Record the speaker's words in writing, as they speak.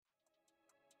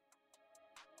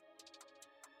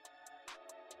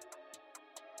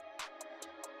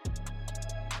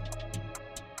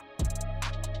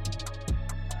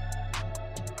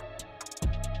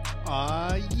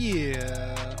Aw,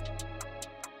 yeah.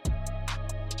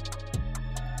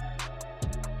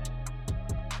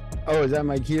 Oh, is that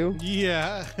my cue?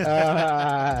 Yeah.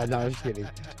 No, I was kidding.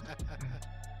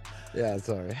 Yeah,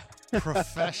 sorry.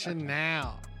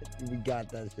 Professional. We got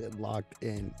that shit locked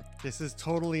in. This is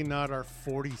totally not our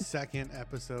 42nd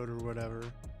episode or whatever.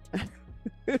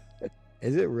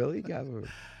 Is it really? God,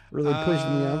 really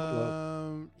pushing the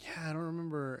envelope. Yeah, I don't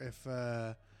remember if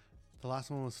the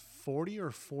last one was 40 or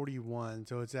 41,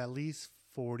 so it's at least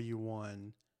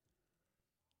 41.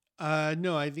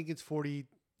 No, I think it's 40.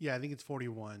 Yeah, I think it's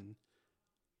 41.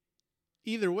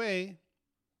 Either way,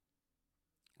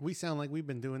 we sound like we've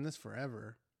been doing this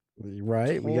forever.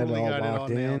 Right? We got it all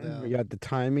locked in. We got the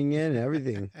timing in,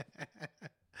 everything.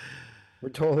 We're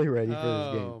totally ready for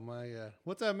this game. Oh, my God.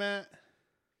 What's up, Matt?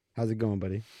 How's it going,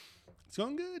 buddy? It's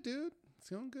going good, dude.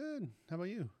 It's going good. How about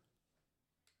you?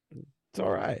 It's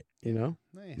all right, you know?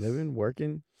 Nice. Living,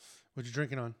 working. What you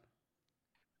drinking on?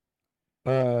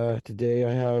 Today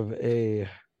I have a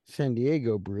San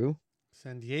Diego brew.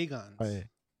 San Diegans.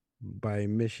 By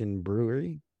Mission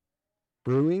Brewing.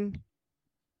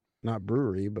 Not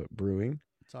brewery, but brewing.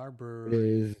 It's our It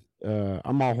brewery. is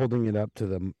I'm all holding it up to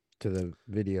the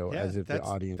video as if the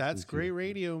audience. That's great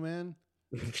radio, man.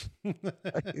 You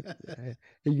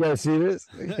guys see this?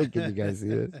 Can you guys see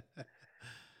this?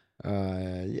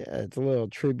 Yeah, it's a little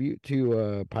tribute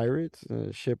to Pirates,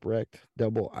 Shipwrecked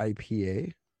Double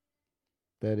IPA.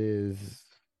 That is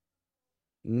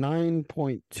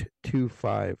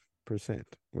 9.25%,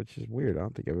 which is weird. I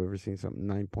don't think I've ever seen something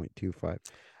 9.25.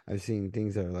 I've seen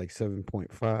things that are like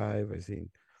 7.5. I've seen,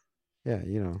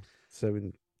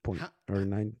 7 point or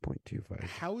 9.25.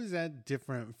 How is that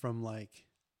different from like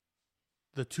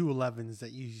the 211s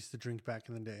that you used to drink back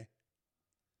in the day?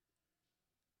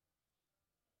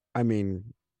 I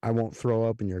mean, I won't throw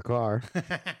up in your car.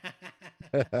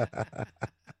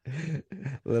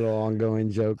 Little ongoing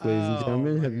joke, ladies and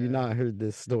gentlemen. Have you not heard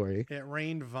this story? It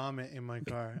rained vomit in my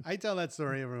car. I tell that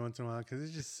story every once in a while because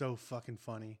it's just so fucking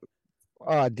funny.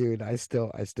 Oh, dude, I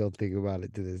still think about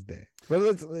it to this day. But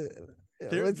let's let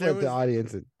the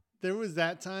audience in. There was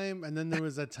that time, and then there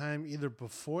was a time either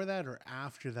before that or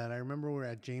after that. I remember we were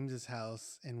at James's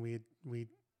house and we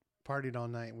partied all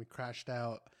night and we crashed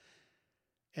out.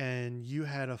 And you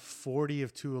had a 40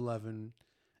 of 211,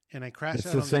 and I crashed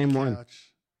out on the couch. It's the same one.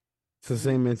 It's the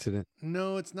same incident.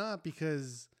 No, it's not,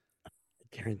 because I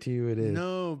guarantee you it is.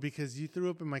 No, because you threw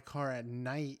up in my car at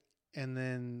night, and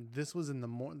then this was in the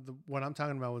morning. What I'm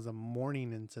talking about was a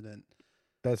morning incident.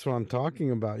 That's what I'm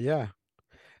talking about. Yeah.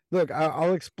 Look,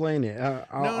 I'll explain it.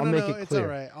 I'll make it clear. It's all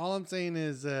right. All I'm saying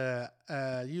is,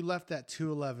 you left that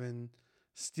 211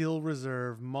 Steel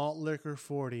Reserve Malt Liquor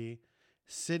 40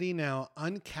 sitting out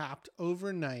uncapped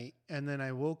overnight, and then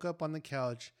I woke up on the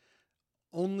couch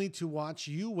only to watch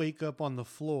you wake up on the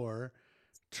floor,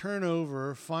 turn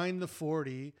over, find the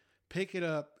 40, pick it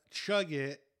up, chug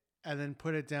it, and then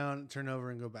put it down, turn over,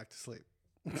 and go back to sleep.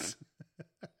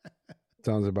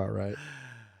 Sounds about right.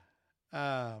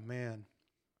 Ah, man.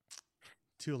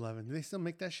 211. Do they still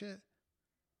make that shit?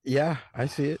 Yeah, I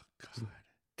see it.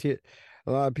 God.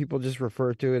 A lot of people just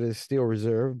refer to it as Steel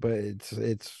Reserve, but it's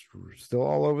still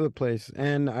all over the place,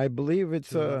 and I believe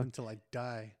it's until I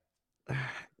die.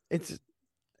 It's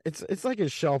like a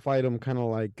shelf item, kind of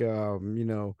like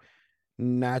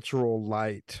Natural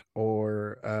Light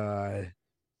or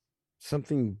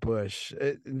something Bush.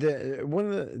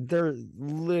 They're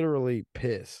literally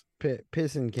piss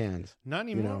in cans. Not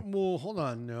anymore. Well, hold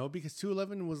on, no, because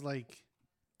 211 was like,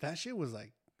 that shit was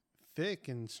like thick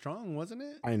and strong, wasn't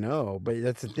it? I know, but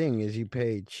that's the thing, is you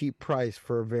pay cheap price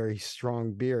for a very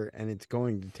strong beer, and it's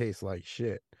going to taste like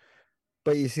shit.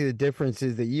 But you see, the difference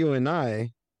is that you and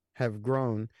I have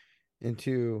grown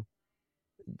into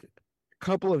a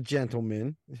couple of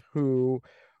gentlemen who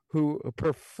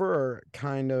prefer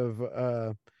kind of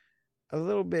a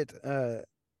little bit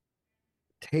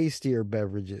tastier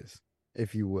beverages,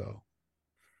 if you will.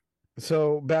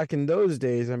 So back in those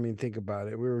days, I mean, think about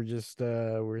it. We were just we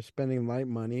were spending light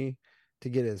money to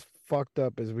get as fucked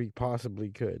up as we possibly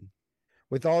could,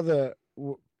 with all the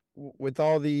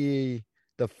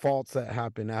faults that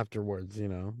happen afterwards.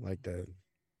 Like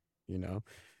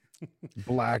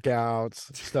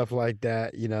blackouts, stuff like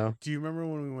that. Do you remember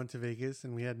when we went to Vegas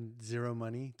and we had zero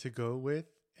money to go with,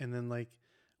 and then like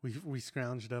we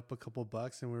scrounged up a couple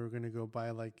bucks and we were gonna go buy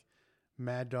like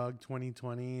Mad Dog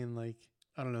 2020 and like,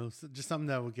 I don't know, just something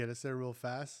that would get us there real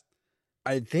fast?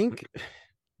 I think,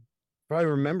 if I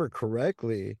remember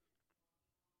correctly,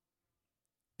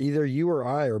 either you or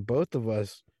I or both of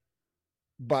us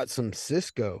bought some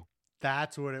Cisco.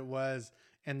 That's what it was.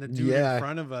 and the dude in Yeah,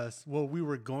 front of us. Well, we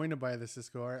were going to buy the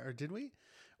Cisco, or did we?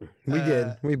 we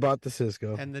did. We bought the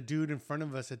Cisco. And the dude in front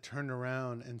of us had turned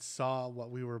around and saw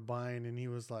what we were buying, and he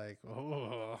was like,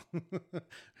 "Oh,"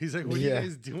 he's like, "What are you Yeah.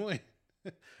 guys doing?"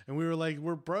 And we were like,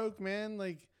 "We're broke, man."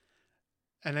 Like,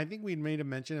 and I think we'd made a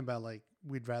mention about like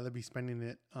we'd rather be spending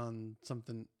it on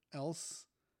something else.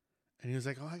 And he was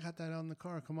like, "Oh, I got that on the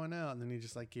car. Come on out." And then he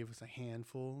just like gave us a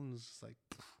handful, and it was just like,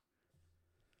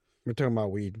 We're talking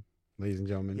about weed, ladies and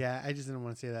gentlemen. yeah, I just didn't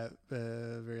want to say that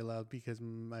very loud because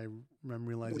I'm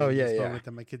realizing Oh, in yeah, this yeah. moment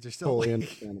that my kids are still Totally awake.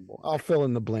 understandable. I'll fill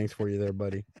in the blanks for you there,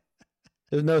 buddy.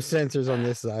 There's no censors on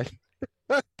this side.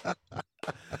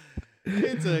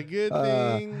 It's a good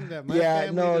thing that my Yeah,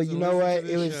 family no, doesn't you know listen to what? It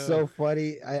this was show. so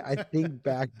funny. I think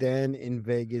back then in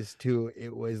Vegas too,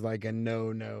 it was like a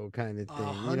no kind of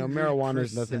thing. You know, marijuana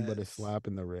is nothing but a 100%. slap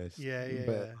in the wrist. Yeah, yeah,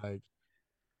 But yeah. like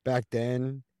back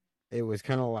then, it was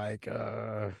kind of like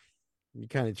you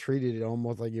kind of treated it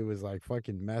almost like it was like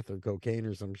fucking meth or cocaine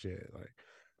or some shit. Like,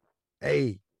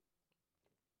 hey,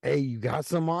 you got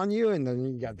some on you? And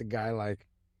then you got the guy like,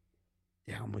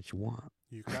 yeah, how much you want?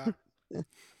 You cop.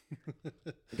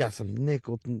 Got some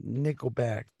nickel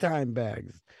bags, time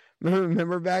bags.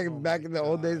 Remember back Oh back my in the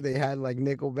old days, God. they had like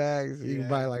nickel bags. You can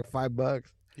buy Yeah. like $5,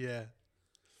 Yeah.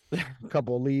 a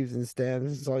couple of leaves and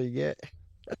stems. That's all you get.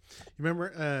 You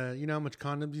remember, you know how much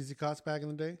condoms used to cost back in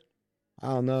the day? I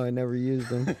don't know. I never used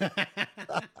them.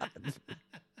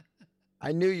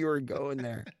 I knew you were going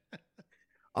there.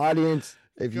 Audience,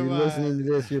 if Come you're listening to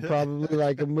this, you're on. probably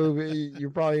like a movie. You're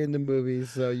probably into movies,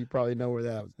 so you probably know where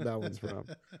that one's from.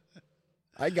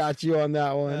 I got you on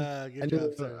that one. Good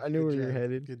job, sir. I knew Good where you're job.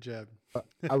 headed. Good job.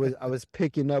 I was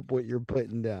picking up what you're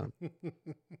putting down.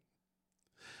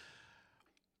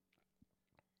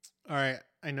 All right.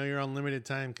 I know you're on limited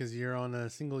time because you're on a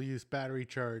single-use battery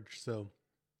charge. So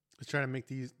let's try to make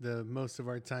the most of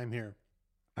our time here.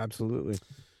 Absolutely.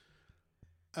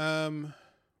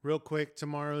 Real quick,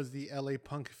 tomorrow is the LA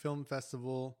Punk Film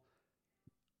Festival.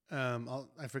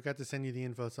 I forgot to send you the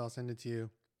info, so I'll send it to you.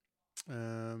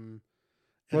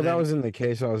 Well, that wasn't the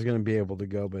case. I was going to be able to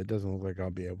go, but it doesn't look like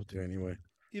I'll be able to anyway.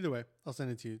 Either way, I'll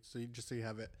send it to you, just so you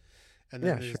have it. And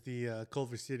then there's the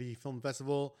Culver City Film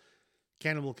Festival.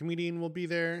 Cannibal Comedian will be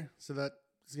there, so that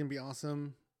is gonna be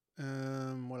awesome.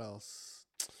 What else?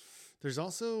 There's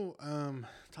also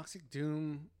Toxic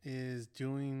Doom is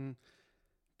doing.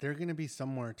 They're gonna be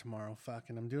somewhere tomorrow. Fuck,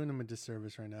 and I'm doing them a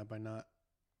disservice right now by not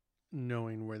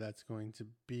knowing where that's going to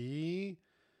be.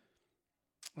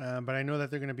 But I know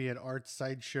that they're going to be at Arts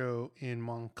Sideshow in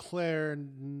Montclair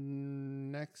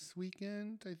next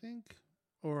weekend, I think,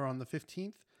 or on the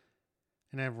 15th.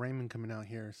 And I have Raymond coming out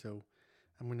here, so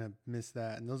I'm going to miss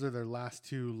that. And those are their last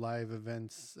two live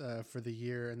events for the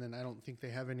year. And then I don't think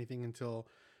they have anything until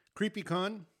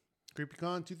CreepyCon.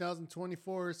 CreepyCon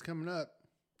 2024 is coming up.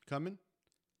 Coming?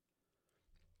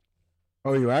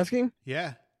 Oh, you asking?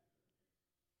 Yeah.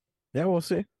 Yeah, we'll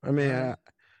see. I mean,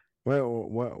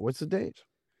 what's the date?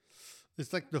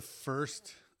 It's like the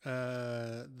first.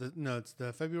 It's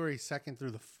the February 2nd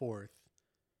through the 4th.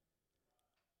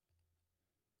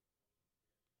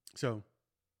 So,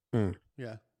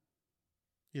 yeah.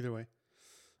 Either way,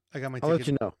 I got my ticket. I'll let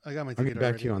you know. I got my I'll ticket get back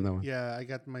already. to you on that one. Yeah, I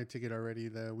got my ticket already.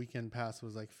 The weekend pass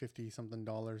was like $50-something.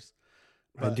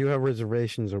 I do have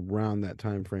reservations around that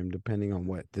time frame, depending on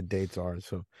what the dates are.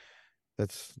 So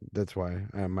that's why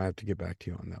I might have to get back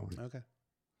to you on that one. Okay.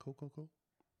 Cool.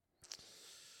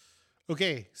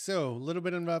 Okay, so a little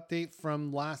bit of an update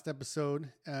from last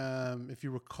episode. If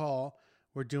you recall,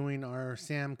 we're doing our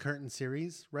Sam Curtin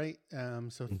series, right?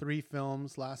 So 3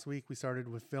 films. Last week we started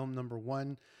with film number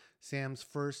 1, Sam's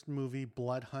first movie,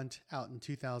 Blood Hunt, out in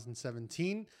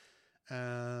 2017.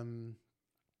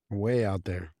 Way out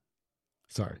there.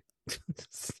 Sorry.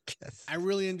 I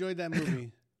really enjoyed that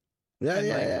movie.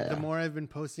 Yeah. The more I've been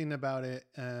posting about it,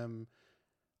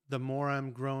 the more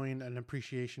I'm growing an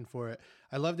appreciation for it.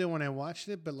 I loved it when I watched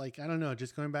it, but like, I don't know,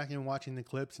 just going back and watching the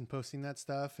clips and posting that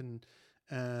stuff, and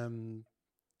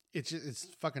it's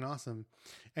fucking awesome.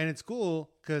 And it's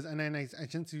cool because, and then I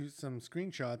sent you some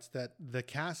screenshots that the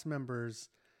cast members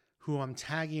who I'm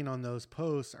tagging on those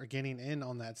posts are getting in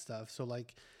on that stuff. So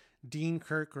like Dean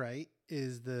Kirkright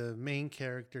is the main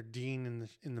character, Dean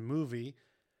in the movie.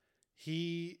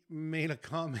 He made a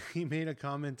comment. He made a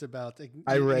comment about.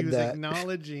 I read he was that.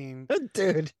 Acknowledging,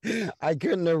 dude. I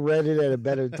couldn't have read it at a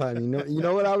better time. You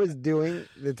know what I was doing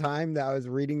the time that I was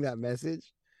reading that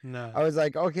message. No, I was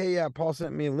like, okay, yeah. Paul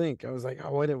sent me a link. I was like,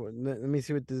 oh, let me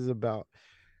see what this is about.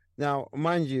 Now,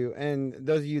 mind you, and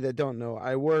those of you that don't know,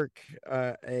 I work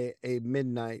a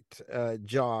midnight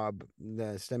job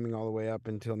stemming all the way up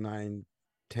until 9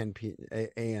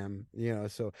 a.m.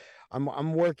 So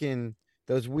I'm working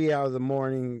those wee hours of the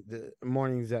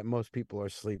mornings that most people are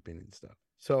sleeping and stuff.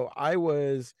 So I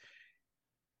was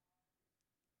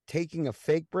taking a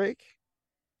fake break.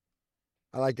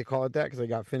 I like to call it that because I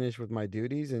got finished with my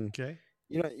duties, and Okay.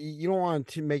 you don't want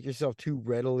to make yourself too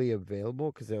readily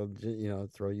available because they'll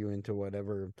throw you into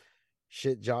whatever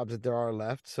shit jobs that there are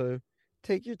left. So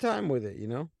take your time with it.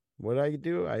 What I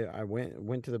do, I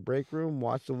went to the break room,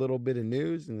 watched a little bit of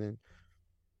news, and then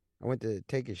I went to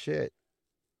take a shit.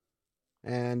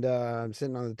 And I'm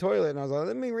sitting on the toilet, and I was like,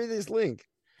 let me read this link.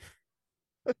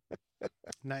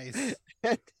 Nice.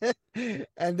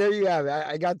 And there you have it.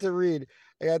 I got to read.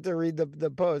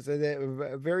 The post,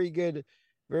 and very good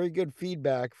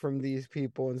feedback from these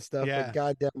people and stuff. Yeah. But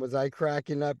goddamn, was I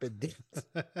cracking up at this?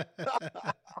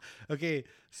 Okay,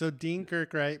 so Dean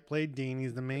Kirkright played Dean.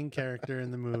 He's the main character in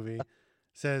the movie.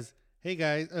 Says, "Hey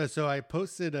guys, so I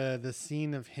posted the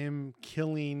scene of him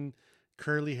killing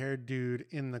curly-haired dude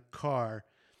in the car."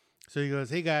 So he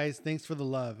goes, "Hey guys, thanks for the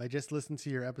love. I just listened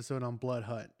to your episode on Blood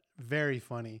Hut. Very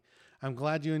funny. I'm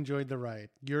glad you enjoyed the ride.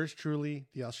 Yours truly,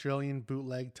 the Australian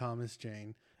bootleg Thomas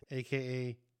Jane,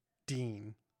 aka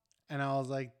Dean." And I was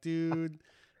like, "Dude,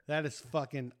 that is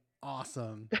fucking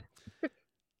awesome."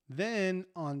 Then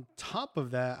on top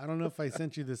of that, I don't know if I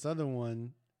sent you this other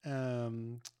one,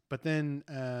 but then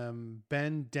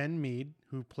Ben Denmead,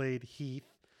 who played Heath,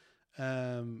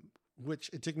 which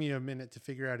it took me a minute to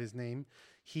figure out his name.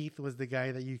 Heath was the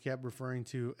guy that you kept referring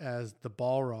to as the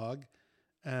Balrog.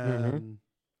 Mm-hmm.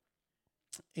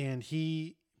 And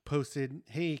he posted,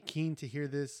 "Hey, keen to hear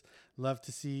this. Love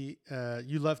to see,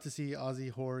 you love to see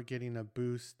Aussie horror getting a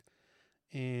boost."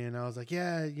 And I was like,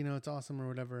 "Yeah, it's awesome," or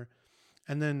whatever.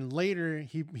 And then later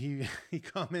he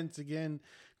comments again,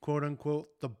 quote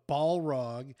unquote, "The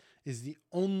Balrog is the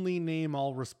only name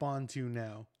I'll respond to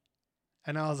now."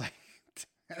 And I was like,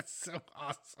 that's so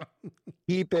awesome.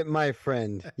 Keep it, my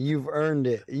friend. You've earned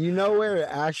it. You know where it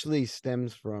actually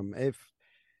stems from.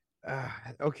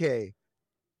 Okay,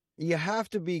 you have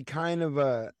to be kind of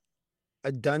a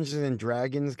Dungeons and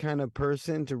Dragons kind of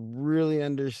person to really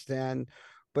understand.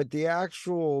 But the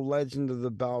actual legend of the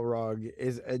Balrog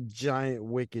is a giant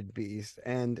wicked beast.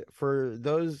 And for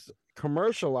those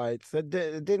commercialites that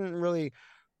didn't really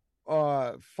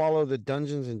follow the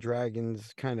Dungeons and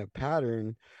Dragons kind of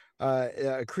pattern,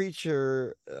 a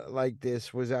creature like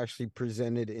this was actually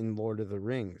presented in Lord of the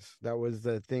Rings. That was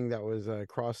the thing that was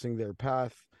crossing their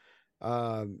path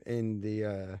in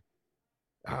the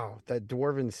that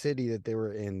dwarven city that they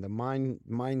were in, the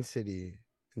mine city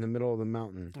in the middle of the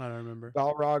mountain. I don't remember.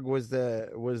 Balrog was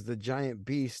the giant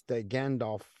beast that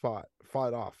Gandalf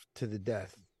fought off to the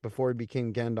death before he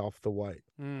became Gandalf the White.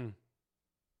 Mm.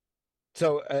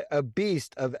 So a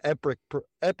beast of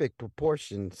epic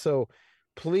proportion. So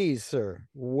please, sir,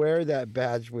 wear that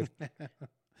badge with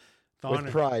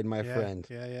pride, my friend.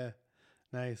 Yeah.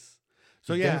 Nice.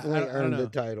 So You yeah, definitely I don't earned know. the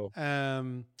title.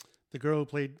 The girl who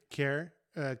played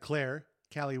Claire,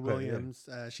 Callie Williams,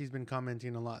 yeah. she's been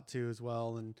commenting a lot too as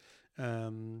well, and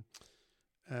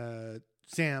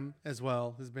Sam as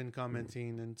well has been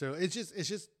commenting, and so it's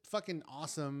just fucking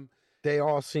awesome. They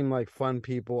all seem like fun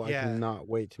people. Yeah. I cannot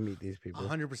wait to meet these people.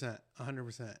 100%.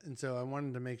 And so I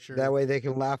wanted to make sure that way they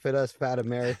can laugh at us fat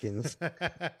Americans.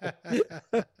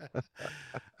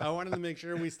 I wanted to make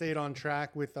sure we stayed on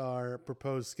track with our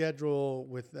proposed schedule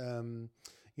with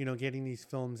getting these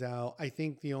films out. I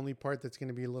think the only part that's going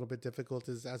to be a little bit difficult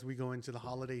is as we go into the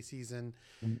holiday season.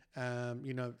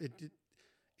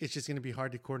 It's just going to be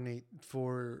hard to coordinate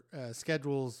for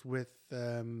schedules with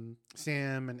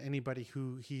Sam and anybody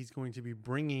who he's going to be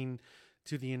bringing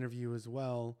to the interview as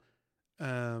well.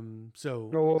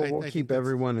 So we'll keep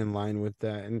everyone in line with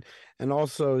that, and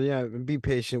also be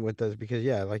patient with us because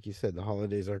like you said, the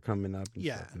holidays are coming up.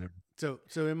 So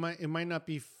it might not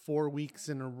be 4 weeks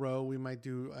in a row. We might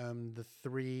do the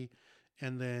 3,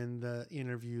 and then the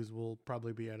interviews will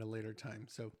probably be at a later time.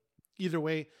 So either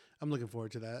way, I'm looking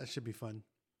forward to that. It should be fun.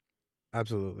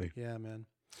 Absolutely. Yeah, man.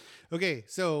 Okay,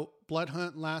 so Blood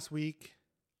Hunt last week.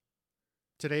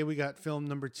 Today we got film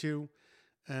number 2.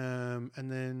 And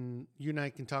then you and I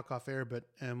can talk off air, but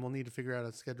we'll need to figure out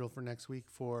a schedule for next week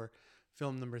for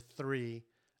film number 3.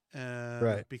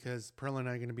 Right. Because Pearl and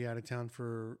I are going to be out of town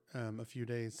for a few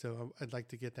days. So I'd like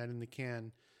to get that in the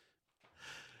can.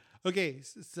 Okay,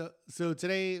 so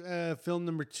today, film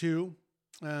number 2.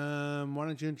 Why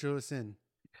don't you intro us in?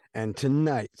 And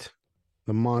tonight,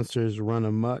 the monsters run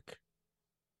amok.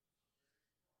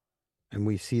 And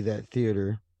we see that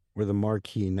theater where the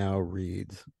marquee now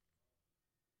reads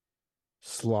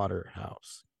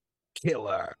Slaughterhouse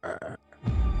Killer.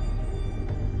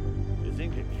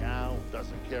 think a cow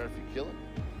doesn't care if you kill it?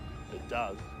 It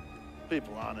does.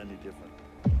 People aren't any different.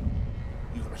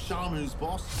 You gotta show him who's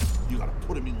boss. You gotta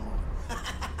put him in line.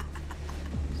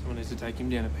 Someone needs to take him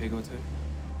down a peg or two.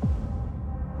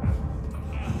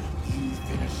 You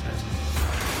finish it.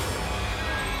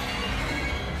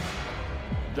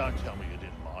 Don't tell me you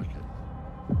didn't like it.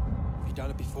 Have you done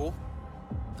it before?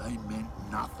 They meant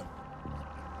nothing.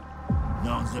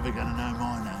 No one's ever gonna know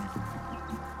my name.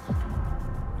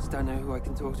 Just don't know who I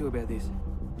can talk to about this.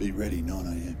 Be ready, 9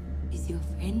 a.m. Is your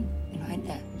friend right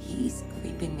there? He's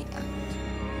creeping me out.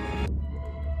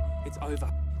 It's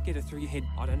over. Get it through your head.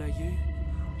 I don't know you.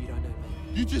 You don't know me.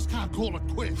 You just can't call it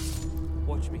quits.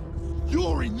 Watch me.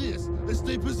 You're in this as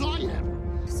deep as I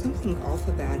am. There's something off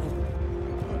about him.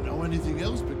 I don't know anything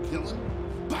else but killing.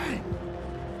 Bang!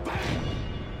 Bang!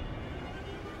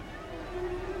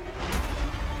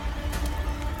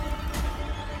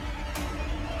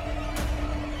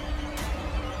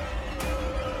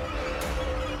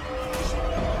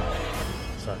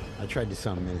 Sorry, I tried to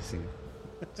sound menacing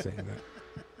saying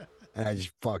that. And I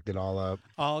just fucked it all up.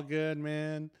 All good,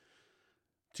 man.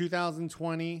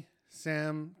 2020,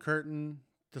 Sam Curtin,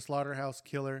 The Slaughterhouse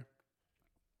Killer.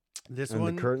 This And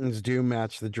one, the curtains do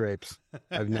match the drapes,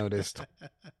 I've noticed.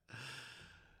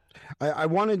 I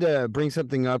wanted to bring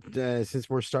something up since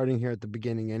we're starting here at the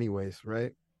beginning anyways,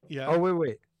 right? yeah. Oh,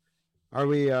 wait. Are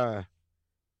we,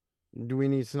 do we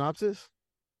need synopsis?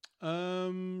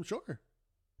 Sure.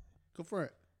 Go for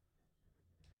it.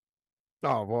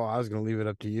 Oh, well, I was going to leave it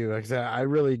up to you. Like I said, I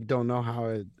really don't know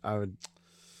how I would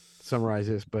summarize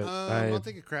this, but I'll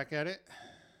take a crack at it.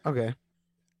 Okay.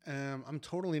 I'm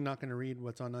totally not going to read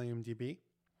what's on IMDb.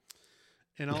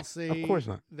 And I'll say Of course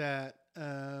not. that,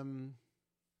 no,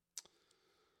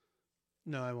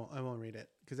 I won't read it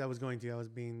because I was going to. I was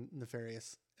being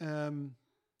nefarious.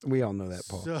 We all know that,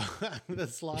 Paul. So, The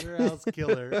Slaughterhouse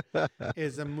Killer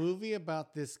is a movie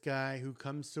about this guy who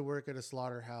comes to work at a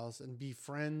slaughterhouse and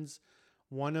befriends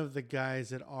one of the guys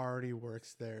that already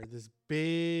works there. This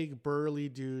big, burly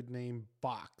dude named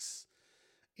Box.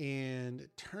 And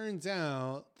it turns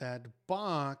out that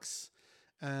Box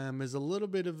is a little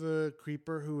bit of a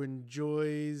creeper who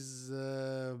enjoys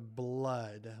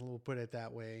blood. We'll put it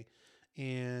that way.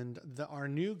 And our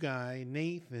new guy,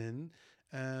 Nathan,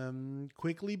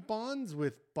 quickly bonds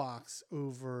with Box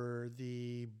over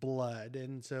the blood.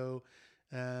 And so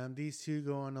these two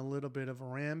go on a little bit of a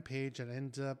rampage that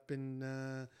ends up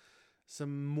in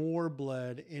some more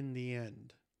blood in the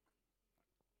end.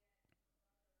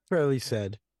 Fairly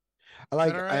said. I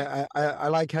like all right? I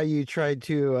like how you tried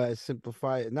to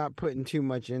simplify it, not putting too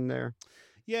much in there.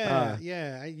 Yeah.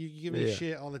 You give me yeah.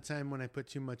 shit all the time when I put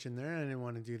too much in there. I didn't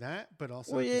want to do that, but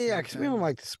also Well, at the yeah, same because we don't time-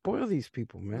 like to spoil these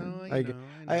people, man. No, like,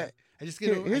 I know. I just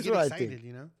get, here's I get what I excited, think.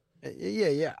 you know.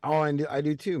 Yeah. Oh, I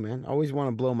do too, man. I always want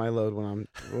to blow my load when I'm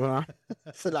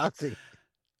synopsing.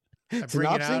 bring it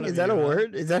out Synopsing? of Is that you, a huh?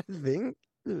 word? Is that a thing?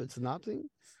 Synopsing?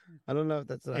 I don't know if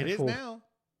that's It is actual. now.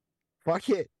 Fuck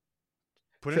it.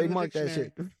 Put it in the Trademark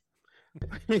that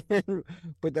dictionary. shit.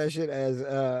 Put that shit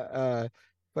as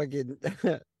fucking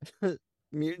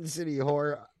Mutant City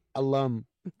Horror alum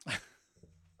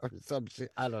or some shit.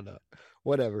 I don't know.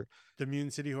 Whatever. The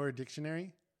Mutant City Horror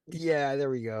Dictionary. Yeah, there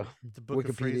we go. The book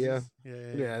of Wikipedia. phrases. Yeah.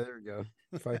 Yeah, there we go.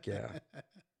 Fuck yeah.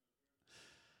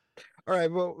 All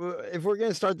right, well, if we're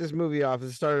gonna start this movie off,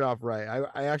 let's start it off right.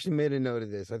 I actually made a note of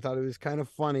this. I thought it was kind of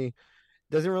funny.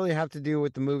 Doesn't really have to do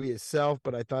with the movie itself,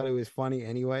 but I thought it was funny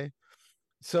anyway.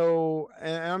 So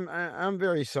I'm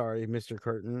very sorry, Mr.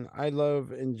 Curtin. I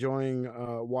love enjoying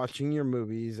watching your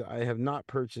movies. I have not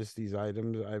purchased these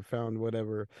items. I've found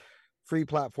whatever free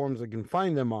platforms I can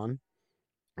find them on,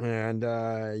 and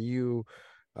you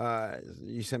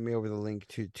sent me over the link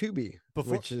to Tubi,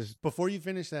 which is before you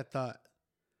finish that thought.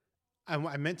 I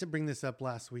meant to bring this up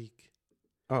last week.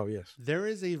 oh yes, There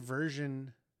is a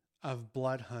version of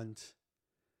Blood Hunt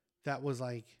that was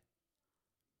like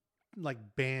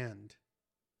banned.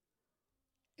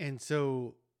 And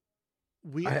so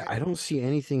I don't see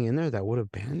anything in there that would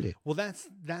have banned it. well, that's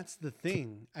the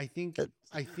thing. I think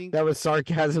That was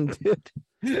sarcasm, dude.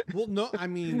 well, no, I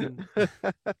mean,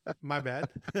 my bad.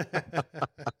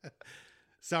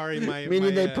 Sorry,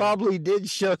 Meaning they probably did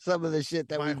show some of the shit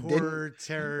that my we didn't. horror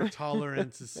terror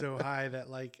tolerance is so high that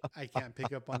I can't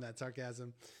pick up on that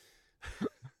sarcasm.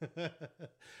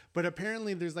 But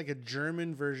apparently there's like a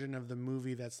German version of the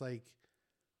movie that's like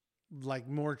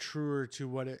more truer to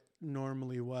what it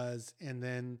normally was. And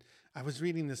then I was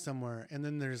reading this somewhere, and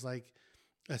then there's like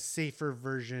a safer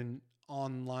version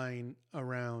online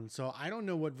around. So I don't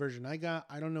know what version I got.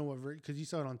 I don't know what because you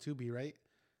saw it on Tubi, right?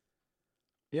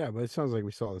 Yeah, but it sounds like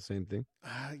we saw the same thing.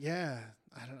 Yeah,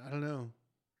 I don't know.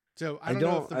 So I I don't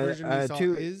know if don't. the version we saw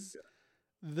Two. is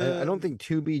I don't the think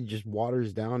Tubi just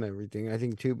waters down everything. I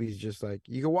think Tubi's just like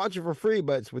you can watch it for free,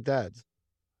 but it's with ads,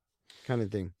 kind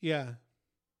of thing. yeah.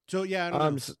 So yeah,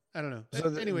 So, I don't know.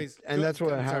 Anyways, and that's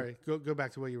what I I'm have. sorry. Go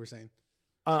back to what you were saying.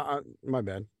 My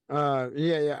bad.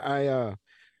 Yeah.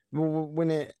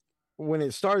 When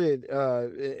it started,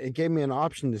 it gave me an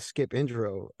option to skip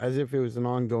intro as if it was an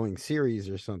ongoing series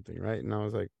or something, right? And I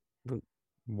was like,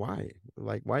 why?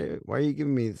 Like, why are you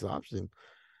giving me this option?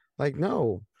 Like,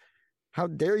 no. How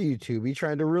dare you two be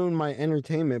trying to ruin my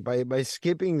entertainment by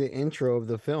skipping the intro of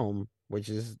the film, which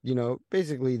is,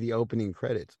 basically the opening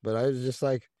credits. But I was just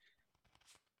like,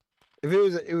 if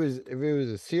it was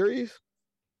a series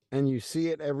and you see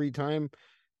it every time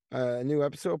a new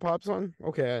episode pops on,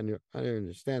 okay, I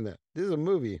understand that. This is a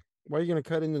movie. Why are you gonna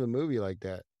cut into the movie like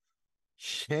that?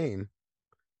 Shame.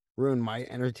 Ruin my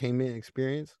entertainment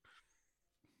experience.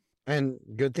 And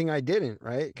good thing I didn't,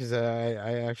 right? Because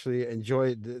I actually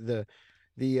enjoyed the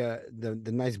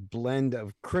nice blend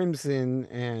of crimson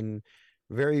and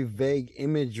very vague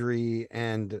imagery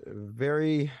and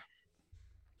very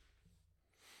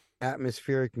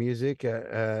atmospheric music,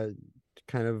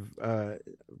 kind of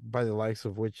by the likes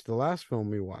of which the last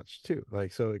film we watched too.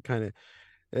 Like, so it kind of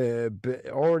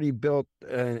already built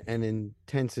an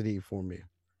intensity for me.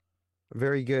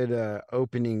 Very good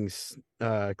openings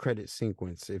credit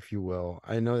sequence, if you will.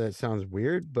 I know that sounds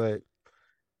weird, but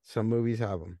some movies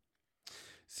have them.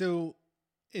 So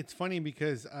it's funny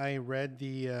because I read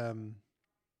the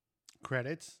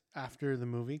credits after the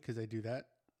movie because I do that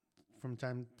from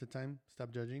time to time.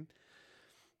 Stop judging.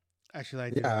 Actually, I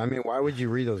do. Yeah, I mean, why would you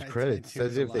read those I credits? do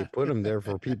As it a if they lot. put them there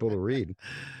for people to read.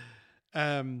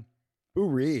 Um, Who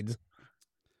reads?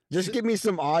 Just So- give me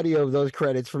some audio of those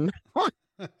credits from now on.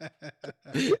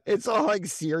 It's all like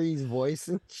Siri's voice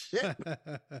and shit.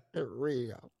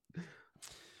 Real.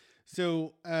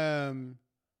 So,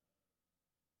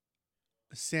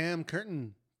 Sam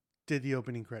Curtin did the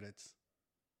opening credits.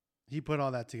 He put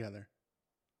all that together.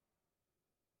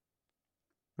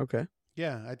 Okay.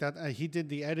 Yeah, I thought he did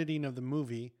the editing of the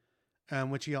movie,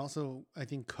 which he also, I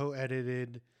think,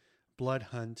 co-edited Blood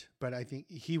Hunt. But I think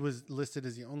he was listed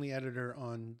as the only editor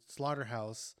on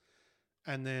Slaughterhouse.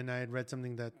 And then I had read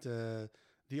something that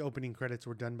the opening credits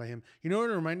were done by him. You know what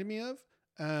it reminded me of?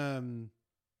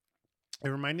 It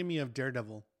reminded me of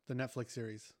Daredevil, the Netflix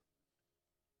series.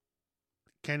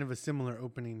 Kind of a similar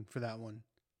opening for that one.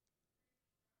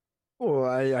 Well,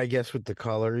 I guess with the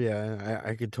color, yeah,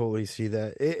 I could totally see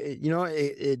that.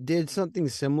 It did something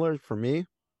similar for me.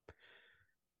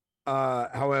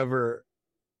 However,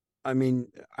 I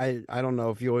mean, I don't know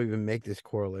if you'll even make this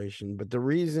correlation, but the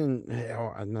reason,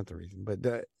 not the reason, but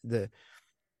the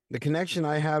connection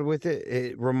I had with it,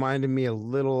 it reminded me a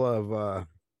little of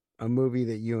a movie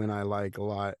that you and I like a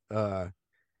lot.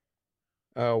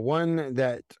 One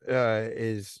that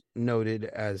is noted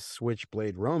as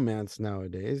Switchblade Romance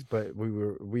nowadays, but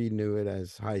we knew it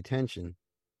as High Tension.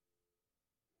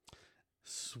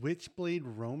 Switchblade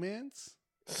Romance?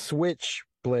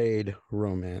 Switchblade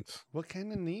Romance. What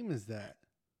kind of name is that?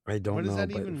 I don't know. What does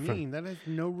that even mean? That has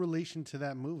no relation to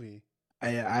that movie.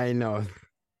 I know.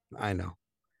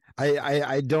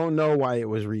 I don't know why it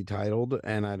was retitled,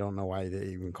 and I don't know why they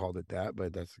even called it that,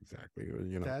 but that's exactly,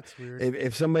 That's weird.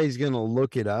 If somebody's gonna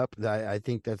look it up, I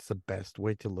think that's the best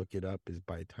way to look it up is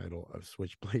by title of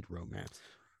Switchblade Romance.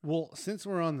 Well, since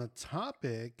we're on the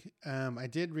topic, I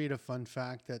did read a fun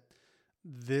fact that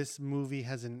this movie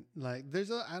hasn't I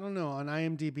don't know, on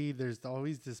IMDb there's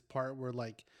always this part where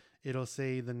like it'll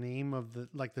say the name of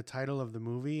the title of the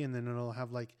movie, and then it'll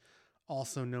have like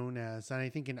also known as, and I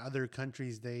think in other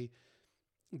countries they're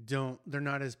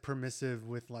not as permissive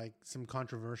with like some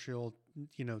controversial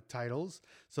titles,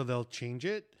 so they'll change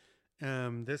it.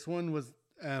 This one was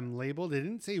labeled, it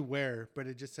didn't say where, but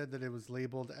it just said that it was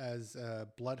labeled as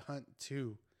Blood Hunt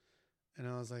 2, and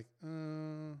I was like,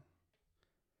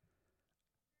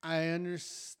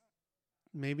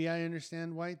 maybe I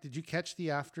understand why. Did you catch the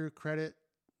after credit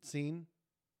scene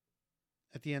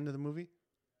at the end of the movie?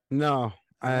 No,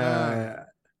 I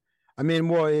mean,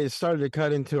 well, it started to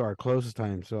cut into our close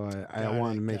time, so I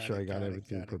wanted to make sure I got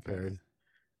everything prepared.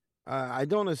 I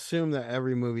don't assume that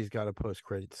every movie's got a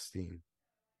post-credits scene.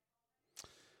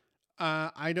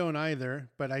 I don't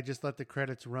either, but I just let the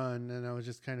credits run, and I was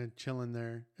just kind of chilling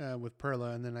there with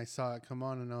Perla, and then I saw it come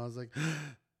on, and I was like,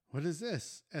 what is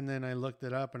this? And then I looked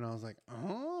it up, and I was like,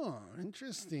 oh,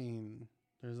 interesting.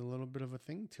 There's a little bit of a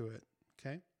thing to it.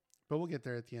 Okay. But we'll get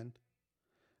there at the end.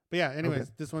 But yeah, anyways,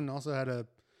 okay. This one also had a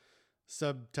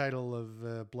subtitle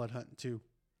of Blood Hunt 2.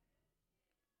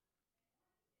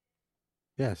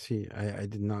 Yeah, see, I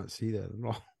did not see that at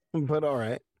all. But all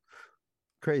right.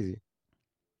 Crazy.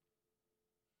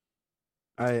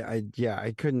 Yeah,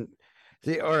 I couldn't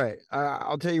see. All right.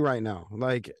 I'll tell you right now.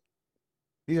 Like,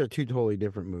 these are two totally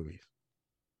different movies.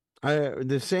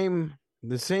 The same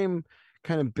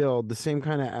kind of build, the same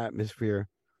kind of atmosphere.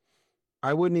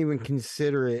 I wouldn't even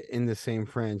consider it in the same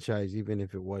franchise, even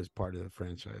if it was part of the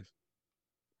franchise.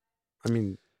 I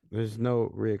mean, there's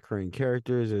no reoccurring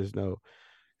characters. There's no.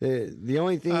 The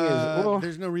only thing is, well,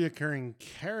 There's no reoccurring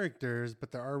characters,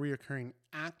 but there are reoccurring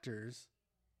actors.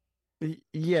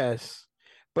 yes,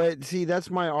 but see,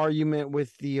 that's my argument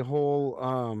with the whole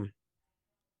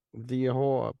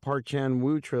Park Chan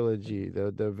Woo trilogy,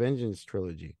 the Vengeance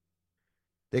trilogy.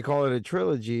 They call it a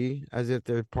trilogy as if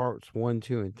they're parts 1,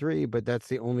 2, and 3, but that's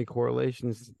the only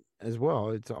correlations as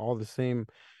well. It's all the same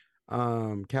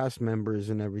cast members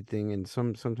and everything, and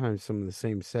sometimes some of the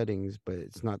same settings, but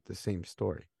it's not the same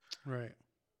story. Right.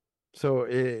 So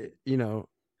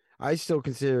I still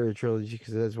consider it a trilogy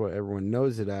because that's what everyone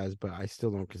knows it as, but I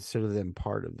still don't consider them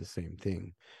part of the same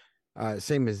thing.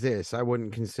 Same as this, I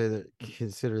wouldn't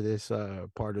consider this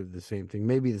part of the same thing.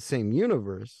 Maybe the same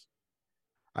universe.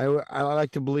 I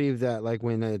like to believe that, like,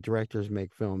 when directors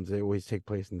make films, they always take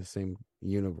place in the same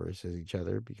universe as each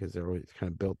other because they're always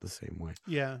kind of built the same way.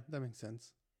 Yeah, that makes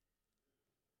sense.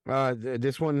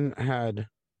 This one had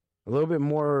a little bit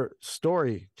more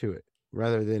story to it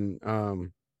rather than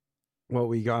what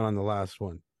we got on the last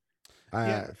one.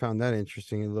 I found that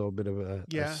interesting. A little bit of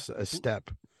a step.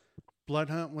 Blood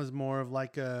Hunt was more of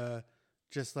like a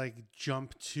just like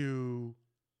jump to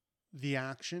the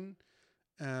action.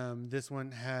 This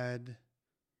one had,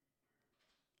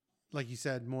 like you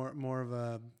said, more of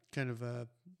a kind of a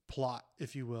plot,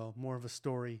 if you will, more of a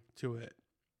story to it.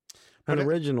 An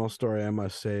original story, I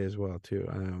must say, as well too.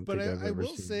 I don't think I've ever I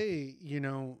will seen say,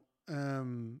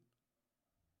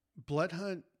 Blood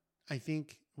Hunt, I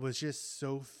think, was just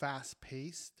so fast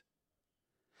paced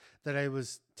that I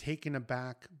was taken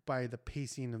aback by the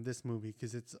pacing of this movie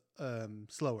because it's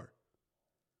slower.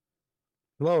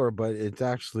 Slower, but it's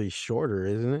actually shorter,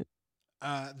 isn't it?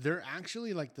 They're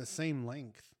actually like the same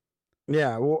length.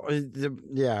 Yeah. Well,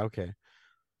 yeah. Okay.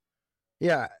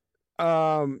 Yeah.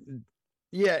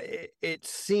 Yeah. It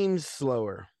seems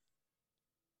slower.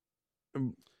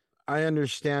 I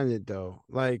understand it though.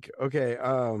 Like, okay.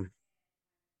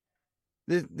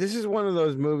 This is one of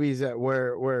those movies that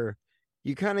where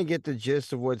you kind of get the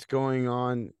gist of what's going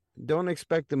on. Don't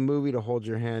expect the movie to hold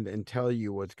your hand and tell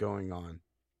you what's going on.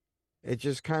 It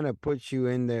just kind of puts you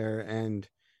in there and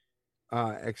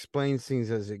explains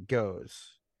things as it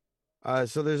goes.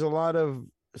 So there's a lot of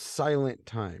silent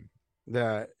time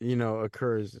that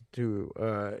occurs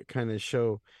to kind of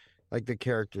show like the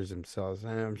characters themselves,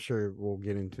 and I'm sure we'll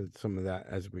get into some of that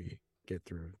as we get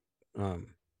through the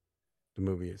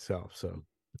movie itself. So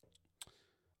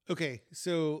Okay,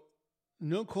 so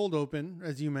no cold open,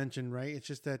 as you mentioned, right? It's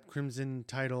just that crimson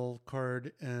title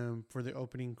card for the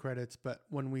opening credits. But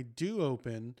when we do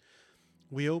open,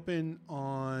 we open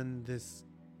on this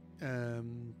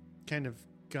kind of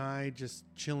guy just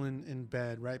chilling in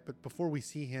bed, right? But before we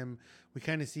see him, we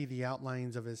kind of see the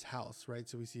outlines of his house, right?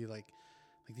 So we see like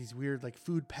these weird like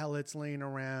food pellets laying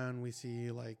around. We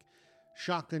see like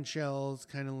shotgun shells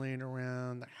kind of laying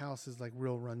around. The house is like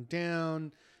real run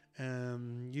down.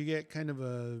 You get kind of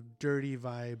a dirty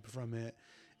vibe from it.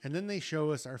 And then they show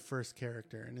us our first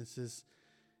character, and it's this.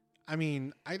 I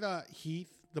mean, I thought Heath,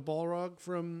 the Balrog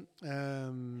from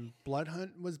Blood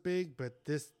Hunt, was big, but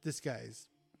this guy's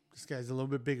a little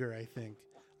bit bigger. I think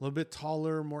a little bit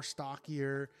taller, more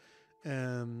stockier,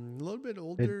 a little bit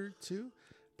older too.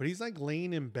 But he's like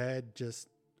laying in bed, just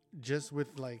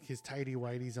with like his tidy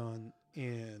whities on,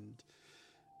 and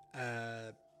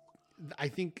I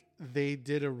think they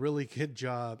did a really good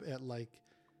job at like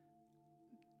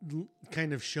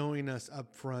kind of showing us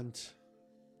up front.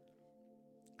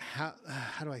 How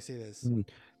do I say this?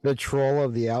 the troll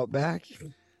of the outback.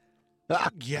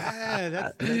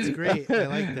 Yeah, that's great. I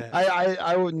like that.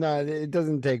 I would not. It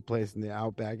doesn't take place in the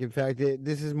outback. In fact,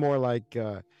 this is more like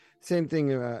same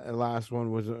thing. Last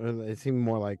one was it seemed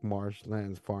more like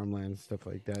marshlands, farmlands, stuff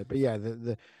like that. But yeah,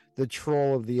 the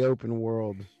troll of the open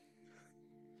world.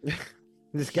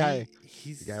 This guy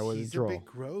was a troll. He's a bit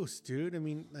gross, dude. I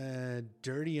mean,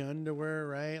 dirty underwear,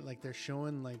 right? Like they're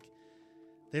showing like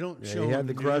they don't show. He had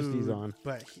the nude, crusties on,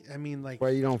 but I mean, like,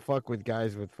 well, you don't fuck with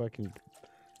guys with fucking.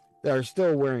 They're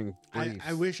still wearing briefs.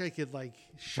 I wish I could like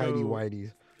show tidy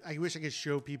whities. I wish I could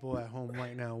show people at home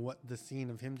right now what the scene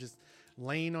of him just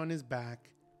laying on his back,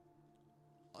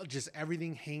 just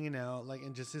everything hanging out, like,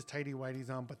 and just his tidy whities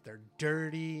on, but they're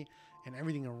dirty and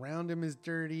everything around him is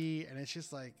dirty, and it's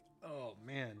just like, oh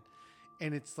man.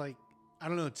 And it's like, I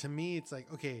don't know, to me it's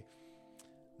like, okay,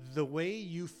 the way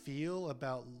you feel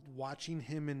about watching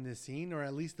him in this scene, or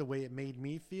at least the way it made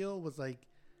me feel, was like,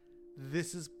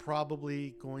 this is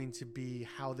probably going to be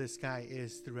how this guy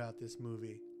is throughout this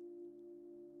movie.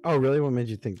 Oh, really? What made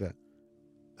you think that?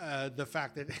 The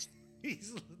fact that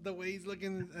he's the way he's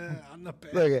looking on the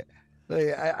bed. Look,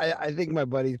 I think my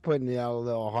buddy's putting it out a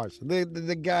little harsh.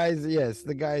 The guy's, yes,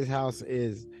 the guy's house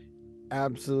is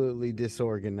absolutely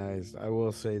disorganized. I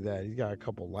will say that. He's got a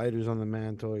couple lighters on the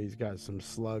mantle. He's got some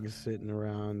slugs sitting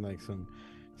around, like some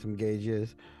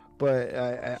gauges. But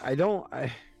I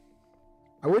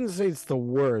wouldn't say it's the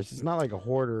worst. It's not like a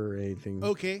hoarder or anything.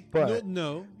 Okay. But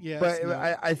no. Yes. but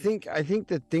no. I think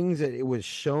the things that it was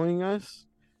showing us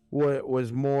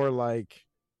was more like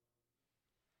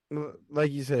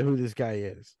you said, who this guy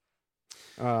is.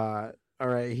 All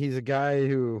right, he's a guy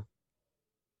who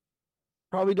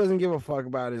probably doesn't give a fuck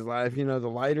about his life. You know, the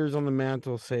lighters on the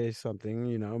mantle say something.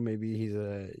 You know, maybe he's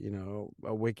a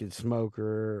wicked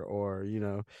smoker, or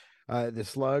the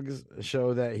slugs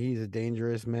show that he's a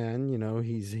dangerous man. You know,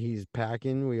 he's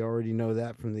packing. We already know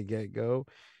that from the get go,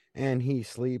 and he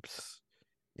sleeps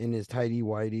in his tidy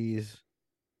whities,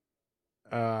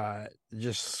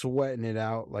 just sweating it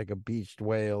out like a beached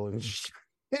whale, and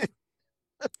it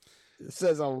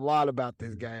says a lot about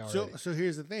this guy already. So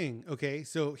here's the thing. Okay,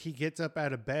 so he gets up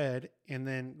out of bed, and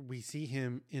then we see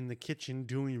him in the kitchen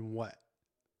doing what?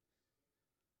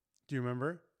 Do you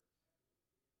remember?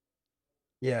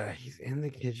 Yeah, he's in the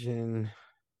kitchen.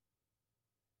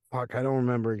 Fuck, I don't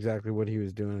remember exactly what he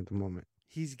was doing at the moment.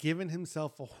 He's given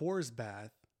himself a horse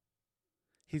bath.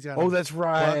 He's got that's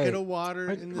right. Bucket of water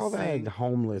I in call the that sink. a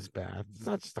homeless bath. It's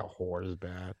not just a horse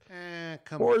bath.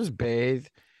 Come Horse on. bathe.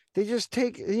 They just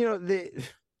take,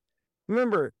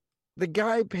 remember, the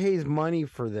guy pays money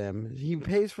for them. He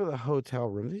pays for the hotel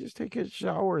room. They just take a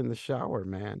shower in the shower,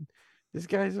 man. This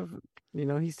guy's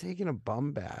he's taking a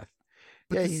bum bath.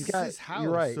 But yeah, this he's is got. his house.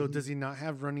 You're right. So does he not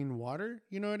have running water?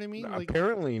 You know what I mean?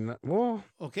 Apparently not. Well,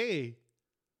 okay.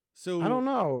 So I don't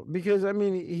know, because I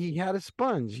mean, he had a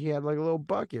sponge. He had like a little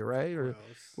bucket, right? Or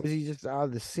was he just out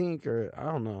of the sink? Or I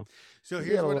don't know. So He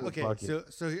here's had a what. little Okay.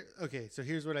 bucket. So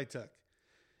here's what I took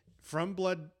from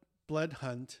Blood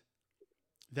Hunt.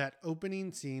 That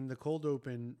opening scene, the cold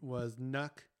open, was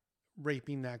Nuck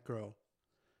raping that girl,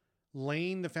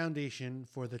 laying the foundation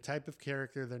for the type of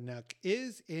character that Nuck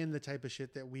is and the type of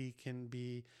shit that we can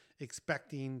be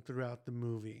expecting throughout the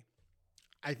movie.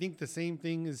 I think the same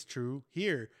thing is true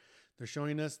here. They're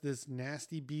showing us this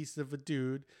nasty beast of a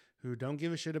dude who don't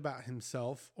give a shit about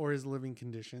himself or his living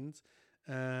conditions.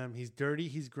 He's dirty,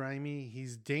 he's grimy,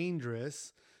 he's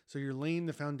dangerous. So you're laying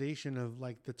the foundation of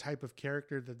like the type of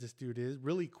character that this dude is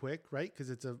really quick, right? Because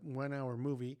it's a 1 hour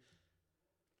movie.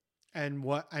 And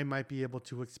what I might be able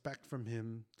to expect from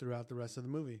him throughout the rest of the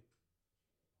movie.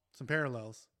 Some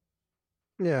parallels.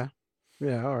 Yeah.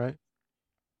 All right.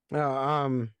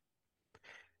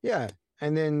 Yeah,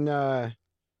 and then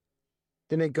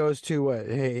it goes to what?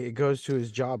 Hey, it goes to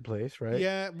his job place, right?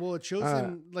 Yeah, well, it shows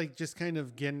him like just kind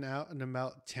of getting out and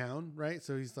about town, right?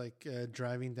 So he's like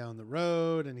driving down the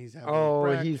road, and he's having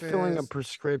breakfast. He's filling a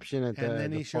prescription at and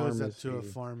then he shows pharmacy. up to a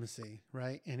pharmacy,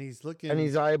 right? And he's looking, and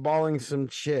he's eyeballing some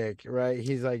chick, right?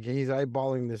 He's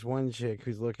eyeballing this one chick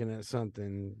who's looking at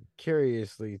something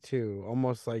curiously too,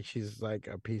 almost like she's like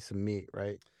a piece of meat,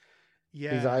 right?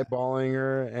 Yeah, he's eyeballing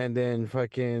her, and then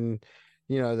fucking,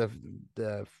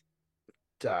 the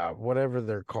whatever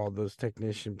they're called, those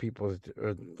technician people,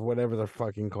 or whatever they're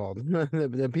fucking called,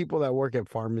 the people that work at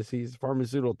pharmacies,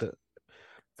 pharmaceutical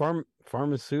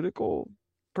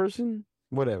person,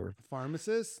 whatever,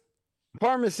 pharmacist.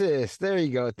 There you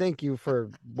go. Thank you for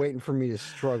waiting for me to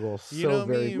struggle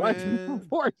very much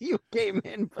before you came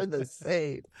in for the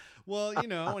save. Well, I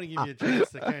want to give you a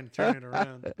chance to kind of turn it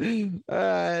around.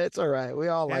 It's all right. We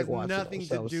all like watching. It has nothing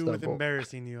to do with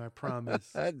embarrassing you, I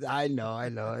promise. I know.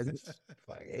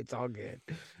 It's all good.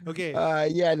 Okay.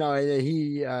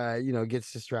 He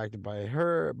gets distracted by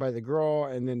the girl,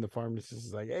 and then the pharmacist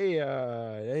is like, "Hey,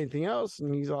 anything else?"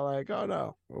 And he's all like, "Oh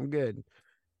no, I'm good."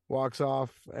 Walks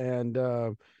off, and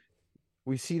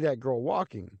we see that girl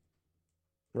walking.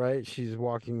 Right, she's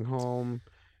walking home.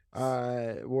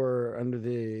 We're under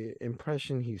the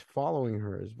impression he's following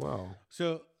her as well.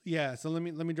 So let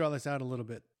me draw this out a little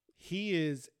bit. He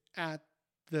is at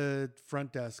the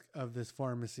front desk of this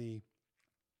pharmacy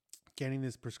getting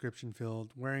this prescription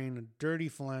filled, wearing a dirty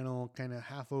flannel, kind of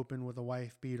half open with a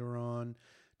wife beater on,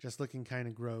 just looking kind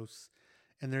of gross.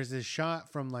 And there's this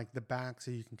shot from like the back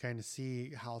so you can kind of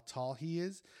see how tall he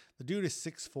is. The dude is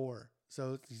 6'4".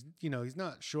 So he's, he's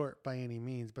not short by any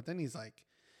means, but then he's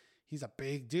a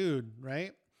big dude,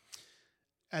 right?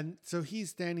 And so he's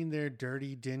standing there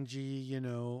dirty, dingy,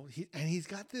 he's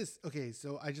got this. Okay,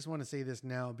 so I just want to say this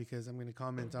now because I'm going to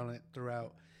comment on it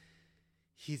throughout.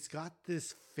 He's got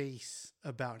this face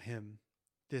about him,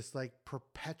 this like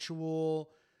perpetual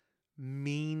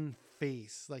mean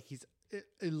face. Like it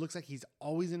looks like he's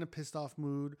always in a pissed off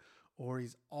mood, or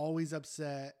he's always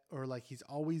upset, or like he's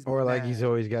always Or like mad. he's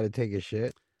always got to take a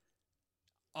shit.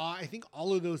 I think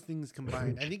all of those things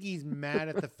combined. I think he's mad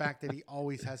at the fact that he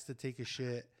always has to take a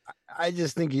shit. I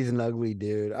just think he's an ugly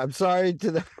dude. I'm sorry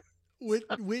to the.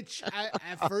 Which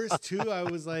at first too, I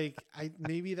was like,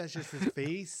 maybe that's just his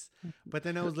face. But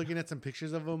then I was looking at some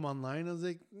pictures of him online. I was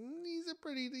like,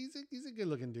 he's a good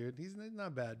looking dude. He's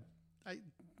not bad. I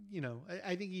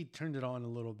think he turned it on a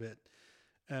little bit.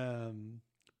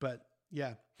 But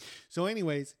yeah. So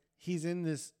anyways, he's in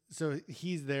this. So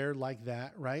he's there like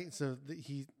that, right? So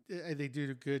they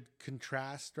do a good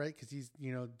contrast, right? Because he's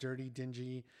dirty,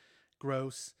 dingy,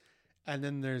 gross. And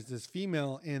then there's this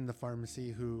female in the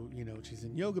pharmacy who, she's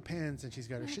in yoga pants and she's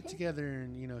got her shit together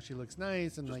and, she looks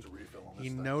nice. And like, he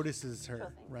notices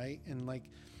her, right? And like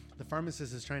the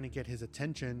pharmacist is trying to get his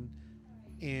attention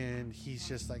and he's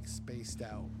just like spaced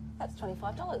out. That's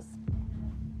 $25.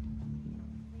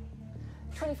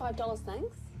 $25,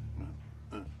 thanks.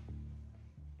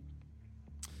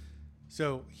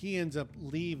 So he ends up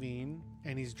leaving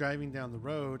and he's driving down the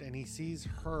road and he sees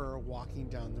her walking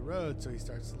down the road. So he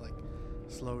starts to like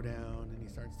slow down and he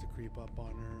starts to creep up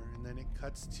on her. And then it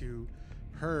cuts to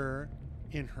her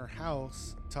in her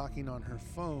house talking on her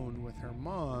phone with her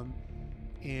mom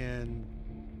and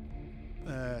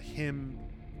him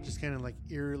just kind of like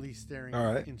eerily staring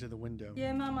into the window.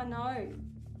 Yeah, Mum, I know.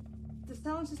 The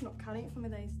salon's just not cutting it for me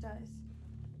these days.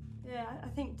 Yeah, I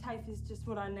think TAFE is just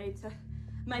what I need to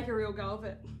make a real go of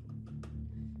it.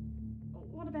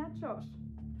 What about Josh?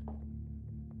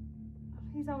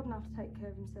 He's old enough to take care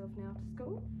of himself now to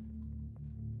school.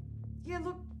 Yeah,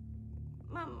 look,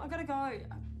 Mum, I gotta go.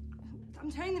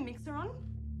 I'm turning the mixer on.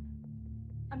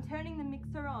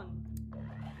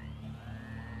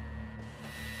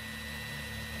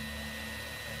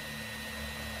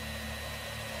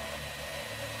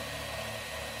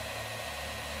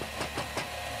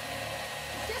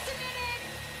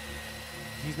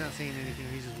 He's not saying anything.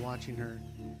 He's just watching her.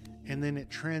 And then it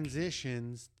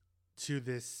transitions to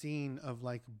this scene of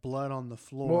like blood on the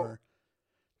floor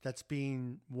that's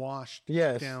being washed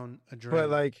down a drain. But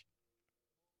like,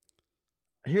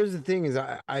 here's the thing is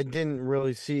I didn't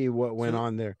really see what went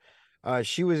on there.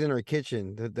 She was in her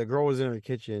kitchen. The girl was in her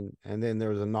kitchen and then there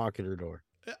was a knock at her door.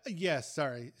 Yes.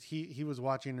 Sorry. He was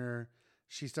watching her.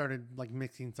 She started like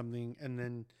mixing something and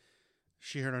then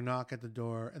she heard a knock at the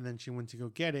door, and then she went to go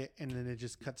get it, and then it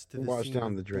just cuts to the scene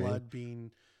down of the drain. blood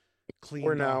being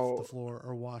cleaned off the floor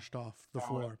or washed off the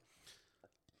floor.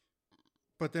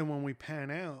 But then when we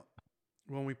pan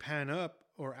up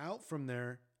or out from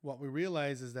there, what we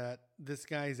realize is that this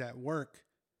guy's at work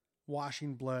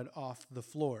washing blood off the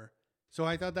floor. So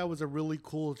I thought that was a really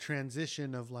cool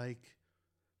transition of like,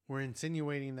 we're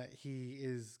insinuating that he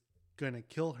is going to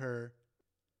kill her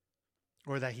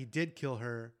or that he did kill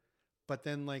her. But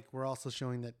then, like, we're also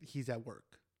showing that he's at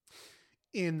work.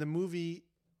 In the movie,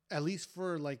 at least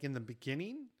for, like, in the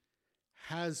beginning,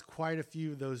 has quite a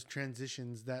few of those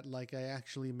transitions that, like, I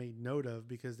actually made note of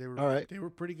because they were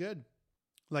pretty good.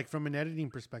 Like, from an editing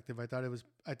perspective, I thought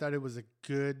it was a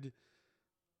good,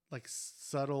 like,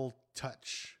 subtle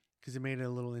touch because it made it a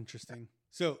little interesting.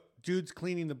 So, dude's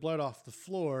cleaning the blood off the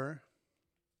floor,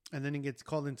 and then he gets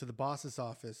called into the boss's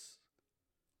office.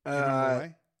 Do you remember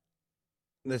why?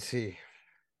 Let's see.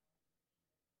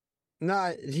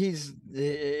 Nah, he's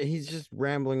just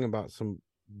rambling about some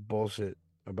bullshit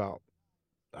about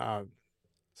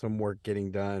some work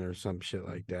getting done or some shit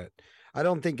like that. I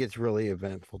don't think it's really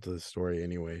eventful to the story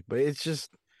anyway, but it's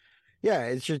just, yeah,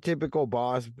 it's your typical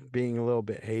boss being a little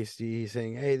bit hasty. He's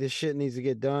saying, hey, this shit needs to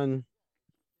get done.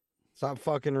 Stop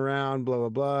fucking around, blah, blah,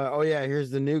 blah. Oh, yeah,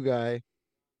 here's the new guy.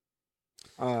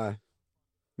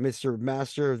 Mr.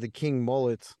 Master of the King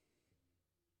Mullets.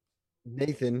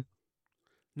 Nathan.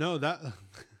 No, that.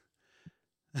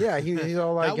 Yeah, he's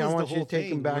all like, I want you to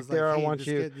take him back there. Like, hey, I want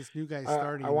you. This new guy's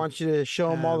starting. I want you to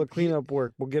show him all the cleanup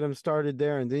work. We'll get him started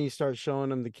there, and then you start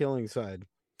showing him the killing side.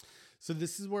 So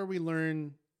this is where we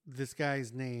learn this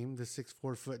guy's name, the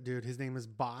 6'4" dude. His name is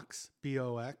Box,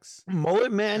 B-O-X.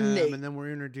 Mullet Man Nate. And then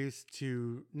we're introduced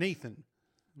to Nathan,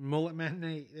 Mullet Man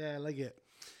Nate. Yeah, I like it.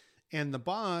 And the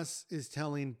boss is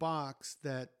telling Box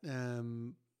that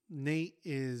Nate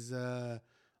is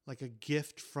like a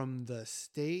gift from the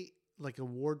state, like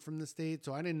award from the state.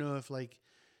 So I didn't know if like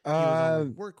he was on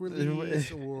like work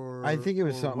release or I think it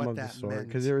was or something what of the that sort, meant.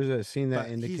 because there was a scene that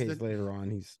But he's indicates the- later on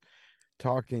he's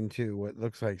talking to what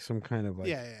looks like some kind of like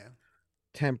yeah.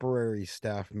 temporary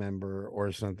staff member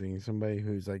or something, somebody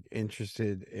who's like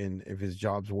interested in if his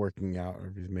job's working out or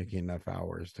if he's making enough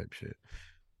hours type shit.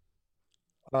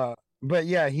 But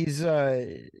yeah, he's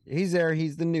there.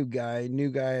 He's the new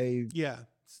guy, Yeah.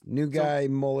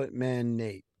 mullet man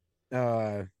Nate.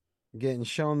 Getting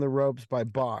shown the ropes by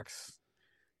Box,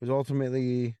 who's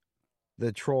ultimately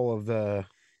the troll of the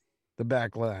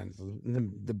backlands,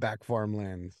 the back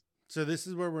farmlands. So this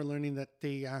is where we're learning that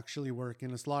they actually work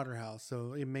in a slaughterhouse.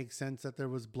 So it makes sense that there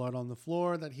was blood on the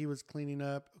floor that he was cleaning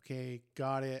up. Okay,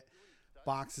 got it.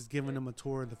 Box is giving him a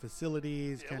tour of the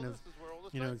facilities, kind of,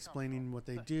 explaining what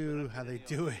they do, how they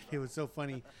do it. It was so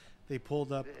funny. They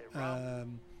pulled up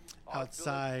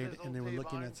outside and they were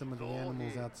looking at some of the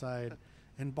animals outside.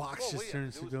 And Box just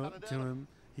turns to him.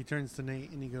 He turns to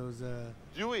Nate and he goes, Do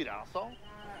you eat asshole?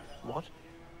 What?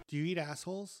 "Do you eat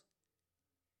assholes?"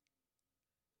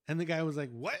 And the guy was like,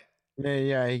 "What?"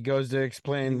 Yeah, he goes to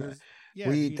explain. He goes, "Yeah,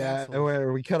 We you eat eat that assholes."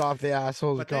 where we cut off the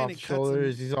assholes, But cut then off it the cuts him-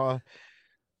 shoulders. He's all,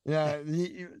 yeah.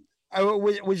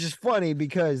 Which is funny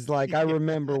because like I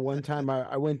remember one time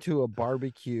I went to a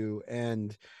barbecue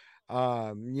and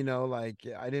like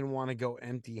I didn't want to go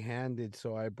empty-handed,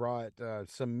 so I brought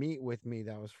some meat with me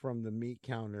that was from the meat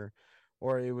counter,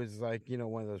 or it was like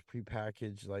one of those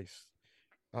prepackaged like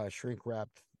shrink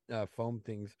wrapped foam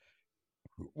things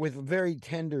with very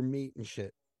tender meat and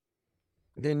shit.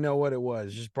 Didn't know what it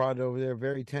was. Just brought it over there.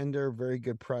 Very tender, very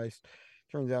good price.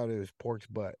 Turns out it was pork's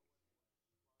butt.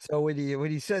 So when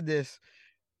he said this,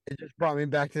 it just brought me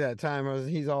back to that time.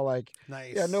 He's all like,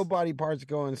 Nice. "Yeah, no body parts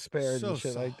going spared So and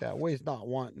shit like soft. that. Waste not,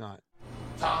 want not."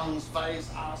 Tongues, face,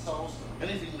 arseholes,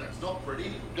 anything that's not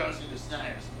pretty goes into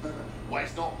snags.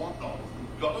 Waste not, want not.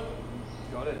 Got it?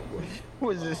 Got it. What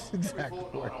was this exact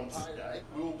Fortnight on words? payday,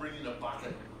 we'll bring in a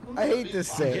bucket. I hate to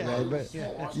say it, Yeah. man, but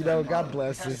Yeah. God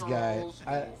bless this guy.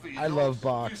 I love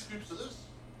Box Few scoops of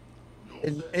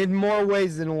this. in more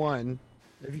ways than one.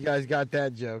 If you guys got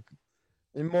that joke,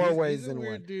 in more ways he's a than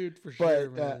weird one. dude for But, sure,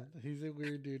 man. He's a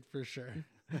weird dude for sure.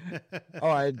 Oh,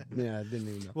 I didn't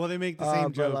even know. Well, they make the same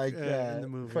but joke like, in the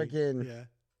movie. fucking- yeah.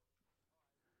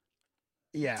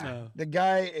 Yeah, Oh. the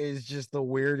guy is just the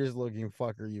weirdest looking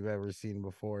fucker you've ever seen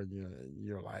before in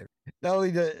your life. Not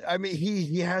only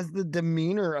he has the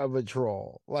demeanor of a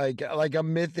troll, like a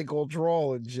mythical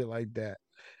troll and shit like that.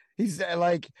 He's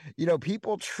like,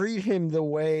 people treat him the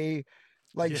way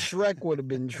like Yeah. Shrek would have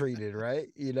been treated, right?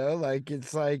 Like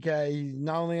it's like he's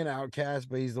not only an outcast,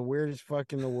 but he's the weirdest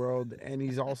fuck in the world, and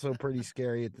he's also pretty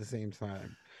scary at the same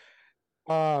time.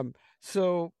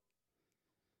 So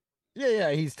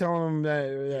yeah, he's telling them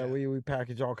that Yeah. we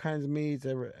package all kinds of meats,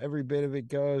 every bit of it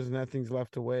goes, nothing's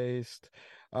left to waste.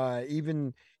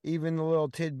 Even the little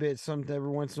tidbits, something every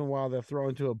once in a while they'll throw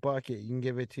into a bucket. You can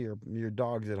give it to your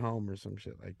dogs at home or some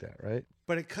shit like that, right?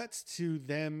 But it cuts to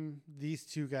these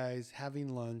two guys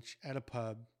having lunch at a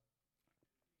pub.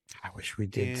 I wish we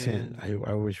did. And-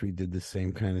 I wish we did the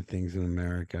same kind of things in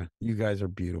America. You guys are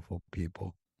beautiful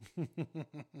people.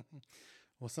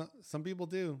 Well, some people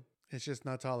do. It's just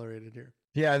not tolerated here.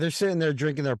 Yeah, they're sitting there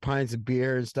drinking their pints of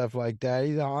beer and stuff like that.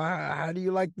 How do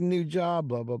you like the new job?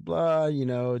 Blah blah blah.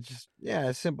 Just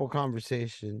a simple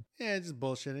conversation. Yeah, just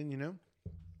bullshitting.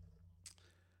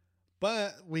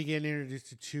 But we get introduced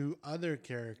to two other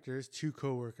characters, two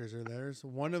coworkers are theirs.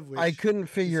 One of which I couldn't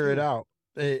figure who? it out.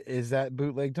 Is that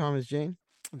bootleg Thomas Jane?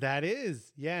 That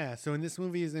is, yeah. So in this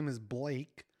movie, his name is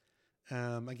Blake.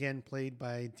 Again, played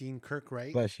by Dean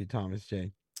Kirkright. Bless you, Thomas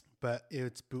Jane. But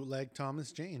it's bootleg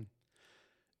Thomas Jane.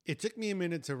 It took me a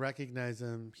minute to recognize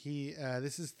him.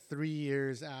 This is 3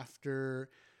 years after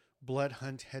Blood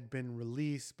Hunt had been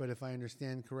released, but if I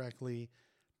understand correctly,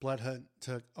 Blood Hunt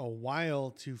took a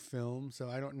while to film, so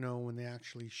I don't know when they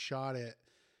actually shot it.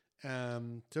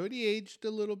 So he aged a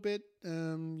little bit,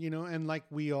 and like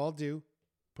we all do,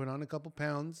 put on a couple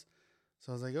pounds.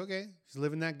 So I was like, okay, he's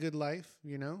living that good life,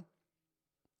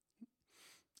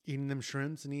 eating them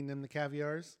shrimps and eating them the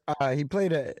caviars. He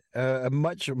played a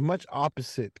much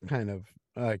opposite kind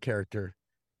of character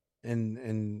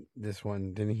in this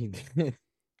one than he did.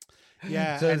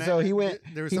 Yeah. So he went.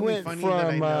 There was He something went funny from that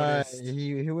I noticed.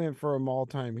 he went from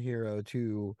all-time hero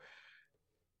to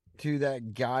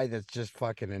that guy that's just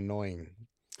fucking annoying.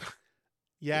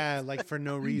 Yeah, like for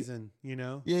no reason, Yeah,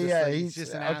 Just yeah, like, he's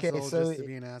just an okay. asshole So just to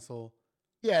be an asshole.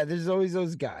 yeah, there's always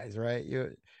those guys, right?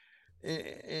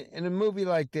 In a movie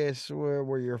like this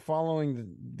where you're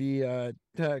following the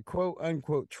quote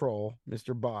unquote troll,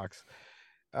 Mr. Box,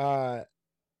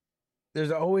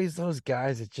 there's always those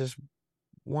guys that just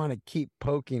want to keep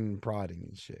poking and prodding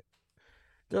and shit.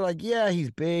 They're like, yeah,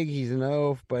 he's big, he's an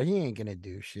oaf, but he ain't gonna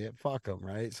do shit. Fuck him,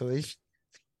 right? So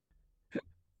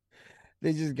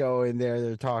they just go in there,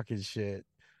 they're talking shit.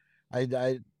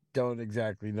 I don't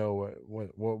exactly know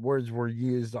what words were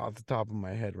used off the top of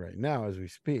my head right now as we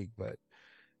speak, but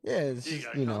yeah, it's Here you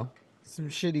just, go, cunt. some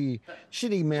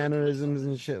shitty mannerisms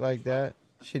and shit like that.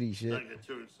 Shitty shit. Don't get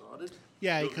too excited.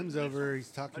 Yeah, he You'll comes get over. He's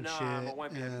talking No, shit. I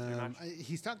won't be having too much.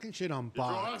 He's talking shit on You're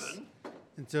box, driving.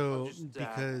 and so just,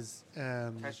 because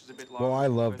Cash is a bit Well, low I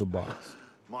on the love the first page. box.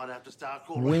 Might have to start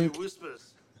calling Wink. you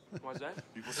whispers. Why's that?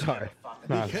 Sorry.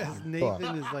 because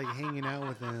Nathan is like hanging out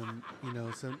with him,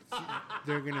 so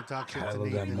they're gonna talk shit God, I to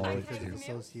love that Nathan mullet, because of too.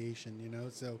 association,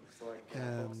 so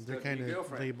they're Your kind of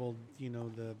girlfriend. labeled,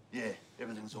 Yeah,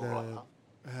 everything's all right.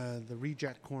 Huh? the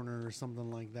reject corner or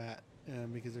something like that,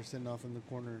 because they're sitting off in the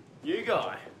corner. You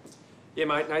guy. Yeah,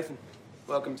 mate, Nathan.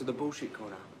 Welcome to the bullshit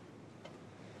corner.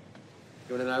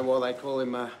 You want to know why they call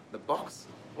him the box?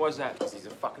 Why's that? Because he's a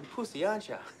fucking pussy, aren't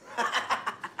you?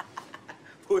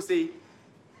 Pussy.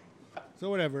 So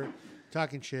whatever,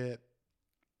 talking shit.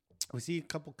 We see a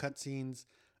couple cutscenes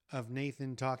of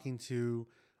Nathan talking to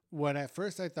what at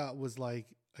first I thought was like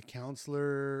a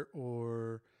counselor,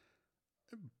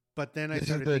 but then I This is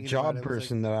started the thinking about job it, it was like,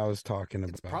 person that I was talking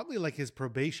about. it's probably like his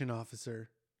probation officer.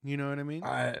 You know what I mean?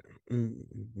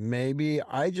 Maybe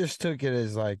I just took it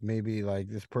as like maybe like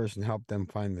this person helped them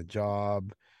find the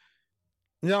job.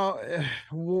 No,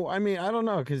 well, I mean, I don't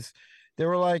know, because they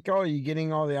were like, "Oh, you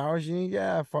getting all the hours you need?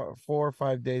 Yeah, 4 or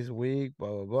 5 days a week, blah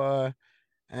blah blah."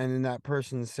 And then that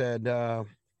person said,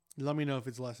 Let me know if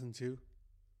it's lesson 2.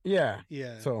 "Yeah."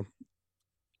 Yeah. So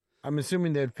I'm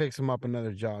assuming they'd fix him up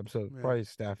another job. So Yeah. probably a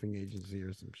staffing agency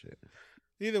or some shit.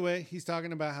 Either way, he's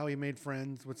talking about how he made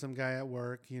friends with some guy at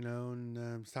work, and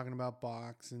he's talking about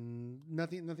box and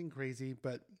nothing crazy.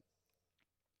 But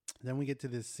then we get to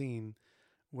this scene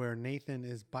where Nathan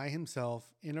is by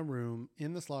himself in a room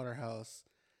in the slaughterhouse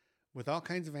with all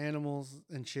kinds of animals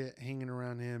and shit hanging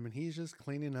around him, and he's just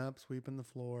cleaning up, sweeping the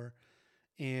floor.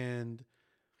 And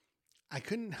I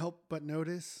couldn't help but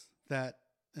notice that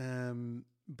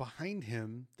behind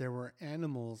him there were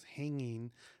animals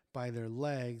hanging by their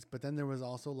legs, but then there was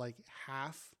also like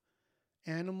half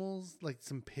animals, like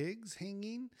some pigs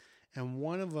hanging, and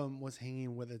one of them was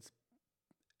hanging with its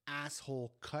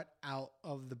asshole cut out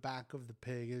of the back of the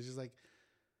pig. It's just like,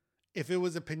 if it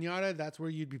was a piñata, that's where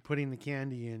you'd be putting the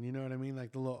candy in. You know what I mean?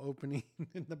 Like the little opening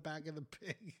in the back of the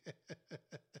pig.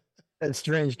 That's a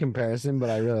strange comparison, but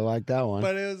I really like that one.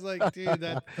 But it was like, dude,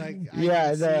 that like Yeah, I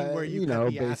can see the- where you you cut know,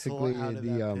 the asshole basically out of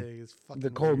the, that pig is fucking the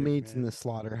cold weird, meats in man. the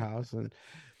slaughterhouse, and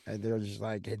they're just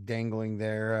like dangling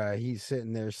there. He's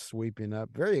sitting there sweeping up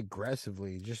very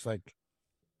aggressively, just like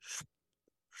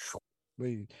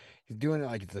he's doing it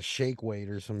like it's a shake weight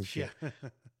or some shit. Yeah.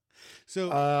 So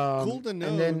cool to and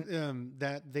know then-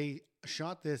 that they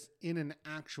shot this in an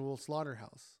actual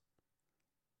slaughterhouse.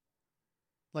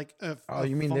 Like Oh, a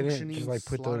you mean they didn't functioning just like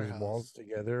put those slaughterhouse. walls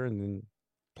together and then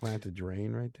plant a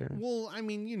drain right there? Well, I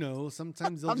mean,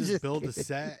 sometimes they'll I'm just just build a kidding.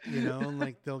 set, and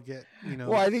like they'll get,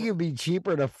 Well, I think it'd be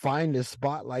cheaper to find a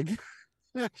spot like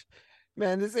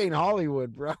man, this ain't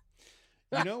Hollywood, bro.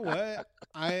 You know what?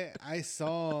 I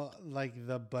saw like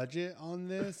the budget on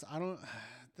this.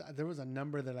 There was a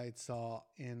number that I saw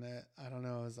in it. I don't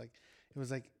know. It was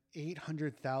like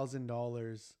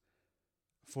 $800,000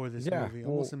 for this Yeah, movie,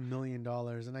 well- almost $1 million.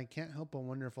 And I can't help but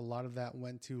wonder if a lot of that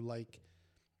went to like,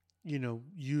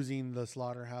 using the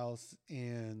slaughterhouse,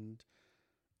 and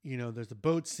there's a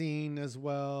boat scene as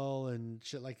well and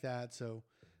shit like that. So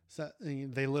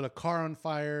they lit a car on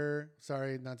fire.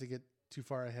 Sorry, not to get too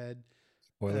far ahead.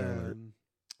 Whatever.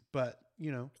 But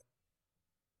yeah,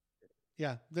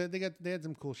 they had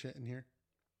some cool shit in here.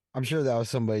 I'm sure that was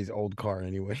somebody's old car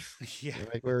anyway. Yeah,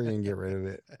 Like, we're gonna get rid of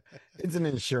it. It's an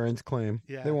insurance claim.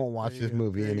 yeah. They won't watch there you this go.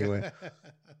 movie There you go. anyway.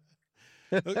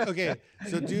 Okay,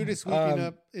 so dude is sweeping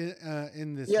up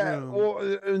in this Yeah, room. well,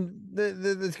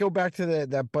 let's go back to that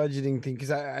budgeting thing,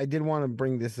 because I did want to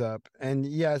bring this up. And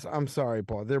yes, I'm sorry,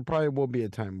 Paul. There probably will be a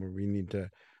time where we need to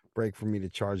break for me to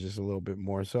charge this a little bit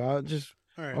more. So All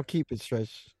right. I'll keep it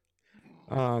stretched.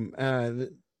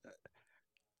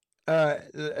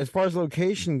 As far as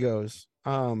location goes,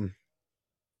 I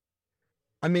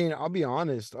mean, I'll be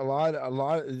honest. A lot,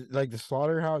 like the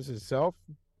slaughterhouse itself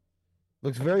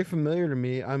looks very familiar to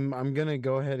me. I'm gonna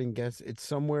go ahead and guess it's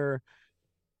somewhere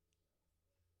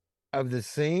of the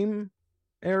same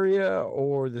area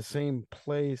or the same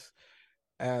place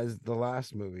as the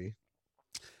last movie.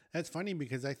 That's funny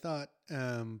because I thought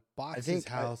Box's think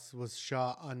house was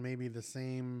shot on maybe the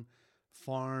same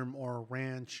farm or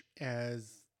ranch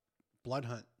as Blood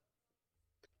Hunt.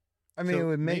 I mean, So it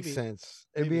would make maybe- sense.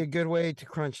 It'd be a good way to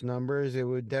crunch numbers. It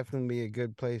would definitely be a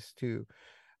good place to,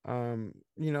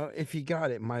 if you got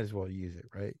it, might as well use it,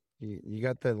 right? You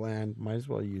got the land, might as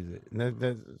well use it. And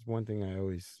that's one thing I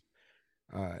always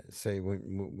say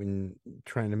when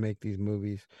trying to make these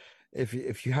movies.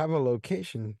 If you have a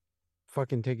location,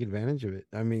 fucking take advantage of it.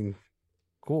 I mean,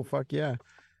 cool, fuck yeah.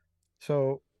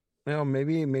 So,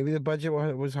 maybe the budget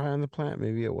was high on the plant,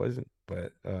 maybe it wasn't,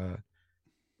 but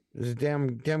it was a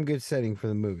damn good setting for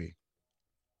the movie,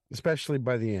 especially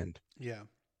by the end. Yeah.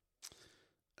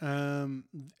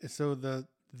 So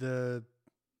the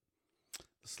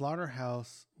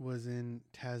slaughterhouse was in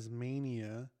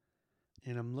Tasmania,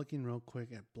 and I'm looking real quick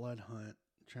at Blood Hunt,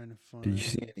 trying to find. Did you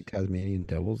see any Tasmanian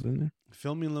devils in there?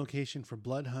 Filming location for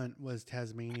Blood Hunt was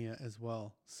Tasmania as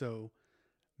well. So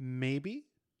maybe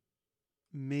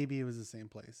it was the same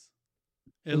place.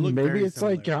 It looked maybe very it's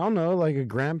similar. like, I don't know, like a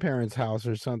grandparent's house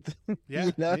or something. Yeah,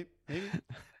 You know? maybe.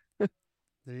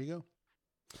 There you go.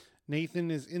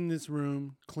 Nathan is in this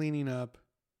room cleaning up,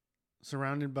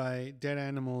 surrounded by dead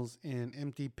animals and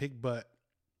empty pig butt.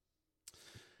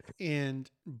 And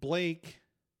Blake,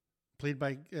 played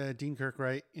by Dean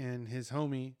Kirkright, and his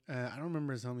homie, I don't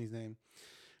remember his homie's name,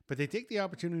 but they take the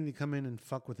opportunity to come in and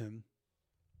fuck with him.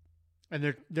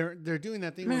 And they're doing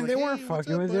that thing. Man, where they like, weren't hey,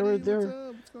 fucking what's with up, him. buddy? They were- What's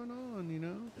up? What's going on? You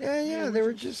know? Yeah, they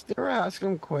were asking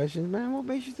them questions, man. What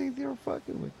makes you think they were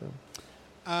fucking with them?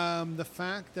 The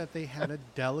fact that they had a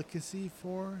delicacy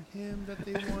for him that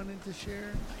they wanted to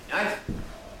share. Nate.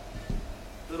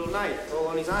 Little Nate, all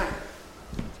on his own.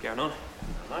 What's going on?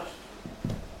 Not much.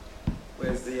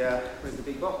 Where's the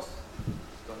big box?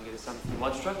 Going to get us something from the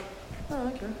lunch truck? Oh,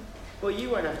 okay. Well, you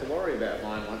won't have to worry about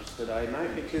buying lunch today,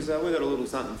 mate, because we got a little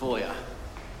something for you.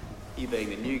 You being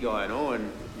the new guy and all,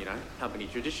 and, company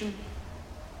tradition.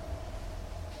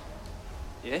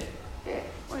 Yeah? Yeah.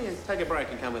 Why don't you take a break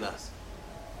and come with us?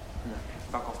 No,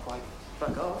 fuck off, Blake.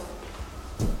 Fuck off.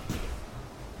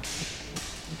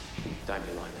 Don't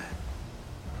be like that.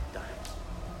 Don't.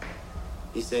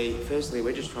 You see, firstly,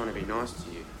 we're just trying to be nice to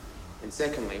you. And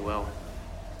secondly, well,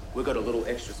 we've got a little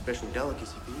extra special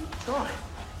delicacy for you to try.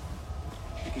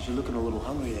 Because you're looking a little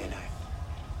hungry there, Nate.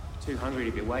 Too hungry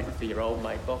to be waiting for your old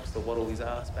mate Box to waddle his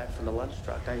ass back from the lunch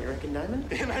truck, don't you reckon, Damon?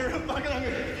 Yeah, mate, real fucking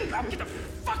hungry. Get the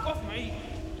fuck off me!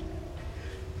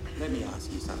 Let me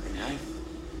ask you something, Nate.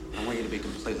 I want you to be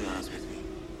completely honest with me.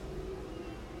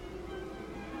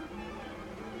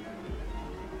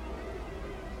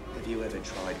 Have you ever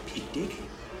tried pig dick?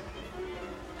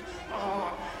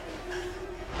 Oh.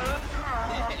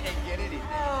 Get it in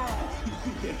there.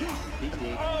 Pig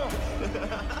dick.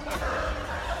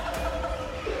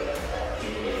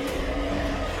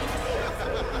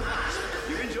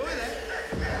 You enjoy that?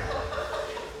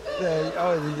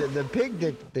 The pig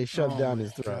dick they shoved down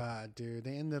his throat. God, dude,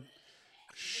 they end up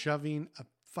shoving a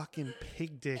fucking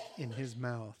pig dick in his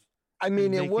mouth. I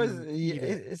mean, it making was him eat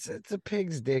it. it's a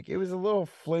pig's dick. It was a little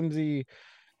flimsy.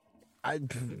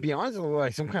 I'd be honest, it looked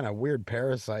like some kind of weird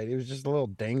parasite. It was just a little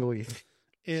dangly.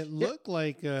 It looked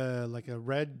like a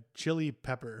red chili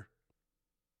pepper,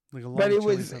 like a long But it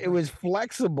chili was pepper.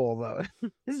 flexible though.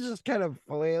 It's just kind of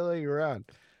flailing around.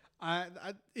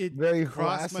 It Very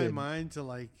crossed my flaccid. mind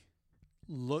to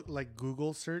look like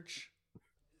Google search,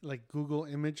 like Google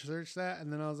image search that,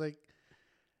 and then I was like,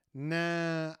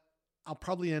 nah, I'll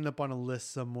probably end up on a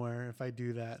list somewhere if I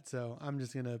do that. So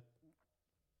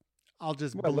I'll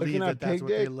just What, believe looking at that that's pig what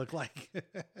they dick? look like.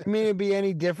 I mean, it'd be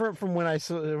any different from when I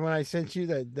sent you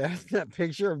that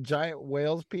picture of giant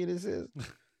whales' penises.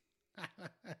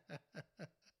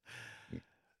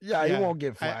 Yeah, you won't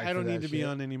get flagged. I don't for need that to be shit.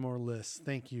 on any more lists.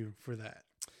 Thank you for that.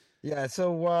 Yeah,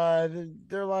 so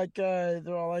they're all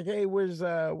like, "Hey, where's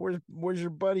your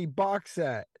buddy Box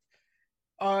at?"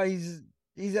 Oh,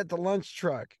 he's at the lunch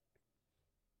truck.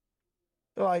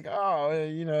 They're like,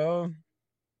 "Oh,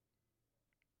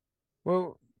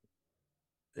 well,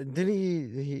 did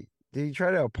he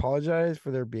try to apologize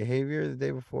for their behavior the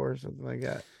day before or something like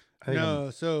that?" I think No,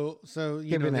 so you know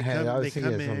skipping they ahead. I come, was they thinking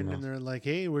come of in something and else. they're like,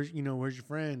 "Hey, where's your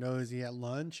friend? Oh, is he at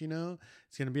lunch?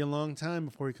 It's gonna be a long time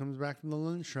before he comes back from the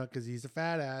lunch truck because he's a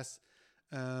fat ass.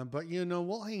 But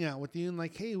we'll hang out with you and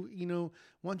like, hey, why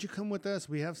don't you come with us?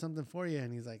 We have something for you."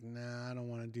 And he's like, "Nah, I don't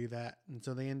want to do that." And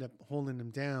so they end up holding him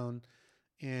down,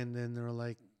 and then they're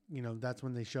like, that's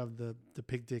when they shoved the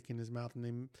pig dick in his mouth,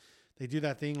 and They do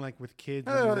that thing like with kids.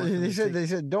 when Oh, you want them they to said take- they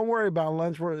said don't worry about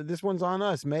lunch. This one's on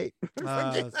us, mate.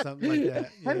 something like that.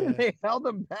 And Yeah. they held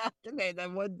him back, and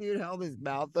that one dude held his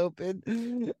mouth open.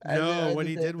 And No, what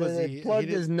he did was they he plugged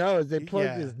his didn't- nose. They he- plugged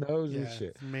yeah, his nose and yeah,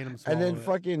 shit, made him swallow and then it.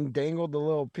 fucking dangled the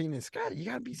little penis. God, you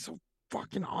gotta be so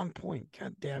fucking on point.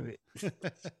 God damn it!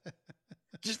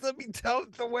 Just let me tell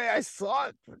it the way I saw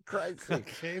it, for Christ's sake.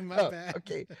 Okay, my Oh, bad.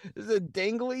 okay, there's a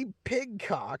dangly pig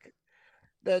cock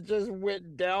that just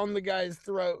went down the guy's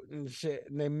throat and shit,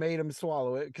 and they made him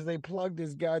swallow it because they plugged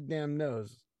his goddamn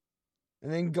nose,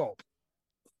 and then gulp.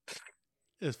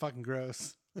 It was fucking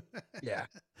gross. Yeah.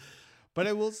 But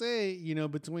I will say,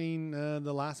 between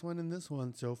the last one and this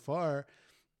one so far,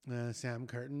 Sam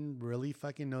Curtin really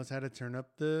fucking knows how to turn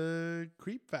up the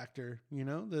creep factor.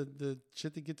 The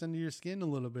shit that gets under your skin a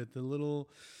little bit, the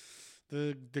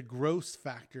gross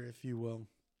factor, if you will.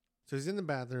 So he's in the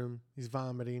bathroom, he's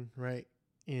vomiting, right?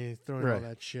 And he's throwing all Right.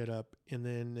 that shit up. And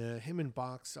then him and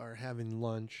Box are having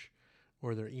lunch,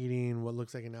 or they're eating what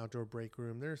looks like an outdoor break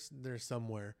room. They're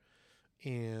somewhere.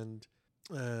 And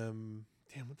damn,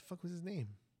 what the fuck was his name?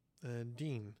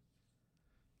 Dean.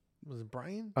 Was it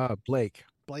Brian? Blake.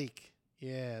 Blake.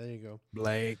 Yeah, there you go.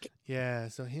 Blake. Yeah,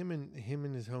 so him and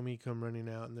his homie come running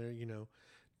out, and they're,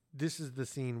 this is the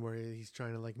scene where he's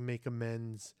trying to like make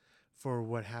amends for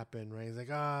what happened, right? He's like,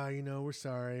 we're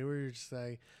sorry. We're just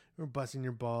like, we're busting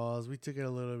your balls. We took it a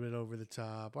little bit over the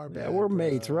top. Our Yeah, bad, we're bro.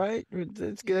 mates, right?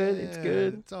 It's good. It's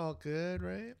good. It's all good,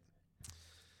 right?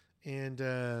 And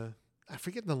I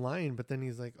forget the line, but then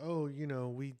he's like, "Oh,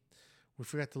 we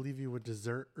forgot to leave you with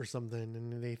dessert or something,"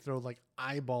 and then they throw like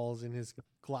eyeballs in his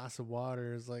glass of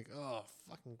water. It's like, oh,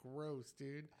 fucking gross,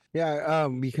 dude. Yeah,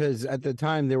 because at the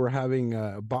time they were having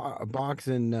Box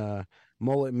and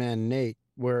Mullet Man Nate,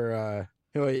 where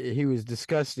he was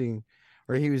discussing,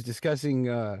 or he was discussing.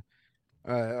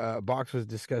 Box was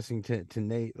discussing to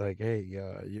Nate, like, hey,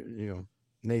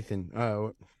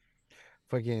 Nathan,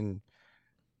 fucking,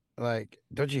 like,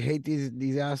 don't you hate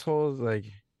these assholes? Like,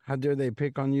 how dare they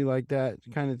pick on you like that,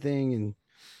 kind of thing. And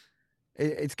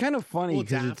it's kind of funny Well,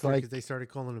 because it's like, they started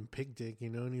calling him Pig Dick,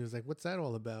 and he was like, "What's that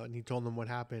all about?" And he told them what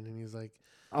happened, and he's like,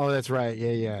 oh, that's right,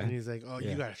 yeah. and he's like, "Oh,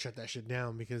 Yeah. you gotta shut that shit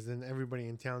down because then everybody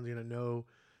in town's gonna know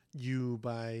you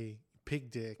by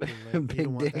Pig Dick, and like, you Pig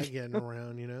don't want Dick. that getting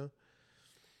around,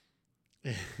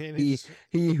 And he it's-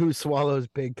 who swallows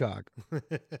pig cock.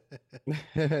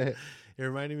 It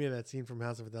reminded me of that scene from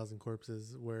House of a Thousand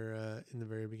Corpses where in the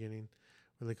very beginning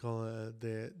where they call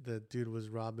the dude was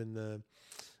robbing the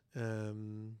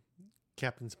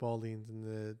Captain Spaulding's,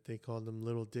 and they called him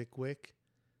Little Dick Wick.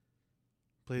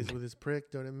 Plays with his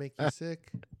prick, don't it make you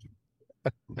sick?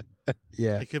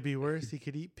 Yeah. It could be worse. He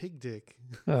could eat pig dick.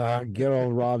 Good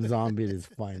old Rob Zombie at his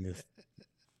finest.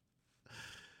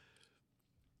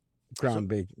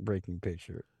 Groundbreaking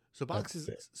picture. So Box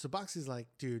That's is like,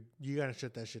 dude, you gotta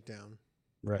shut that shit down.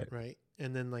 Right.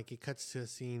 And then like it cuts to a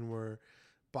scene where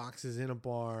Box is in a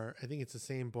bar. I think it's the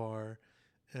same bar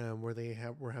where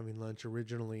were having lunch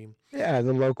originally. Yeah,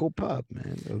 the local pub,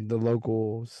 man. The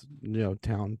local,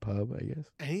 town pub, I guess.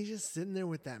 And he's just sitting there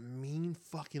with that mean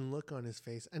fucking look on his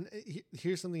face. And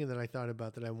here's something that I thought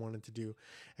about that I wanted to do.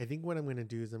 I think what I'm going to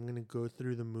do is I'm going to go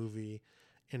through the movie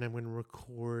and I'm going to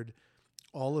record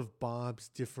all of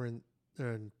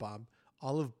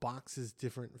all of Box's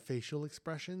different facial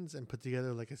expressions and put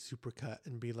together like a supercut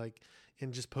and be like,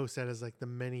 and just post that as like the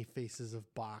many faces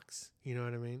of Box. You know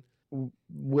what I mean?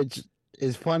 Which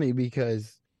is funny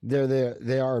because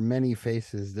they are many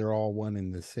faces. They're all one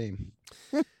and the same.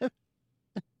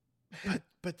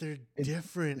 But they're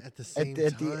different at the same time.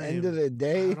 At the end of the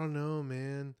day, I don't know,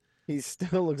 man. he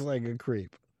still looks like a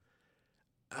creep.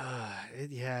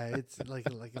 It's like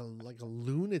a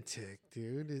lunatic,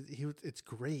 dude. It's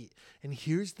great. And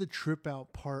here's the trip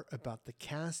out part about the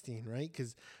casting, right?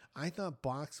 Because I thought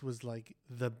Box was like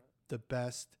the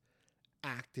best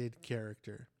acted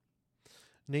character.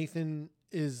 Nathan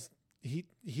he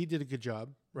did a good job,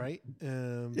 right?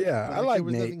 Yeah, but I like there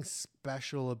was Nate. nothing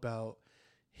special about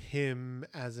him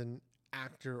as an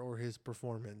actor or his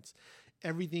performance.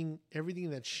 Everything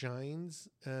that shines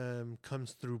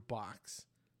comes through Box.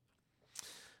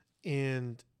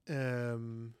 And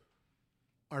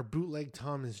our bootleg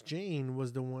Thomas Jane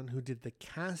was the one who did the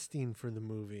casting for the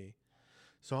movie.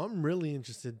 So I'm really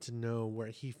interested to know where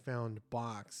he found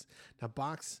Box. Now,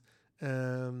 Box,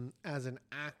 as an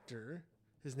actor,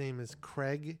 his name is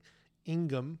Craig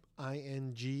Ingham,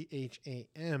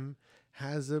 Ingham,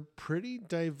 has a pretty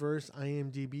diverse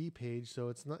IMDb page.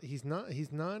 So he's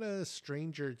not a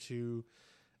stranger to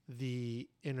the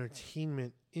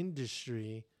entertainment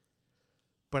industry.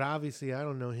 But obviously, I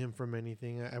don't know him from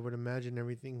anything. I would imagine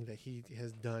everything that he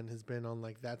has done has been on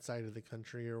like that side of the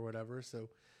country or whatever. So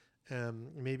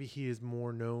maybe he is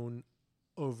more known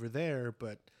over there.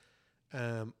 But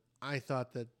I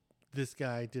thought that this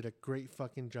guy did a great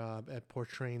fucking job at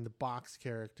portraying the Box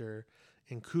character.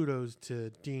 And kudos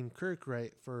to Dean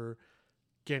Kirkright for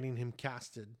getting him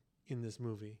casted in this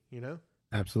movie, you know?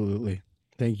 Absolutely.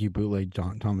 Thank you, bootleg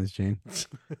Thomas Jane.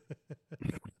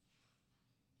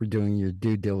 For doing your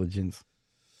due diligence.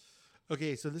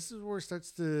 Okay, so this is where it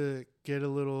starts to get a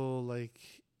little like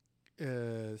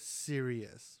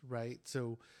serious, right?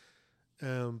 So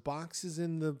Box is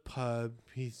in the pub.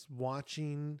 He's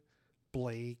watching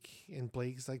Blake, and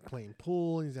Blake's like playing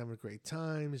pool. He's having a great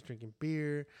time. He's drinking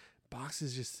beer. Box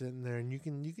is just sitting there, and you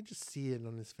can just see it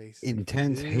on his face.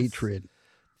 Intense hatred.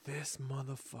 This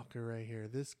motherfucker right here.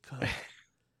 This cunt.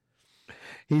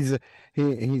 He's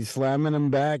slamming him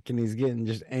back, and he's getting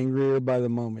just angrier by the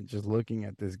moment just looking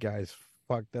at this guy's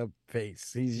fucked up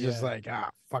face. He's just like,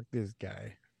 fuck this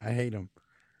guy. I hate him.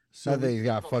 So not that he's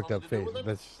got a fucked up face.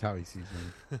 That's just how he sees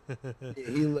him.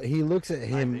 he looks at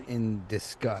him in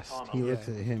disgust. He looks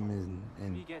at him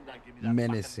in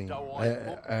menacing.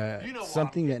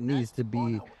 Something that needs to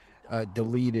be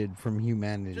deleted from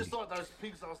humanity. Just like those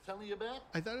pigs I was telling you about.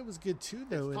 I thought it was good too,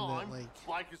 though, in that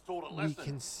we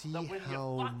can see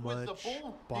how much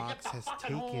Box has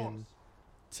taken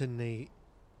to Nate,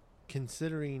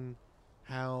 considering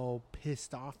how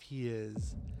pissed off he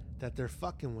is that they're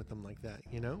fucking with him like that,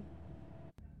 you know?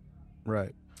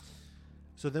 Right.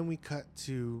 So then we cut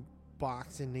to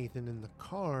Box and Nathan in the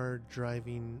car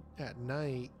driving at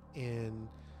night, and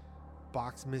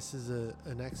Box misses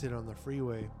an exit on the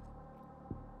freeway.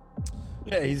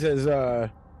 Yeah, he says,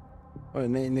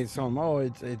 Nate's telling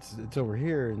him, it's over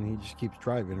here, and he just keeps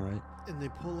driving, right? And they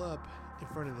pull up in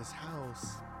front of this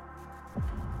house,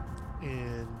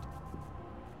 and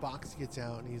Box gets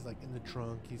out, and he's like in the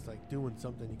trunk. He's like doing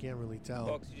something. You can't really tell.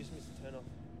 Box, you just missed the turn off.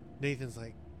 Nathan's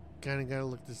like, kind of got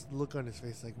to look on his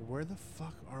face, like, where the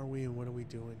fuck are we, and what are we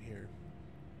doing here?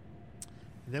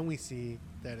 And then we see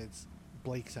that it's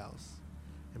Blake's house.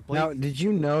 And Blake, now, did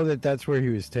you know that that's where he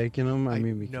was taking him? I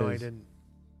mean, because... No, I didn't.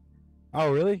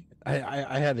 Oh, really?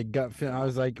 I had a gut feeling. I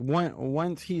was like,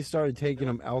 once he started taking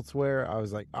him elsewhere, I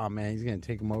was like, oh man, he's gonna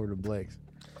take him over to Blake's.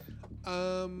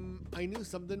 I knew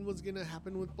something was gonna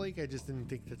happen with Blake. I just didn't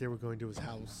think that they were going to his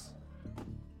house.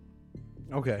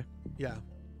 Okay. Yeah.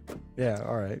 Yeah.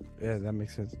 All right. Yeah, that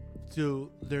makes sense.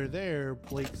 So they're there.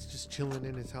 Blake's just chilling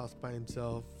in his house by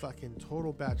himself. Fucking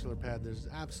total bachelor pad. There's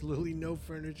absolutely no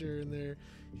furniture in there.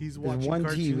 He's watching There's one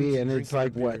TV, and it's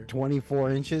like what,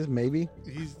 24 inches, maybe.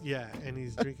 And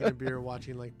he's drinking a beer,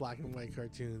 watching like black and white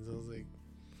cartoons. I was like,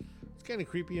 it's kind of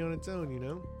creepy on its own, you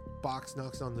know. Box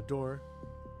knocks on the door.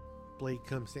 Blake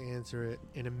comes to answer it,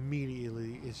 and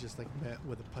immediately is just like met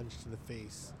with a punch to the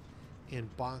face,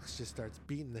 and Box just starts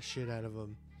beating the shit out of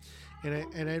him.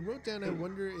 And I wrote down, I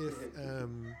wonder if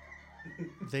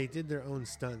they did their own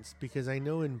stunts, because I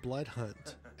know in Blood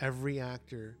Hunt every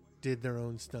actor did their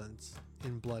own stunts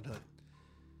in Blood Hunt.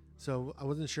 So I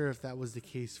wasn't sure if that was the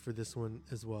case for this one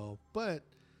as well. But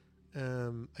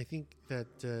I think that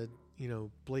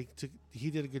Blake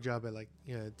did a good job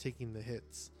at taking the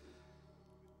hits.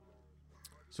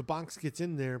 So Box gets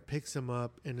in there, picks him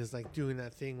up, and is like doing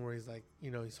that thing where he's like,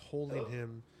 he's holding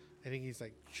him. I think he's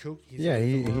like choking.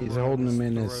 He's holding him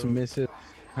in a submissive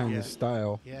kind of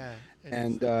style. Yeah.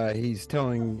 And he's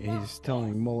telling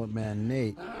Mullet Man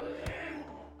Nate,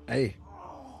 hey,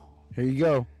 here you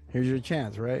go. Here's your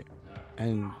chance, right?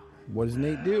 And what does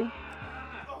Nate do?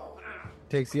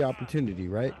 Takes the opportunity,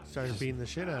 right? Started beating the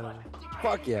shit out of him.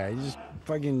 Fuck yeah. He just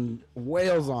fucking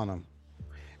wails on him.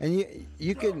 And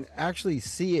you can actually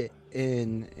see it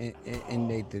in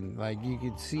Nathan. Like you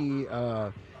could see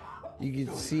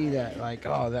that, like,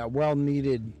 that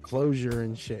well-needed closure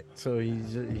and shit. So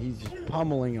he's just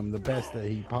pummeling him the best that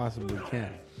he possibly can.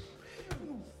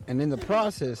 And in the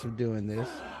process of doing this,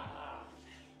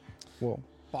 well,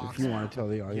 Box, if you want to tell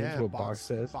the audience what Box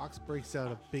says. Box breaks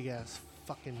out a big-ass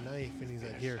fucking knife, and he's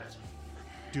like, here,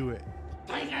 do it.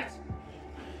 Take it!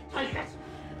 Take it!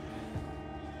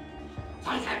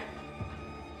 Take it!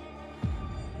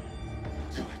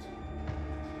 Do it!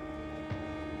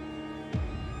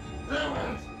 Do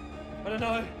it! I don't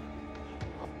know.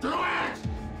 Do it!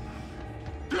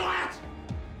 Do it!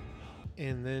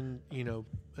 And then,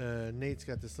 Nate's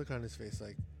got this look on his face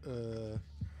like,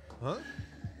 huh?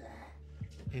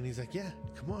 And he's like, yeah,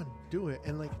 come on, do it.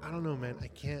 And like, I don't know, man,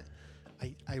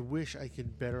 I wish I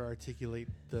could better articulate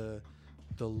the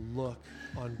look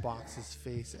on Box's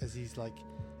face as he's like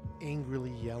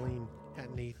angrily yelling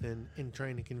at Nathan and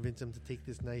trying to convince him to take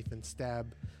this knife and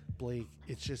stab Blake.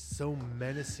 It's just so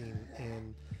menacing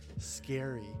and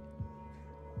scary.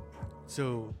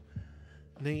 So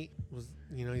Nate was,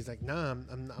 he's like, nah,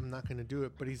 I'm not going to do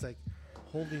it. But he's like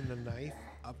holding the knife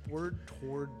upward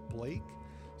toward Blake.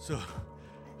 So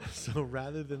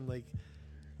rather than like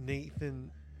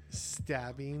Nathan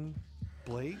stabbing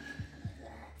Blake,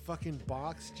 fucking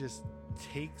Box just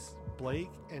takes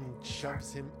Blake and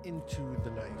shoves him into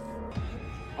the knife.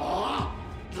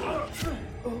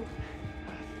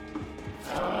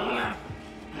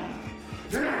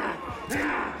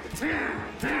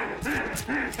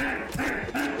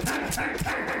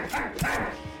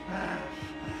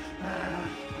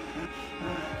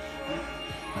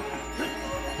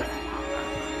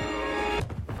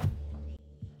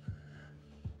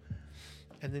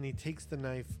 And then he takes the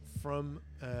knife from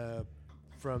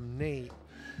Nate,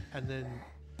 and then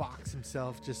Box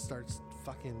himself just starts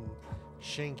fucking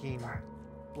shanking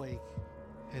Blake,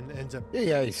 and ends up.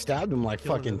 Yeah, he stabbed him like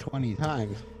fucking him. 20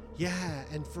 times. Yeah,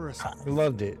 and for I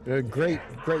loved it. A great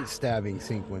stabbing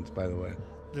sequence, by the way.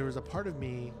 There was a part of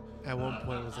me at one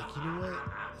point was like, you know what?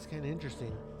 It's kind of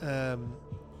interesting.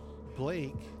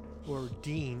 Blake or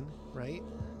Dean, right?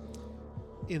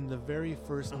 In the very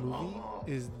first movie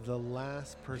is the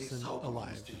last person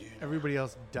alive. Everybody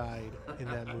else died in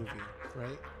that movie,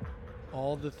 right?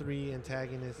 All the three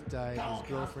antagonists died. His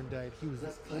girlfriend died. He was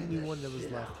the only one that was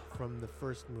left from the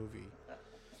first movie.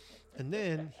 And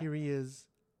then here he is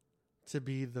to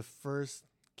be the first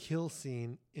kill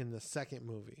scene in the second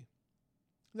movie.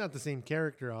 Not the same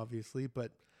character, obviously,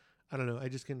 but I don't know. I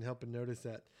just couldn't help but notice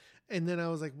that. And then I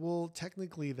was like, well,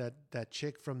 technically that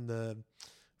chick from the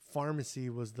pharmacy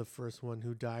was the first one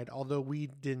who died. Although we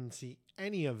didn't see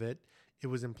any of it. It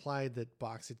was implied that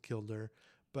Box had killed her,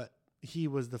 but he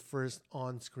was the first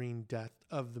on-screen death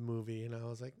of the movie. And I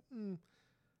was like,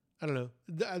 I don't know.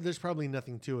 There's probably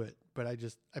nothing to it, but I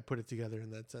put it together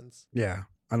in that sense. Yeah,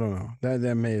 I don't know.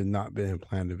 That may have not been a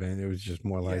planned event. It was just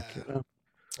more like,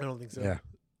 I don't think so. Yeah.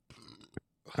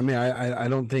 I mean, I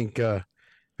don't think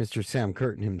Mr. Sam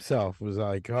Curtin himself was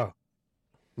like, oh,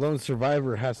 lone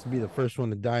survivor has to be the first one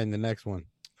to die in the next one.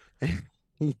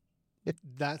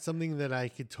 That's something that I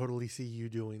could totally see you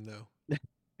doing, though.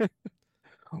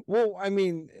 Well, I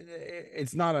mean,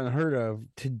 it's not unheard of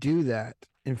to do that.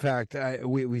 In fact,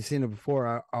 we've seen it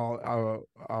before.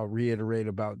 I'll reiterate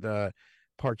about the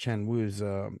Park Chan-wook's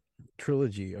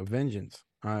trilogy of Vengeance.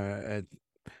 We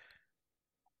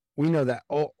know that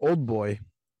old boy.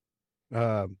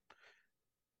 Oh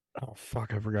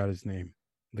fuck! I forgot his name.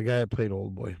 The guy that played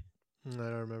Old Boy. I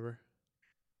don't remember.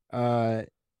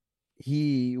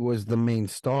 He was the main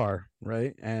star,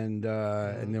 right? And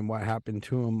then what happened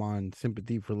to him on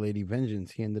Sympathy for Lady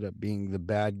Vengeance? He ended up being the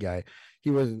bad guy. He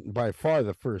wasn't by far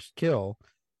the first kill,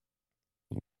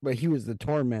 but he was the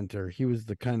tormentor. He was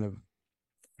the kind of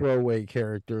throwaway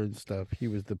character and stuff. He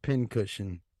was the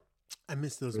pincushion. I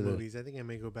miss those movies. I think I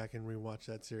may go back and rewatch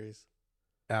that series.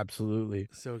 Absolutely.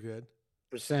 So good.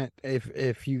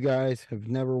 If you guys have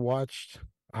never watched,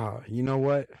 you know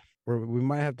what? We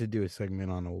might have to do a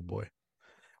segment on Old Boy.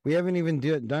 We haven't even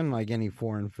done like any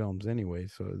foreign films anyway,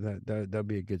 so that'd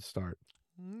be a good start.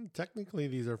 Technically,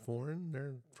 these are foreign.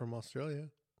 They're from Australia.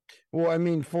 Well, I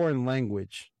mean foreign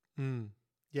language.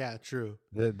 Yeah, true.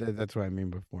 That's what I mean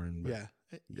by foreign.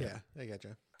 Yeah, I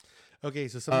gotcha. Okay,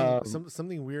 so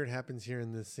something weird happens here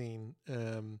in this scene.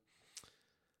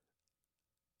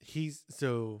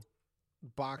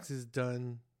 Box is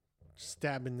done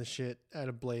stabbing the shit out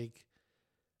of Blake,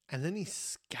 and then he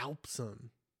scalps him.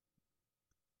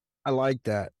 I like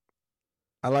that.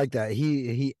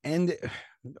 He ended.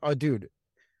 Oh, dude,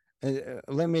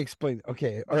 let me explain.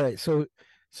 Okay, all right. So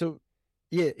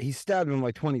yeah, he stabbed him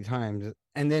like 20 times,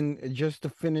 and then just to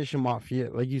finish him off, yeah,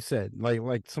 like you said,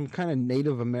 like some kind of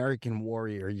Native American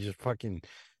warrior, he just fucking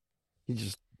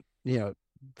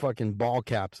ball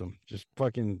caps him, just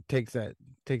fucking takes that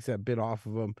bit off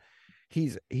of him.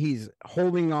 He's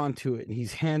holding on to it and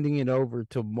he's handing it over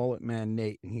to Mullet Man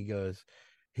Nate, and he goes,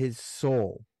 his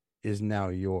soul is now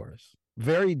yours.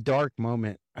 Very dark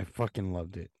moment. I fucking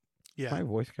loved it. Yeah. Is my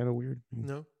voice kind of weird?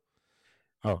 No.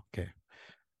 Oh, okay.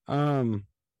 I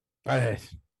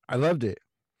loved it.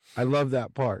 I love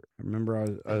that part. I remember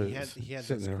he had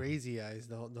those crazy eyes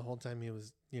the whole time he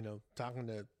was, talking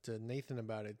to Nathan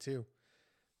about it too.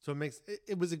 So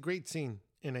it was a great scene.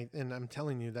 And I'm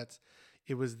telling you,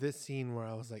 it was this scene where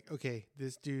I was like, okay,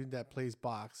 this dude that plays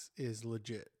Box is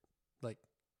legit. Like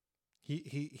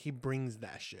he brings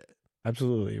that shit.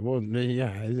 Absolutely. Well,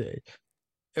 yeah.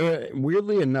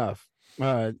 Weirdly enough,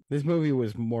 this movie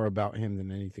was more about him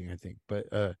than anything, I think. But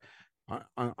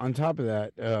on top of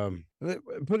that,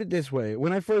 put it this way: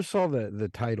 when I first saw the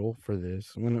title for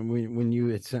this, when you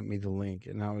had sent me the link,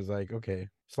 and I was like, okay,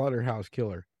 Slaughterhouse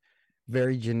Killer,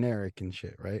 very generic and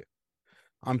shit, right?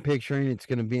 I'm picturing it's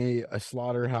gonna be a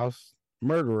slaughterhouse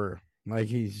murderer, like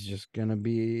he's just gonna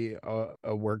be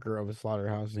a worker of a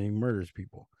slaughterhouse and he murders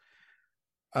people.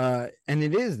 And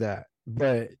it is that,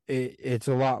 but it's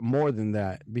a lot more than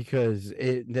that because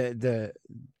the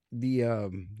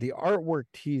artwork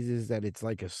teases that it's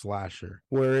like a slasher,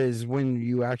 whereas when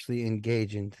you actually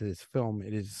engage into this film,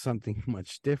 it is something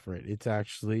much different. It's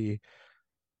actually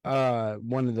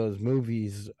one of those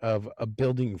movies of a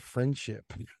building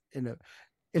friendship in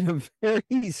a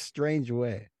very strange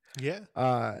way. Yeah.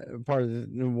 Part of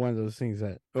one of those things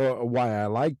that why I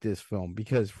like this film,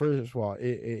 because first of all,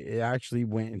 it actually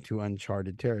went into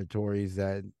uncharted territories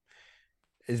that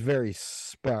is very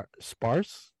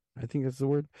sparse. I think that's the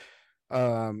word.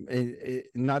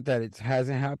 Not that it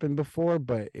hasn't happened before,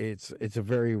 but it's a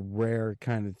very rare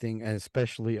kind of thing, and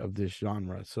especially of this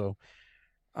genre. So,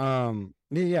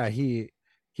 yeah, he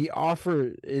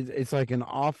offered it's like an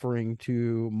offering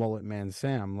to Mullet Man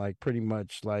Sam, like pretty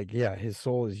much like, yeah, his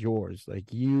soul is yours.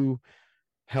 Like, you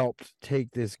helped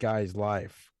take this guy's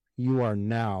life. You are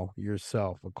now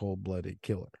yourself a cold-blooded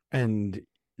killer. And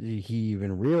he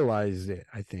even realized it,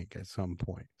 I think, at some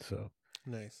point. So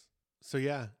nice. So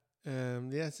yeah,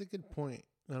 it's a good point.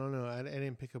 I don't know. I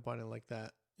didn't pick up on it like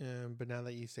that. But now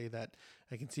that you say that,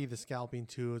 I can see the scalping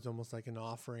too is almost like an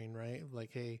offering, right? Like,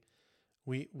 hey,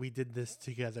 we did this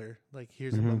together. Like,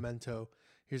 here's a memento.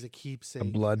 Here's a keepsake. A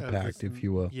blood pact, if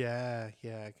you will. Yeah.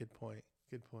 Good point.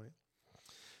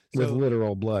 With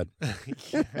literal blood.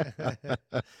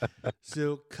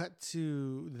 So cut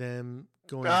to them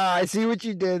going. I see what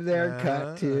you did there.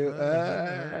 Cut to.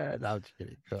 No, I'm just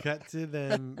kidding. Cut to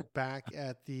them back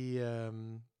at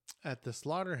the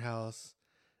slaughterhouse,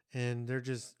 and they're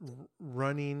just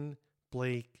running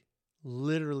Blake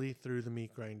literally through the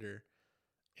meat grinder.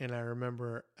 And I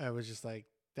remember I was just like,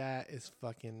 that is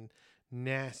fucking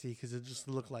nasty, because it just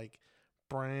looked like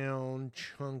brown,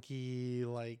 chunky,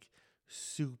 like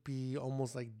soupy,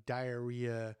 almost like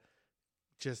diarrhea,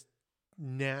 just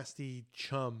nasty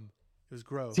chum. It was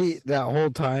gross. See, that whole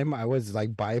time I was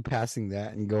like bypassing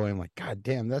that and going like, God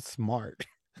damn, that's smart.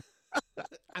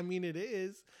 I mean, it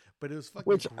is, but it was fucking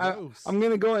Which gross. I'm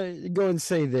gonna go and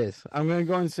say this. I'm gonna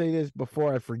go and say this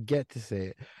before I forget to say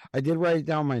it. I did write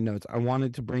down my notes. I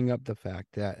wanted to bring up the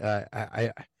fact that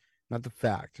I not the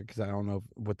fact, because I don't know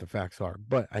what the facts are,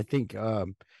 but I think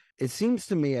it seems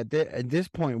to me at this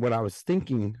point what I was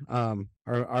thinking, our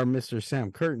Mr.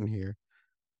 Sam Curtin here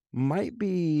might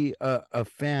be a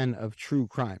fan of true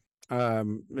crime. A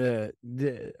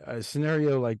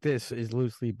scenario like this is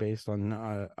loosely based on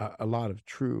a lot of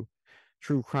true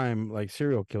crime, like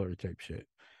serial killer type shit.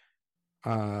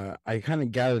 I kind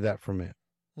of gather that from it.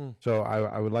 So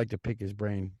I would like to pick his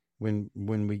brain when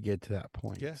we get to that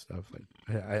point. Yeah. Stuff like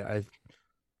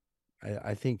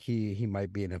I think he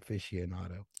might be an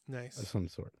aficionado. Nice. Of some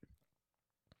sort.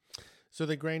 So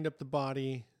they grind up the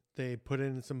body, they put it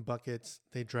in some buckets,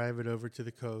 they drive it over to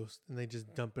the coast, and they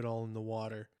just dump it all in the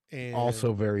water. And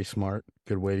Also very smart.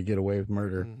 Good way to get away with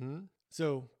murder. Mm-hmm.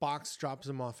 So Box drops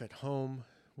him off at home.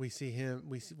 We see him.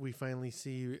 We finally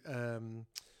see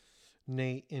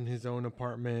Nate in his own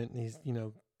apartment. He's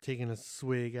taking a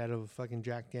swig out of a fucking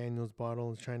Jack Daniels bottle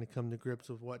and trying to come to grips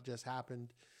with what just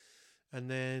happened. And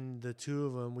then the two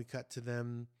of them, we cut to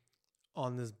them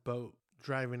on this boat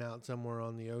driving out somewhere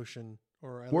on the ocean,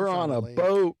 or we're on a lake.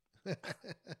 boat.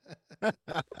 Nice.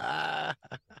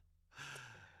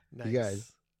 You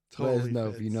guys, totally let us know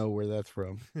fits. if you know where that's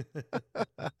from.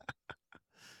 All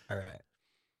right.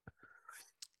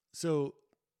 So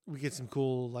we get some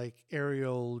cool like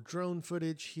aerial drone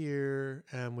footage here,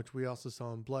 which we also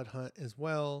saw in Blood Hunt as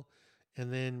well.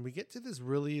 And then we get to this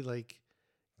really like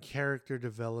character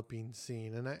developing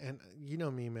scene. And you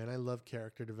know me, man, I love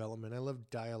character development. I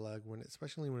love dialogue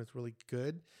especially when it's really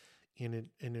good and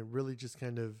it really just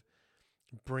kind of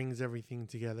brings everything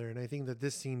together. And I think that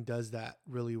this scene does that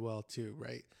really well too,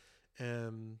 right?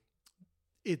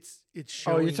 It's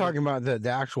showing. Oh, you're talking about the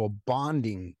actual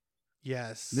bonding.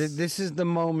 Yes. This is the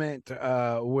moment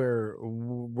where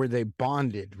they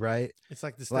bonded, right? It's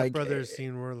like the Step Brothers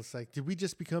scene where it's like, did we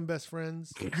just become best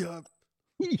friends? Yup.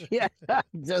 Yeah,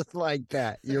 just like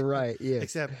that. You're right. Yeah.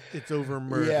 Except it's over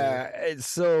murder. Yeah. It's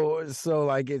so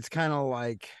like it's kind of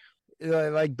like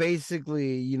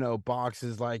basically, Box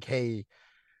is like, hey,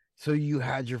 so you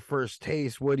had your first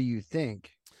taste. What do you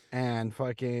think? And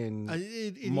fucking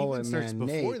it even starts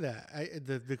before Nate.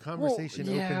 that. The conversation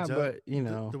opens up. but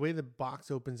the way the Box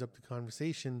opens up the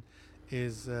conversation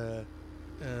is,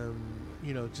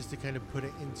 just to kind of put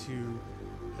it into,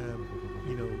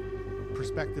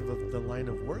 perspective of the line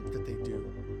of work that they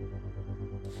do.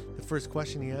 The first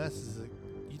question he asks is,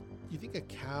 you think a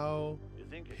cow,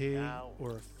 pig,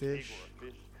 or a fish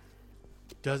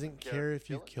doesn't care if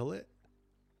you kill it?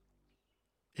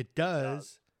 It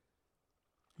does.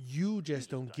 You just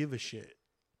don't give a shit.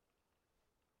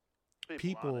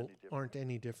 People aren't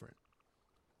any different.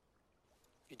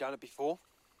 You done it before?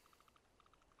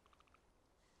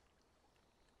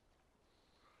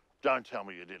 Don't tell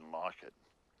me you didn't like it.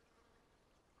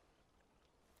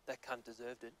 That cunt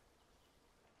deserved it.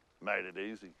 Made it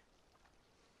easy.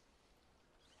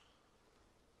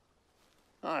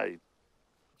 Hey,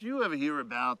 did you ever hear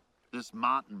about this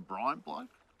Martin Bryant bloke?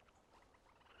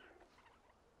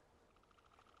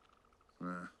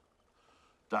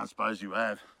 Don't suppose you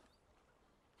have.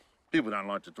 People don't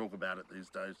like to talk about it these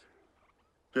days.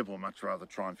 People would much rather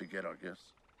try and forget, I guess.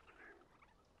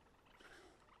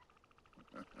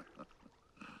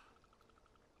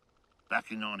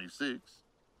 Back in '96,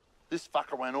 this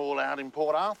fucker went all out in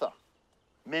Port Arthur.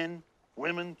 Men,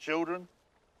 women, children.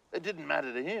 It didn't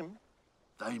matter to him.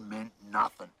 They meant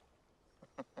nothing.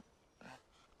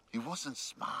 He wasn't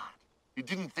smart. He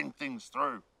didn't think things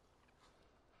through.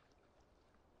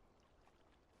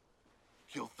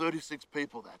 Killed 36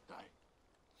 people that day.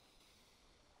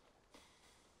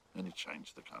 And he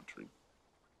changed the country.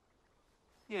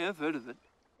 Yeah, I've heard of it.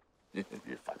 Yeah,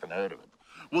 you fucking heard of it.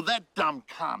 Well, that dumb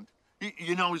cunt,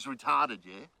 you know he's retarded,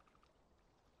 yeah?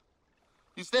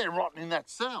 He's there rotting in that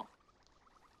cell.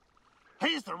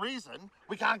 He's the reason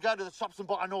we can't go to the shops and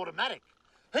buy an automatic.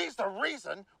 He's the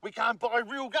reason we can't buy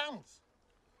real guns.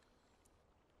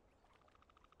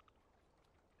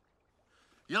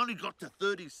 He only got to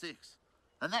 36,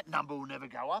 and that number will never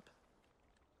go up.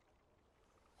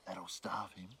 That'll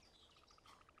starve him.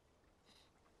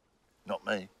 Not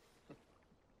me.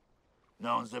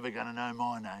 No one's ever going to know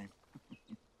my name.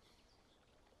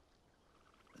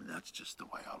 And that's just the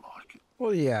way I like it.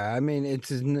 Well, yeah, I mean,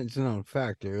 it's a known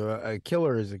factor. A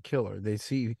killer is a killer. They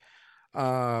see,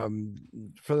 for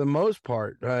the most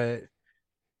part, all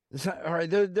right,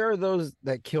 there are those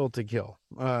that kill to kill.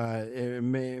 It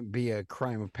may be a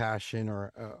crime of passion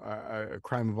or a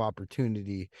crime of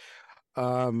opportunity.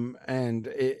 And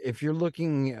if you're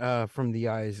looking from the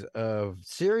eyes of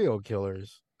serial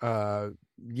killers,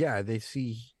 yeah, they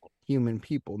see human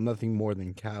people, nothing more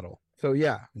than cattle. So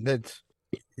yeah, that's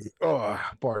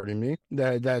pardon me.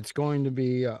 That's going to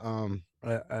be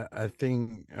a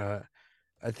thing.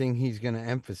 A thing he's going to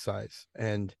emphasize,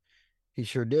 and he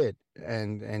sure did.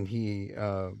 And he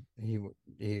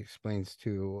explains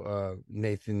to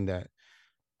Nathan that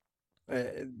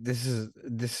this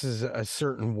is a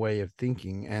certain way of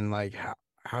thinking, and like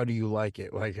how do you like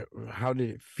it? Like how did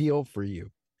it feel for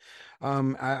you?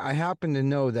 I happen to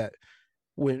know that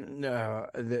when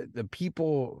the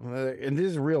people and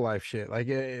this is real life shit, like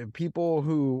people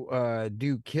who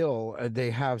do kill, they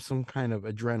have some kind of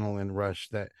adrenaline rush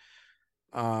that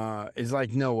is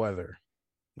like no other.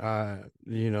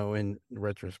 In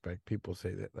retrospect, people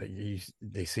say that like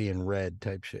they see in red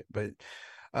type shit, but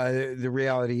the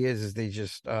reality is they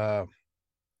just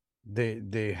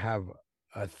they have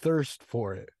a thirst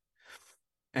for it.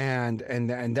 And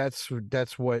that's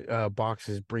what Box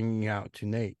is bringing out to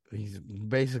Nate. He's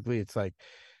basically, it's like,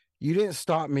 you didn't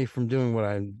stop me from doing what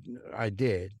I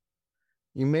did.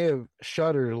 You may have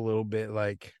shuddered a little bit,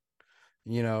 like,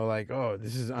 like, oh,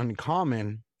 this is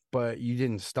uncommon, but you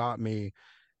didn't stop me.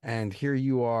 And here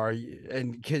you are.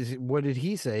 And because what did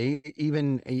he say?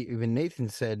 Even Nathan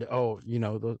said, oh,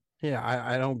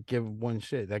 I don't give one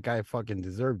shit. That guy fucking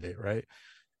deserved it, right?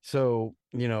 So,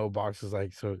 Box is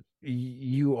like, so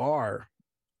you are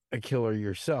a killer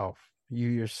yourself. You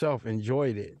yourself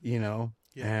enjoyed it, Yeah.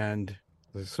 And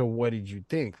so what did you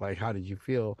think? Like, how did you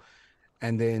feel?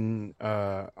 And then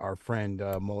our friend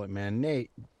Mullet Man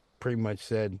Nate pretty much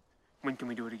said, when can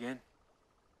we do it again?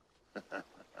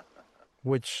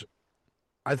 Which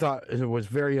I thought it was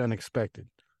very unexpected.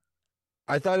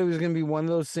 I thought it was going to be one of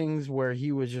those things where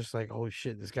he was just like, oh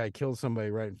shit, this guy killed somebody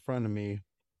right in front of me.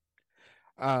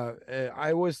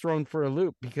 I was thrown for a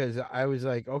loop because I was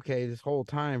like, okay, this whole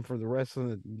time for the rest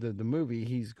of the movie,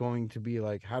 he's going to be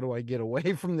like, how do I get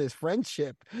away from this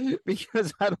friendship?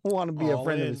 Because I don't want to be a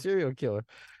friend of a serial killer.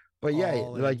 But yeah,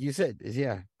 like you said,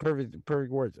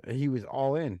 perfect words. He was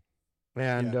all in.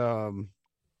 And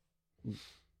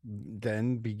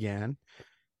then began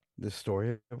the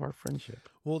story of our friendship.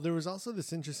 Well, there was also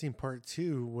this interesting part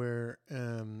too, where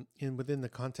within the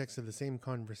context of the same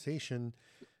conversation,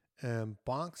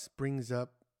 Box brings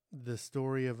up the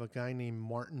story of a guy named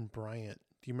Martin Bryant.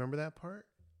 Do you remember that part?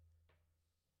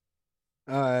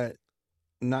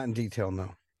 Not in detail,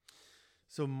 no.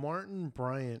 So Martin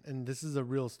Bryant, and this is a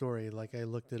real story. Like I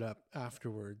looked it up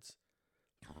afterwards.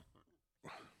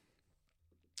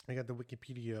 I got the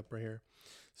Wikipedia up right here.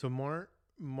 So The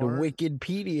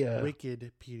Wikipedia.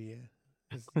 Wikipedia.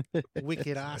 It's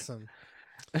wicked awesome.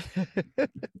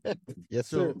 Yes,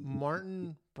 So sir.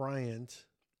 Martin Bryant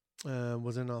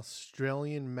was an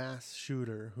Australian mass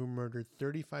shooter who murdered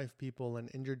 35 people and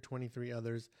injured 23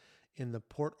 others in the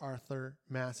Port Arthur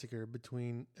massacre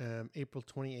between April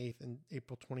 28th and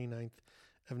April 29th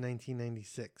of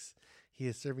 1996. He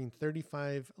is serving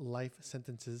 35 life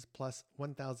sentences plus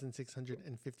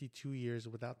 1,652 years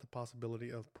without the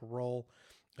possibility of parole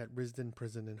at Risdon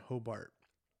Prison in Hobart.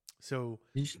 So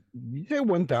You say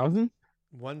 1,000?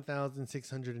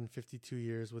 1,652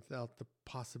 years without the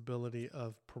possibility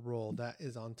of parole. That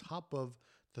is on top of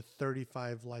the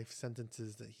 35 life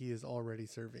sentences that he is already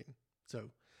serving. So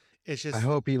it's just, I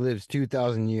hope he lives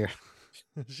 2,000 years.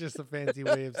 it's just a fancy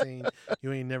way of saying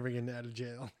you ain't never getting out of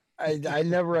jail. I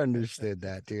never understood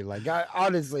that, dude. Like,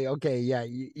 honestly, okay, yeah,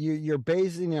 you're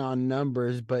basing it on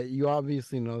numbers, but you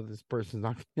obviously know this person's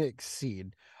not going to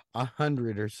exceed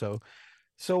 100 or so.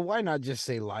 So why not just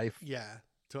say life? Yeah,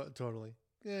 totally.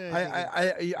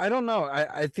 Yeah, I don't know.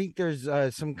 I think there's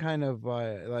some kind of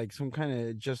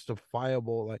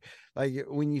justifiable like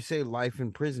when you say life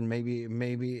in prison, maybe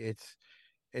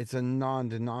it's a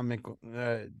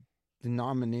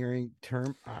denominating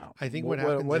term. I think what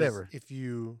happens is if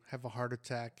you have a heart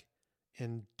attack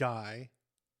and die,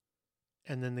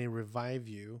 and then they revive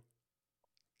you,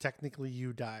 technically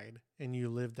you died and you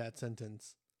lived that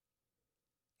sentence.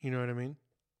 You know what I mean?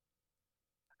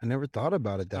 I never thought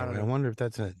about it that way. I wonder if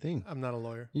that's a thing. I'm not a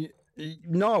lawyer.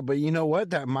 No, but you know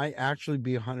what? That might actually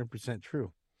be 100%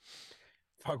 true.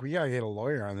 Fuck, we gotta get a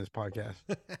lawyer on this podcast.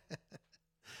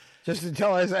 Just to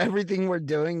tell us everything we're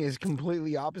doing is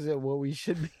completely opposite of what we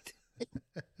should be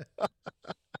doing.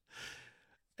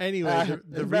 Anyway,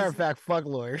 the matter of fact, fuck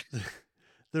lawyers.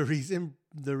 The reason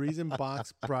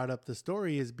Box brought up the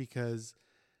story is because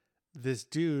this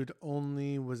dude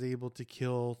only was able to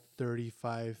kill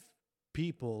 35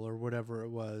 people or whatever it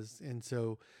was. And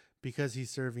so because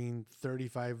he's serving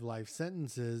 35 life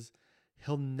sentences,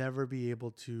 he'll never be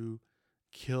able to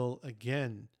kill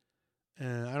again.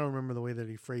 And I don't remember the way that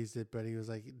he phrased it, but he was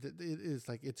like,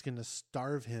 it's going to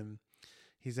starve him.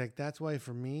 He's like, that's why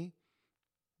for me,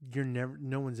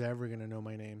 no one's ever going to know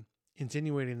my name.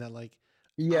 Insinuating that like,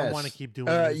 yes. I want to keep doing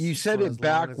this. You said it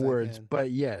backwards, but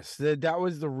yes, that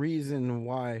was the reason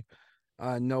why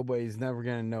nobody's never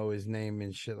going to know his name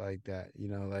and shit like that. You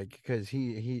know, like, because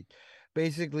he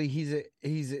basically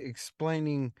he's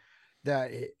explaining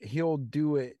that he'll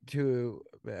do it to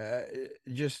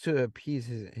just to appease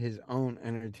his own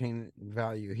entertainment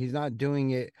value. He's not doing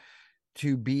it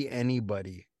to be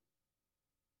anybody.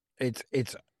 It's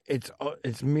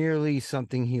merely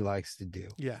something he likes to do.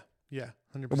 Yeah,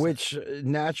 100%. Which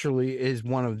naturally is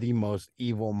one of the most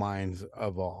evil minds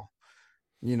of all.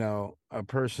 You know, a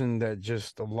person that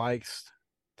just likes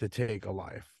to take a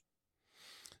life.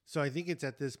 So I think it's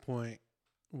at this point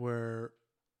where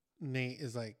Nate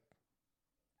is like,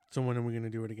 so when are we going to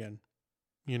do it again?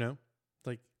 You know,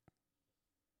 like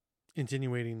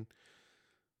insinuating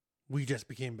we just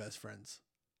became best friends.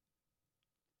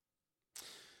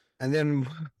 And then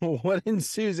what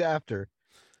ensues after?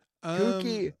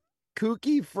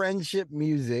 Kooky friendship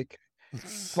music,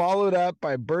 followed up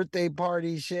by birthday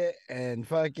party shit and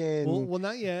fucking. Well,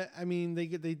 not yet. I mean,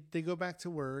 they go back to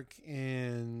work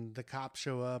and the cops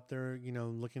show up. They're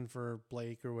looking for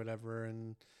Blake or whatever,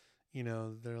 and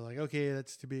they're like, okay,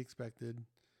 that's to be expected.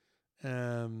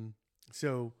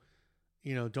 So,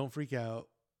 don't freak out.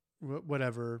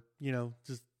 Whatever,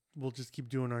 we'll just keep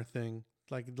doing our thing.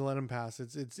 Like, let them pass.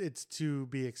 It's to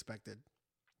be expected.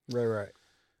 Right.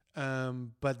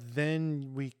 But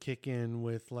then we kick in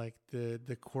with like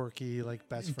the quirky like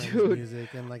best friends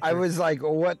music and like I was like,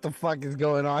 what the fuck is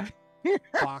going on?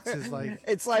 Box is like,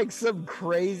 it's like some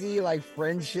crazy like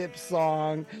friendship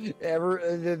song.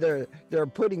 They're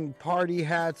putting party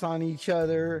hats on each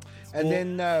other, and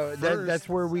then that's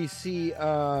where we see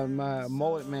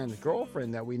Mullet Man's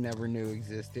girlfriend that we never knew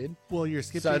existed. Well, you're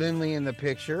skipping suddenly in the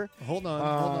picture. Hold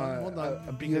on.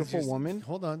 A beautiful woman.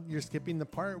 Hold on, you're skipping the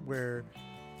part where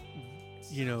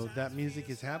that music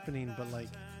is happening, but like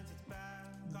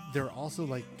they're also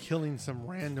like killing some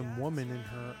random woman in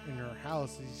her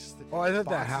house. I thought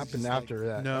that happened after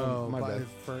that. No, my bad.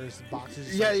 First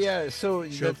Boxes. Yeah. So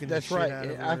that's right.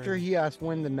 After he asked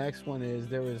when the next one is,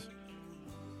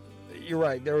 you're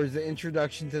right. There was the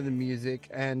introduction to the music,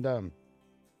 and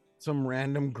some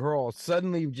random girl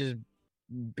suddenly just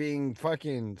being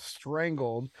fucking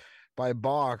strangled by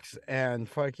Box, and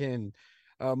fucking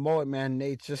Mullet Man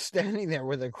Nate's just standing there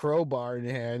with a crowbar in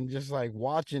hand, just like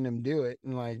watching him do it,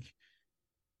 and like,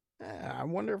 I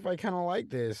wonder if I kind of like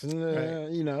this, and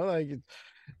Right. you know, like,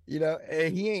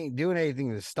 he ain't doing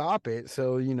anything to stop it,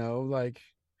 so like,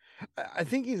 I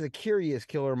think he's a curious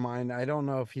killer mind. I don't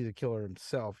know if he's a killer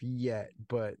himself yet,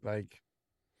 but like,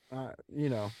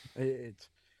 it's.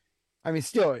 I mean,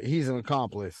 still, he's an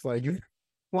accomplice. Like, you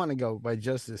want to go by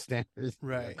justice standards,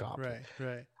 Right. accomplice.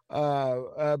 Right.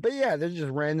 But yeah, they're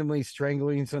just randomly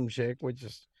strangling some chick, which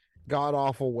is god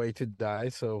awful way to die.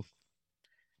 So,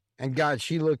 and God,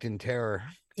 she looked in terror.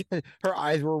 Her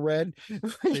eyes were red.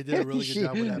 They did a really good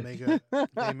job with that makeup.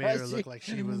 They made her look like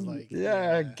she was like,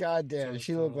 yeah, goddamn,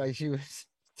 she looked totally. like she was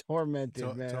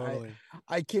tormented, man. Totally.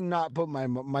 I cannot put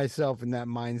myself in that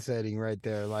mind setting right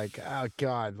there. Like, oh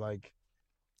God, like,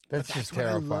 that's just what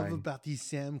terrifying. I love about these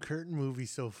Sam Curtin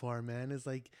movies so far, man, is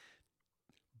like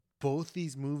both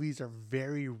these movies are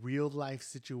very real life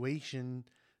situational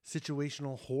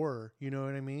horror. You know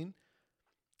what I mean?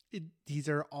 These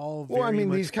are all very I mean,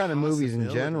 much these kind of movies in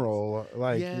possibilities. general,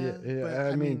 like, yeah, but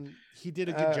I mean, he did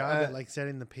a good job at like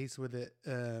setting the pace with it,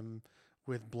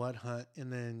 with Blood Hunt,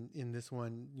 and then in this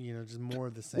one, just more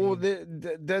of the same. Well,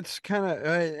 that's kind of,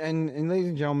 and ladies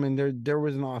and gentlemen, there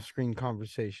was an off-screen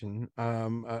conversation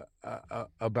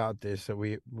about this that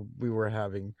we were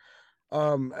having,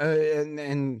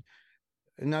 and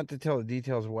not to tell the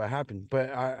details of what happened,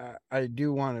 but I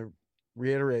do want to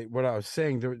reiterate what I was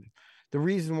saying. The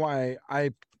reason why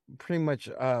I pretty much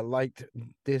liked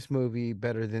this movie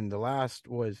better than the last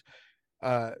was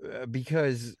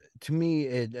because to me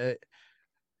it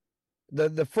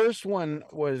the first one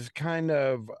was kind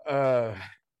of a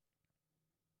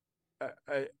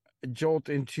jolt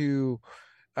into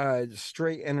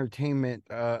straight entertainment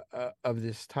of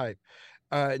this type.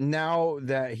 Now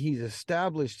that he's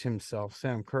established himself,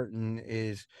 Sam Curtin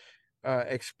is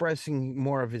expressing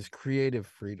more of his creative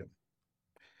freedom,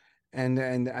 and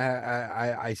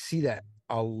I see that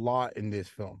a lot in this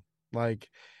film. Like,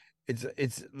 it's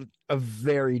a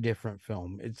very different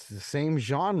film. It's the same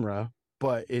genre,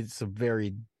 but it's a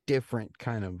very different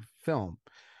kind of film.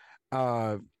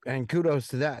 And kudos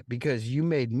to that, because you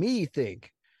made me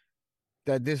think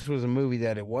that this was a movie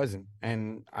that it wasn't,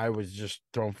 and I was just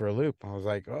thrown for a loop. I was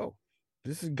like, oh,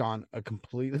 this has gone a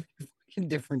completely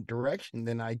different direction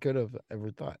than I could have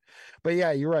ever thought. But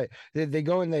yeah, you're right. They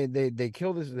go and they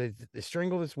kill this, they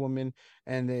strangle this woman,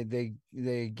 and they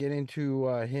get into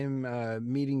him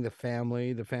meeting the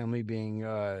family being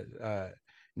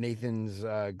Nathan's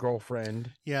girlfriend.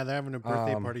 Yeah, they're having a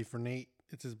birthday party for Nate.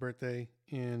 It's his birthday,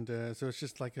 and so it's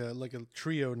just like a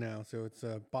trio now. So it's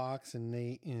Box and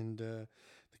Nate and the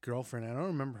girlfriend. I don't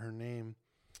remember her name,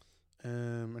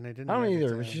 and I didn't. I don't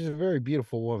either. But she's a very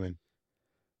beautiful woman.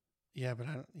 Yeah, but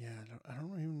I don't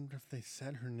even know if they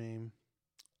said her name.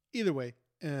 Either way,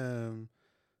 they're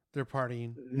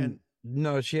partying, and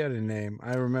no, she had a name.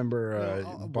 I remember.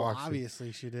 well,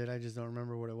 obviously she did. I just don't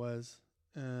remember what it was.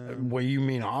 What you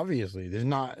mean? Obviously, there's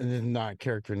not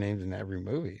character names in every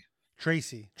movie.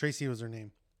 Tracy was her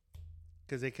name,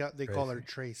 because they call her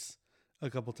Trace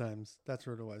a couple times. That's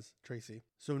what it was, Tracy.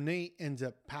 So Nate ends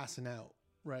up passing out,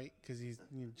 right? Because he's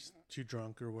just too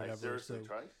drunk or whatever. So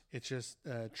it's just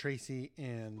Tracy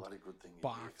and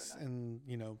Box, and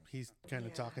he's kind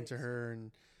of talking to her, and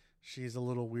she's a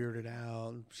little weirded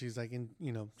out. She's like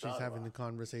she's having the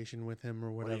conversation with him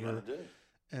or whatever. What are you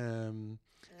gonna do?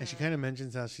 And she kind of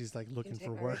mentions how she's like looking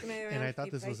for work, and I thought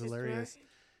this was hilarious.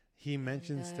 He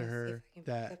mentions to her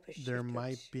that there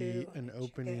might be an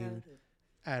opening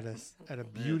at a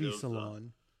beauty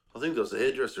salon. I think there's a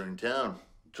hairdresser in town.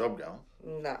 Job going.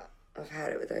 No, I've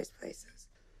had it with those places.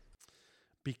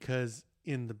 Because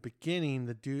in the beginning,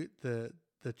 the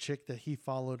chick that he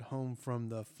followed home from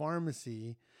the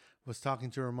pharmacy was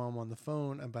talking to her mom on the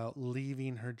phone about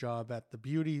leaving her job at the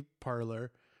beauty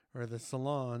parlor or the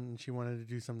salon, and she wanted to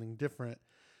do something different.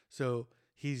 So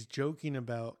he's joking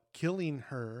about killing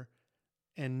her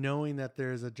and knowing that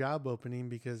there's a job opening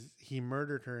because he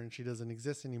murdered her and she doesn't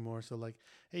exist anymore. So like,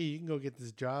 hey, you can go get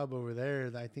this job over there.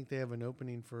 I think they have an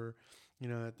opening for,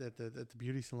 at the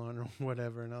beauty salon or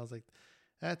whatever. And I was like,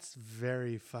 that's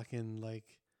very fucking like,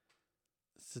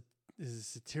 is it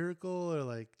satirical or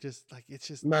like just like, it's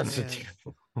just not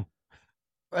satirical.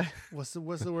 What's the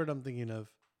word I'm thinking of?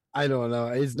 I don't know.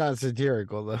 It's not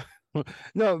satirical though.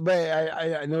 No, but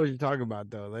I know what you're talking about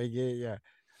though. Like, yeah.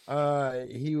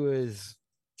 He was.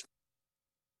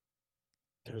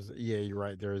 You're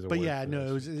right. There is a. But yeah,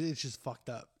 no, it's just fucked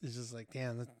up. It's just like,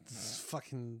 damn, that's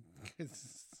fucking.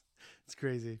 It's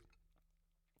crazy.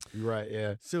 Right.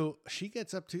 Yeah. So she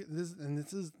gets up to this, and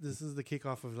this is the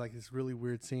kickoff of like this really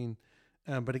weird scene.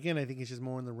 But again, I think it's just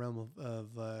more in the realm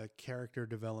of character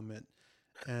development.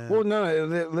 Well, no,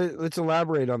 let's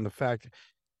elaborate on the fact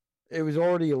it was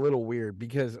already a little weird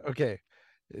because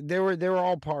they were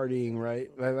all partying, right?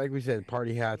 Like we said,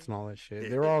 party hats and all that shit.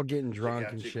 They were all getting drunk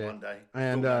and shit.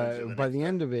 And by the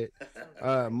end of it,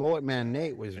 Mullet Man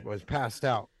Nate was passed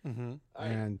out,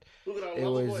 and it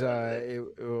was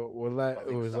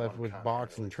left with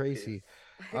Box and Tracy.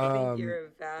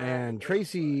 And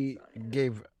Tracy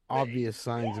gave obvious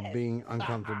signs of being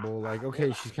uncomfortable. Like,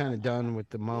 okay, she's kind of done with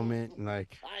the moment, and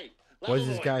like, what's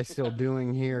this guy still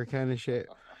doing here, kind of shit.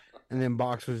 And then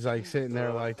Box was like sitting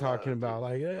there, like talking about,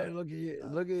 like, hey,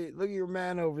 look at your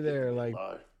man over there, like,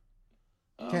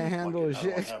 can't handle his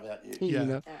shit, you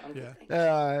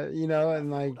know.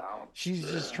 And like, she's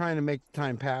just trying to make the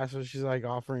time pass. So she's like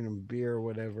offering him beer or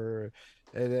whatever,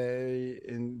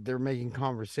 and they're making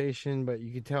conversation, but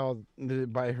you could tell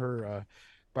by her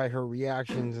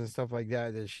reactions and stuff like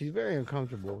that she's very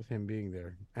uncomfortable with him being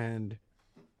there. And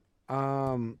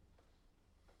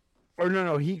or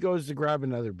no, he goes to grab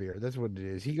another beer. That's what it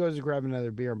is. He goes to grab another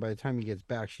beer, and by the time he gets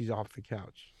back, she's off the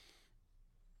couch.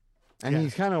 And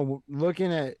he's kind of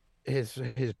looking at his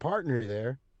partner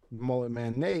there, Mullet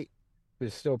Man Nate,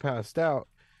 who's still passed out.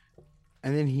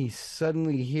 And then he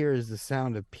suddenly hears the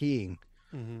sound of peeing.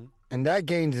 And that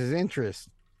gains his interest.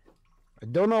 I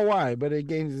don't know why, but it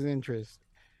gains his interest.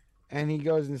 And he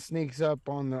goes and sneaks up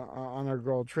on our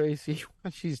girl Tracy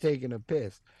when she's taking a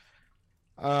piss.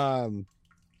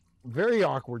 Very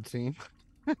awkward scene.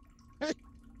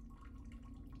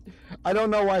 I don't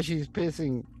know why she's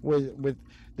pissing with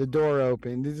the door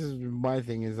open. This is my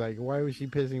thing, is like, why was she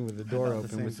pissing with the door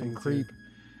open with some creep?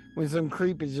 When some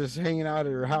creep is just hanging out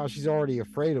at her house, she's already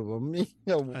afraid of him. You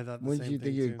know, wouldn't you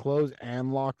think you'd close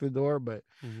and lock the door? But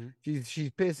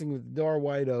she's pissing with the door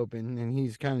wide open, and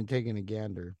he's kind of taking a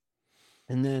gander.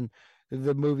 And then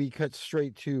the movie cuts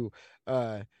straight to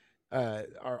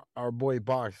our boy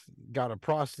Box got a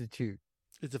prostitute.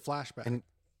 It's a flashback.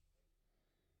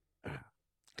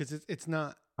 Because it's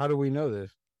not. How do we know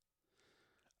this?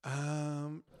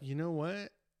 You know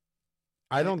what?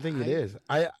 I don't think it is.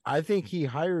 I think he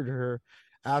hired her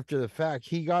after the fact.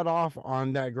 He got off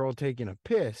on that girl taking a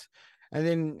piss, and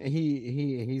then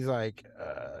he's like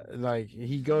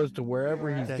he goes to wherever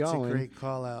he's going. That's a great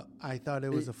call out. I thought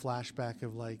it was a flashback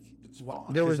of like.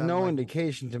 There was no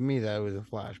indication to me that it was a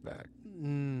flashback.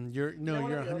 You're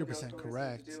 100%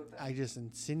 correct. I just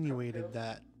insinuated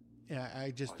that. Yeah,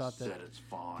 I just thought that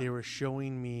they were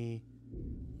showing me.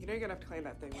 You know, you're gonna have to clean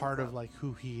that thing. Part of like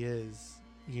who he is,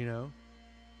 you know.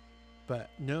 But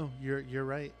no, you're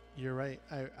right. You're right.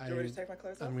 Do you want me to take my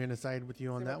clothes off? I'm gonna side with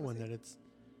you on that one. That it's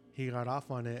he got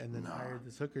off on it and then hired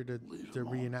this hooker to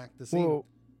reenact the scene.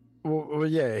 Well,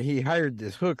 yeah, he hired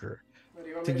this hooker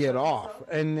to get off,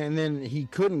 and then he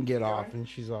couldn't get off, and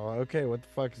she's all, okay, what the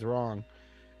fuck is wrong?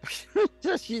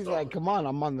 She's like, come on,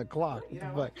 I'm on the clock. What the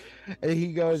fuck? And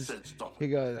he goes,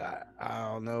 I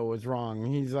don't know what's wrong.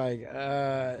 He's like, all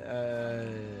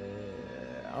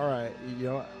right, you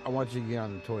know, I want you to get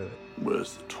on the toilet.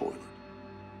 Where's the toilet?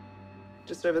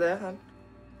 Just over there, hon.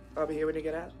 I'll be here when you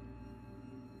get out.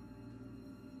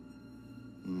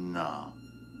 Nah,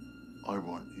 I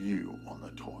want you on the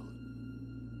toilet.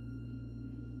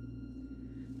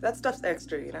 That stuff's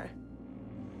extra, you know.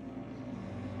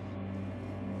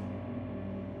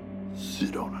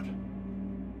 Sit on it.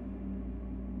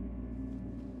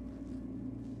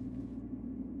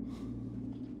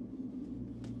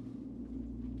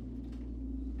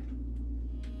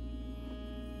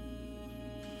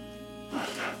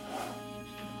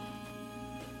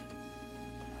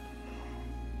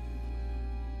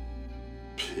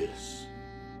 Piss.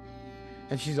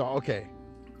 And she's all, okay,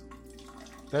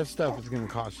 that stuff is going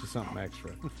to cost you something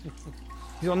extra.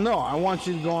 He's like, no, I want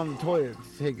you to go on the toilet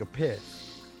to take a piss.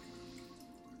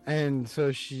 And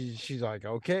so she's like,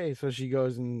 okay. So she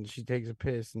goes and she takes a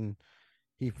piss, and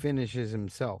he finishes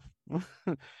himself.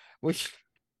 Which,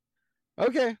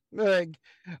 okay. Like,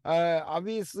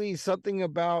 obviously something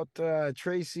about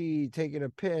Tracy taking a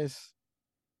piss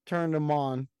turned him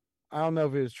on. I don't know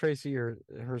if it was Tracy or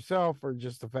herself, or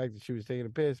just the fact that she was taking a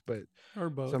piss, but or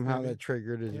both, somehow maybe. that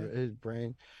triggered his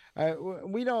brain.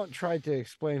 We don't try to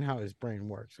explain how his brain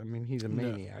works. I mean, he's a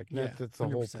maniac. Yeah, that's the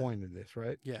 100%. whole point of this,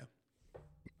 right? Yeah.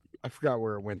 I forgot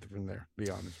where it went from there, to be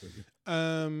honest with you.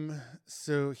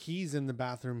 So he's in the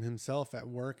bathroom himself at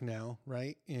work now,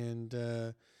 right?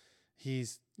 And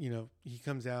he's, he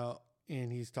comes out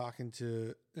and he's talking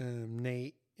to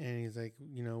Nate, and he's like,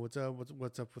 what's up?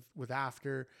 What's up with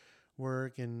After?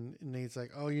 work, and Nate's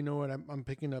like, oh, you know what? I'm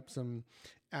picking up some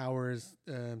hours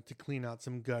to clean out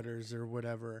some gutters or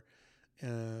whatever,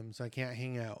 so I can't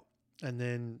hang out. And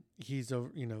then he's over,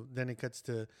 then it cuts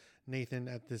to Nathan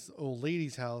at this old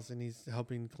lady's house, and he's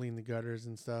helping clean the gutters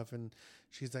and stuff. And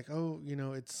she's like, oh,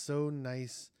 it's so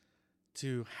nice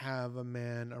to have a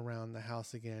man around the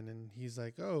house again. And he's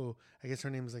like, oh, I guess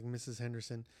her name is like Mrs.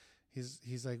 Henderson.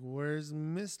 He's like, where's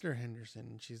Mr. Henderson?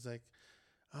 And she's like,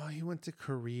 oh, he went to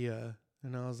Korea.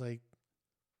 And I was like,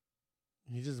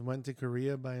 he just went to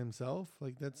Korea by himself?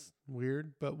 Like, that's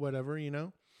weird, but whatever,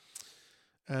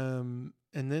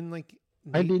 and then like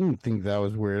I didn't think that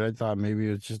was weird. I thought maybe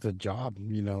it was just a job,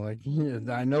 like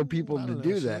I know people to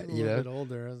do that, a little bit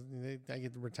older. I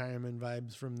get the retirement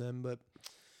vibes from them, but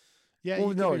yeah.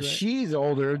 Well, no, right. She's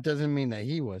older. It doesn't mean that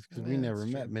he was, because we never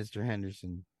that's met true. Mr.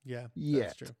 Henderson. Yeah, yet.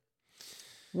 That's true.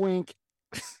 Wink.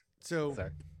 So,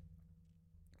 Sorry.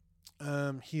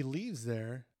 He leaves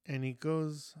there and he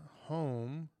goes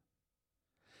home,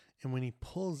 and when he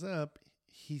pulls up,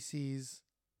 he sees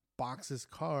Box's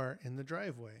car in the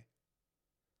driveway.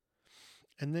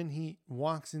 And then he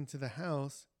walks into the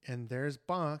house, and there's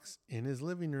Box in his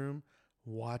living room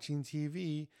watching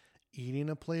TV, eating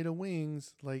a plate of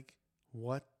wings. Like,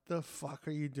 what the fuck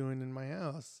are you doing in my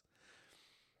house?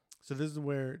 So this is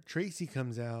where Tracy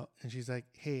comes out, and she's like,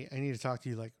 hey, I need to talk to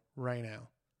you like right now.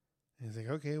 And he's like,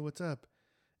 okay, what's up?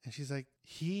 And she's like,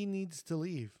 he needs to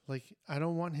leave. Like, I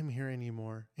don't want him here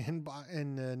anymore.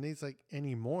 And Nate's like,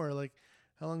 anymore? Like,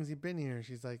 how long has he been here?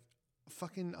 She's like,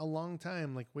 fucking a long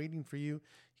time, like waiting for you.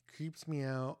 He creeps me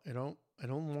out. I don't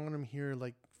want him here.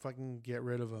 Like, fucking get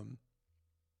rid of him.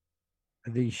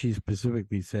 I think she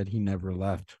specifically said he never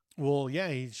left. Well, yeah,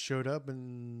 he showed up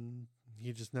and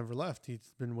he just never left.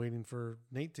 He's been waiting for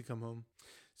Nate to come home.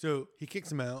 So he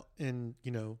kicks him out, and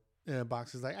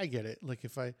Box is like, I get it. Like,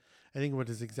 I think what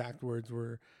his exact words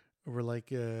were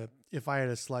like, if I had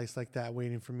a slice like that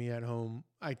waiting for me at home,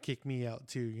 I'd kick me out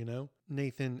too,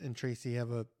 Nathan and Tracy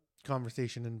have a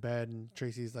conversation in bed, and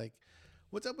Tracy's like,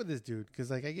 what's up with this dude?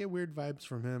 Because like, I get weird vibes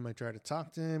from him. I try to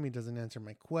talk to him, he doesn't answer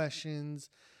my questions.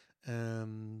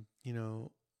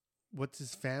 What's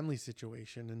his family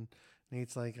situation? And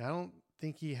Nate's like, I don't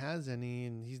think he has any,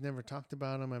 and he's never talked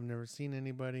about him. I've never seen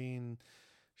anybody. And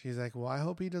she's like, well, I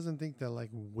hope he doesn't think that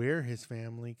like we're his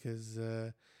family, because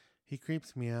he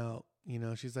creeps me out.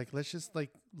 She's like, let's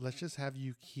just have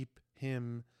you keep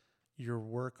him your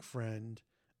work friend.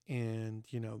 And,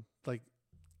 like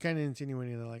kind of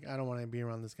insinuating that like, I don't want to be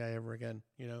around this guy ever again.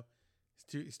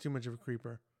 He's too much of a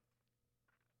creeper.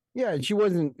 Yeah, she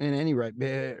wasn't in any right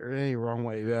or any wrong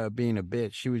way being a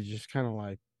bitch. She was just kind of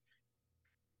like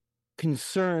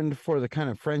concerned for the kind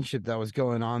of friendship that was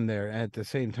going on there. And at the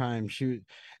same time, she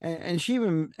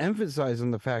even emphasized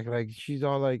on the fact like she's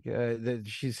all like that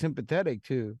she's sympathetic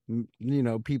to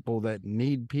people that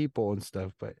need people and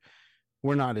stuff, but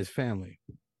we're not his family.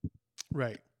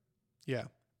 Right. Yeah.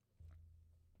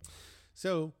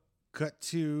 So cut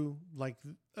to like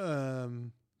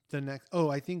the next. Oh,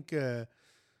 I think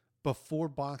before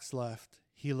Box left,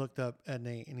 he looked up at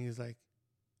Nate and he was like,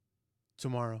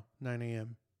 tomorrow, 9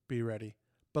 a.m., be ready.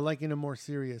 But like in a more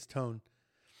serious tone.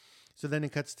 So then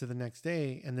it cuts to the next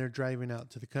day, and they're driving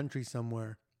out to the country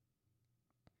somewhere.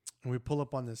 And we pull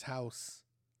up on this house,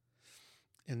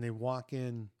 and they walk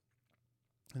in,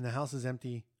 and the house is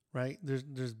empty, right?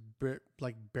 There's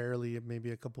like barely maybe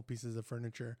a couple pieces of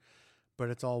furniture, but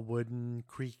it's all wooden,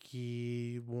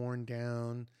 creaky, worn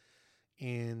down.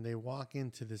 And they walk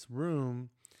into this room,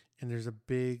 and there's a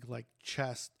big like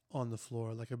chest on the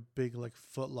floor, like a big like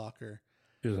foot locker.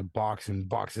 There's a box in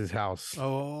Box's house.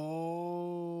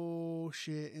 Oh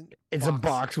shit! It's a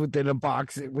box within a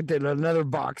box within another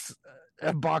box.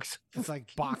 A box. It's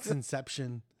like box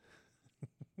inception.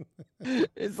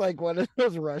 It's like one of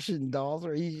those Russian dolls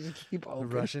where you just keep opening.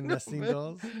 The Russian nesting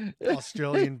dolls,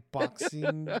 Australian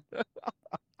boxing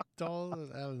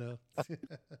dolls. I don't know.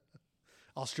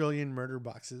 Australian murder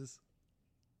boxes.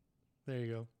 There you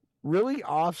go. Really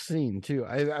off scene too.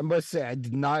 I must say, I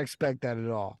did not expect that at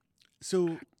all.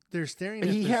 So they're staring at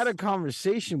He had a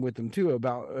conversation with him too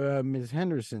about Ms.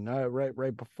 Henderson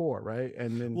right before, right?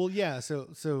 And then well, yeah.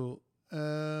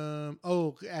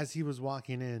 As he was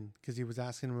walking in, because he was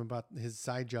asking him about his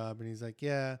side job, and he's like,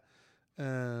 yeah,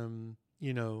 how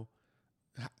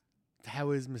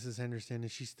is Mrs. Henderson?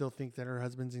 Does she still think that her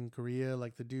husband's in Korea,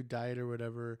 like the dude died or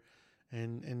whatever?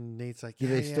 And Nate's like, do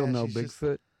they still know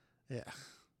Bigfoot? Yeah.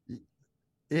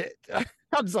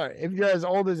 I'm sorry. If you're as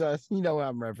old as us, you know what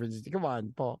I'm referencing. Come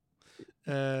on, Paul.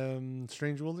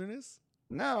 Strange Wilderness?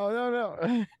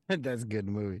 No. That's a good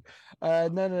movie.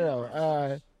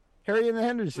 No. Harry and the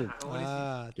Henderson.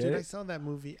 Dude, I saw that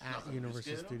movie at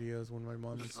Universal Studios when my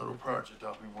mom used to Little work there. project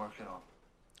I've been working on.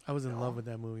 I was in love with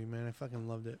that movie, man. I fucking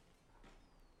loved it.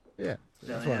 Yeah, Down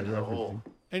that's the why I end of the referenced hall. him.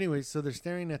 Anyway, so they're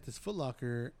staring at this Foot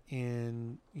Locker,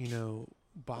 and, you know,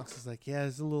 Box is like, yeah,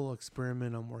 it's a little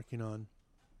experiment I'm working on.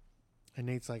 And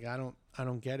Nate's like, I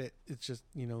don't get it. It's just,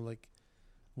 you know, like,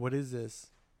 what is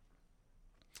this?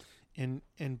 And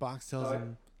Box tells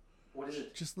him, What is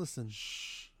it? just listen.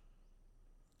 Shh.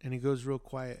 And he goes real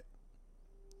quiet.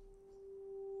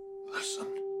 Listen.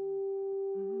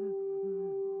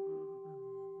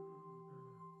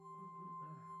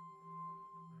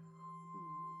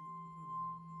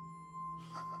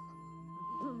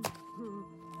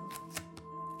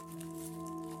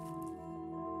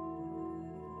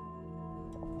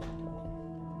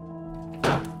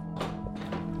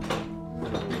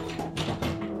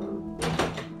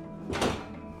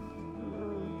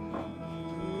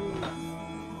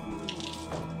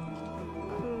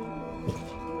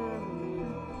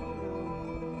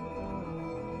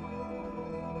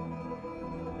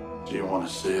 Do you want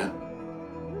to see it?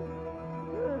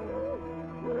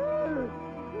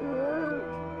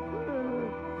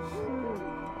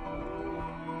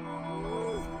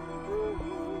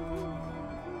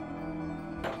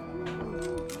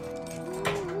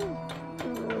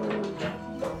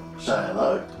 Say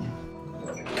hello.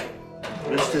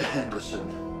 Mr. Henderson.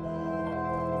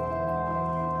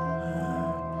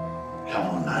 Come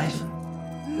on,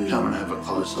 Nathan. Come and have a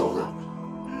closer look.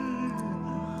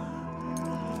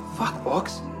 Fuck,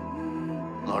 Box.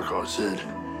 Like I said,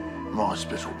 my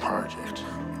special project.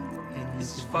 And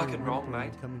This is you can fucking hear wrong,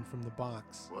 whimpering mate. coming from the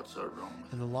box. What's so wrong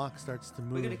with And the lock starts to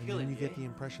move, gonna and kill then him, you get yeah? the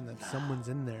impression that someone's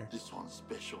in there. this one's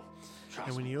special? Trust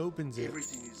And when me, he opens it,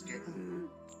 everything is getting.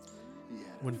 Yeah,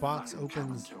 when Box fucking opens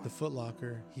coming to the him. Foot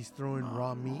Locker, he's throwing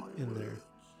raw meat in there.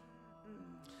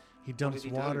 He did dumps he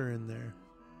do? water in there.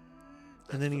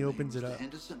 That's And then for he me, opens it Mr. up.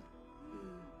 Henderson.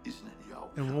 Isn't it, you old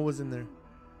And what was in there?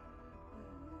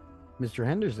 Mr.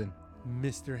 Henderson.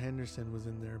 Mr. Henderson was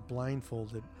in there,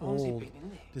 blindfolded, How long's he old, been in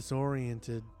there?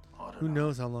 disoriented. I don't Who know.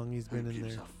 knows how long he's Who been in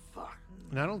gives there? a fuck?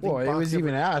 And I don't think Well, it Box was ever-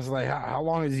 even asked, like, how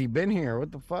long has he been here?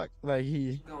 What the fuck? Like,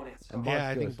 he... Going outside. and Yeah, Box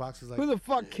I think goes, Box was like, who the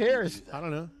fuck cares? I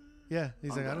don't know. Yeah,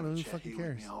 he's I'm like, I gonna don't know who check fucking you with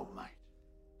cares. me old mate.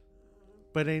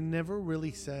 But they never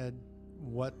really said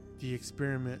what the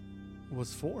experiment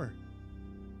was for.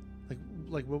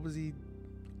 Like what was he?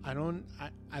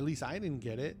 At least I didn't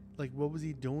get it. Like, what was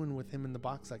he doing with him in the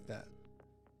box like that?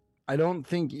 I don't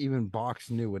think even Box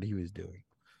knew what he was doing.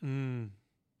 Mm.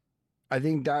 I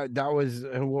think that was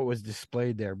what was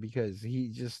displayed there, because he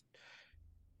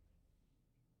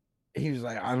was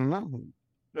like, I don't know.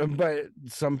 But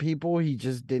some people he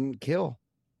just didn't kill.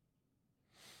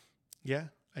 Yeah,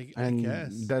 I And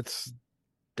guess. that's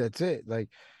it. Like,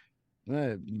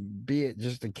 be it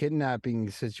just a kidnapping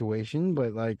situation,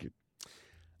 but like,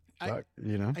 fuck,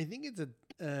 you know. I think it's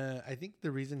I think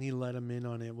the reason he let him in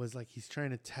on it was like he's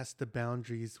trying to test the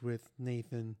boundaries with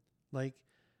Nathan. Like,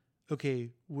 okay,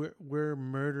 we're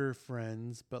murder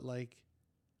friends, but like,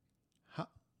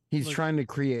 He's like- trying to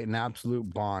create an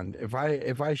absolute bond. If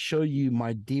I show you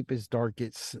my deepest,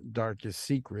 darkest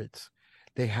secrets,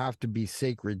 they have to be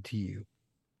sacred to you.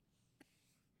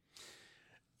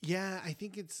 yeah, I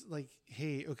think it's like,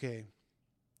 hey, okay,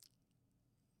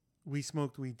 we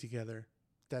smoked weed together.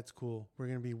 That's cool. We're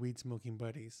gonna be weed smoking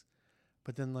buddies.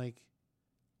 But then, like,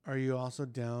 are you also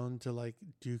down to like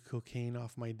do cocaine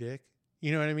off my dick?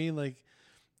 You know what I mean? Like,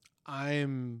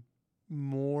 I'm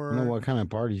more. I don't know what kind of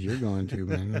parties you're going to,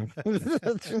 man.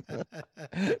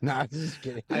 Nah, just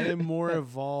kidding. I am more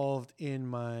evolved in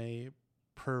my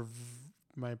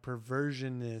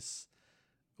perversionness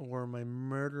or my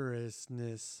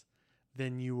murderousness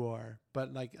than you are.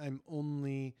 But like, I'm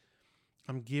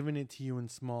giving it to you in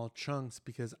small chunks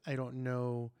because I don't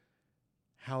know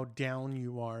how down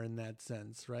you are in that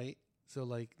sense, right? So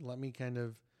like, let me kind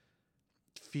of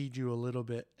feed you a little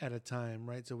bit at a time,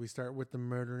 right? So we start with the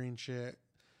murdering shit,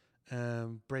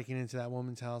 breaking into that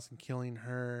woman's house and killing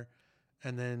her.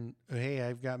 And then, hey,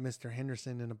 I've got Mr.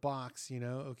 Henderson in a box, you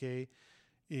know, okay,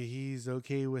 he's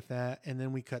okay with that. And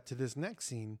then we cut to this next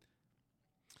scene.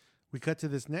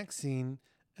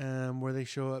 Where they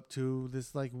show up to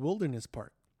this like wilderness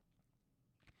park.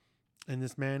 And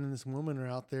this man and this woman are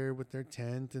out there with their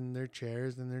tent and their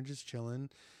chairs and they're just chilling.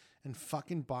 And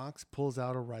fucking Box pulls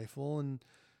out a rifle and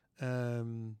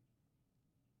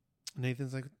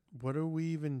Nathan's like, what are we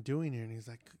even doing here? And he's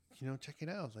like, you know, check it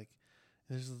out. Like,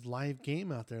 there's a live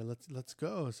game out there. Let's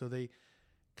go. So they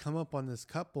come up on this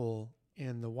couple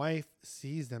and the wife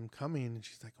sees them coming and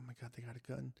she's like, oh my God, they got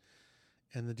a gun.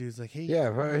 And the dude's like, hey.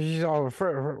 Yeah, but she's all,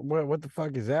 what the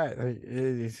fuck is that?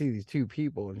 You see these two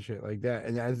people and shit like that.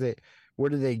 And as they, where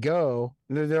do they go?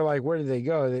 They're like, where do they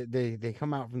go? They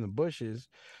come out from the bushes.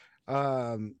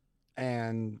 And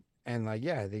like,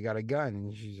 yeah, they got a gun.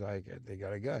 And she's like, they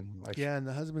got a gun. Like, yeah, and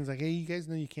the husband's like, hey, you guys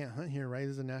know you can't hunt here, right?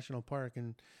 This is a national park.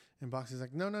 And Box is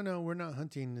like, no, we're not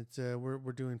hunting. It's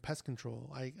we're doing pest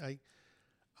control. I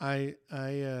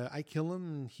kill him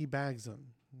and he bags them.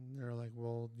 And they're like,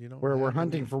 well, you know, we're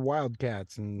hunting for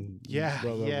wildcats and yeah,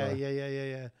 blah, blah,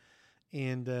 yeah.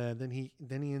 And then he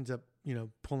ends up, you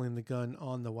know, pulling the gun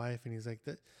on the wife, and he's like,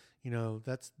 that, you know,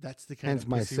 that's the kind Hence of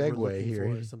my pussy we're segue looking here.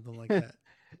 for, or something like that.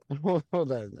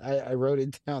 Hold on, I wrote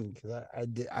it down because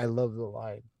I love the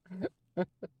line.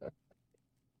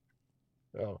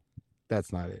 Oh,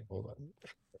 that's not it. Hold on.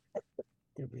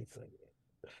 Give me a second.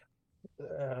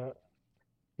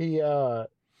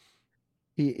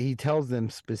 He tells them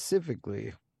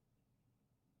specifically,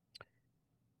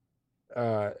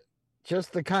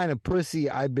 just the kind of pussy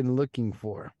I've been looking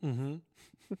for. Mm-hmm.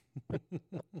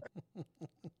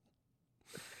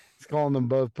 He's calling them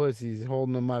both pussies,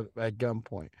 holding them up at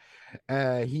gunpoint.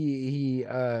 He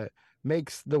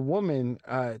makes the woman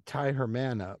tie her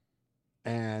man up,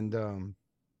 and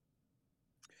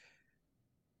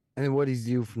then what does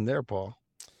he do from there, Paul?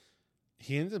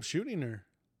 He ends up shooting her.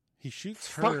 He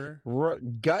shoots her.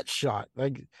 Gut shot.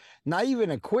 Like, not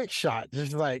even a quick shot.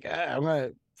 Just like, I'm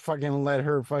going to fucking let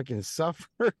her fucking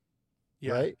suffer.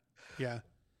 Yeah. Right? Yeah.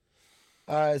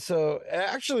 So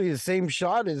actually the same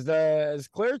shot as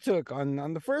Claire took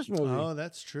on the first movie. Oh,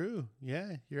 that's true.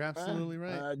 Yeah, you're absolutely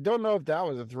right. I don't know if that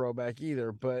was a throwback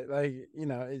either, but like, you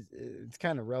know, it's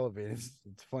kind of relevant. It's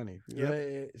funny.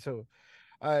 Yep. So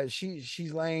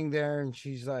she's laying there and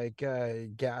she's like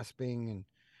gasping, and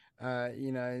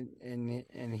you know,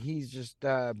 and he's just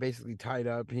basically tied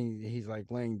up. He's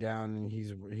like laying down and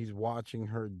he's watching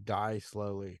her die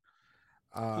slowly.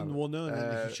 Well, no, and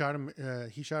then he shot him.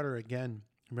 He shot her again.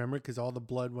 Remember, because all the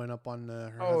blood went up on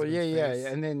her. Oh husband's face.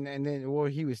 And then well,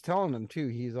 he was telling him too.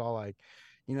 He's all like,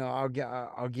 you know, I'll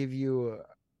give you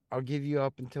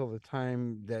up until the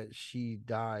time that she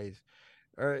dies.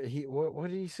 Or what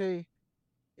did he say?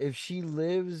 If she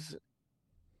lives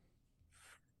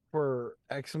for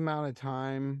X amount of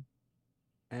time,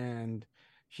 and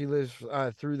she lives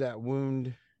through that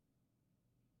wound,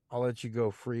 I'll let you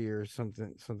go free, or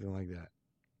something like that.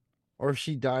 Or if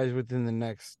she dies within the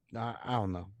next, I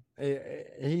don't know.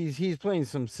 He's playing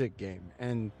some sick game,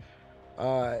 and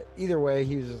either way,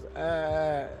 he was just,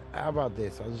 how about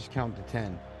this? I'll just count to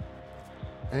 10,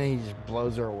 and then he just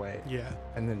blows her away. Yeah,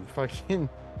 and then fucking,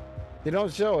 they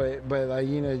don't show it, but like,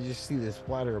 you know, you just see the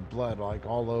splatter of blood like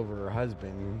all over her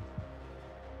husband.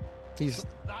 He's.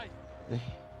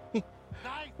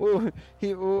 Well, he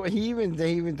even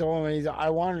told him, I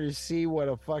wanted to see what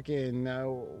a fucking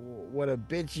what a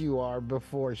bitch you are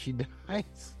before she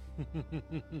dies.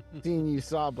 Seeing you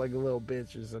sob like a little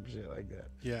bitch or some shit like that.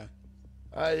 Yeah.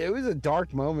 It was a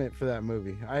dark moment for that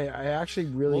movie. I actually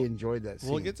really enjoyed that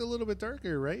scene. Well, it gets a little bit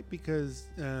darker, right? Because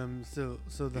so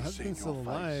the husband's still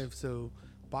alive. So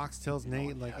Box tells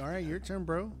Nate, like, all right, your turn,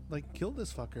 bro. Like, kill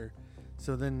this fucker.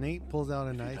 So then Nate pulls out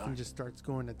a knife and just starts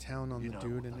going to town on the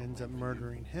dude and ends up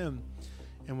murdering him.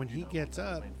 And when he gets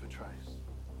up,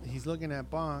 he's looking at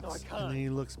Box, and then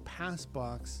he looks past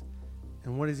Box,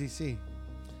 and what does he see?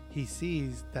 He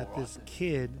sees that this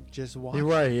kid just walked. You're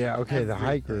right, yeah, okay, the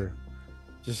hiker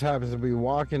just happens to be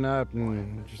walking up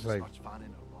and just like,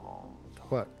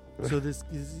 what? So this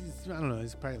is, I don't know,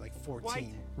 he's probably like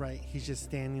 14, right? He's just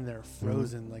standing there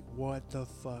frozen, like, what the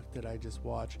fuck did I just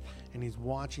watch? And he's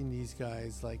watching these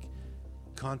guys like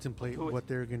contemplate what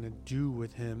they're gonna do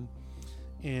with him.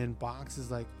 And Box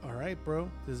is like, all right, bro,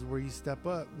 this is where you step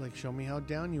up. Like, show me how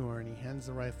down you are. And he hands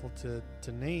the rifle to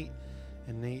Nate,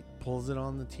 and Nate pulls it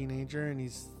on the teenager, and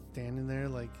he's standing there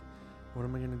like, what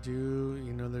am I gonna do?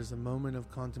 You know, there's a moment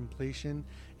of contemplation,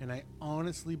 and I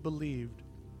honestly believed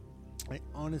that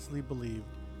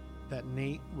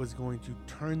Nate was going to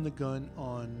turn the gun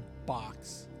on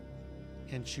Box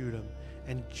and shoot him.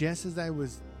 And just as I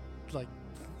was like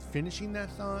finishing that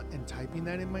thought and typing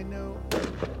that in my note,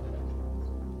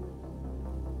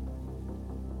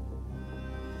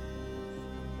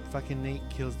 fucking Nate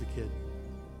kills the kid.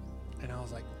 And I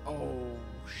was like, oh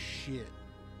shit.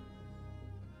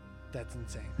 That's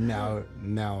insane.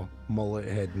 Now mullet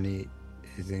head Nate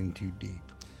is in too deep.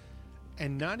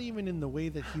 And not even in the way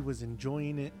that he was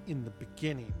enjoying it in the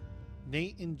beginning.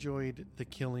 Nate enjoyed the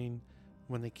killing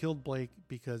when they killed Blake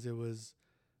because it was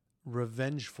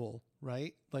revengeful,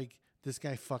 right? Like, this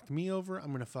guy fucked me over, I'm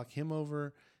going to fuck him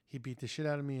over. He beat the shit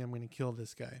out of me, I'm going to kill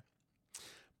this guy.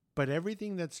 But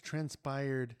everything that's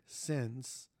transpired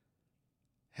since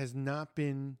has not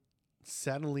been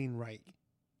settling right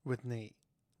with Nate,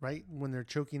 right? When they're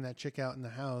choking that chick out in the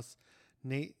house,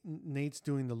 Nate's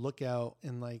doing the lookout,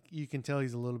 and like you can tell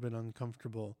he's a little bit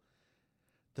uncomfortable.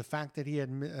 The fact that he had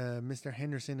Mr.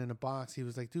 Henderson in a box, he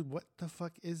was like, dude, what the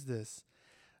fuck is this?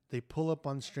 They pull up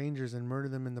on strangers and murder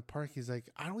them in the park. He's like,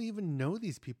 I don't even know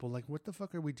these people. Like, what the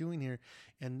fuck are we doing here?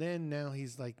 And then now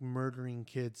he's like murdering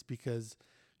kids because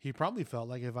he probably felt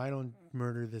like if I don't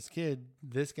murder this kid,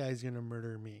 this guy's going to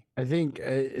murder me. I think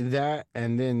that,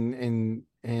 and then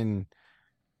in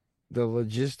the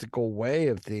logistical way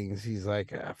of things, he's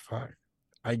like, fuck,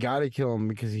 I got to kill him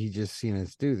because he just seen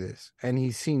us do this. And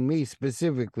he's seen me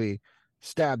specifically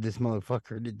stab this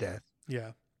motherfucker to death.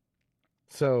 Yeah.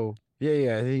 So,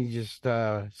 yeah, I think he just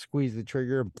squeezed the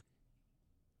trigger and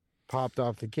popped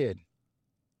off the kid.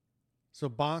 So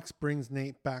Box brings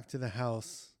Nate back to the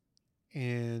house,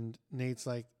 and Nate's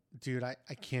like, dude, I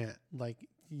can't. Like,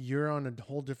 you're on a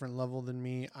whole different level than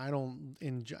me. I didn't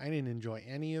enjoy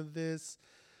any of this.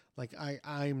 Like,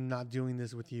 I'm not doing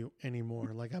this with you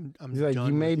anymore. Like, I'm He's like, done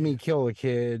you made with me you. kill a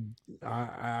kid.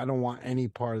 I don't want any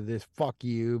part of this. Fuck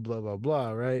you, blah, blah,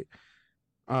 blah, right?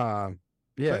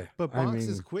 Yeah. But I Box mean,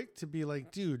 is quick to be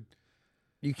like, dude,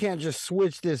 you can't just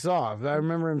switch this off. I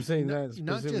remember him saying that specifically.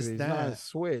 not just It's not a that.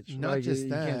 switch. Not like, just you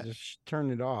that. can't just turn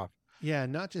it off. Yeah,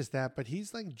 not just that, but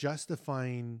he's like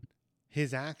justifying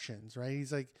his actions, right?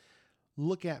 He's like,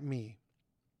 look at me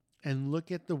and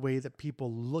look at the way that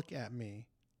people look at me.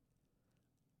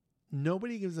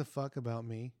 Nobody gives a fuck about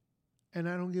me, and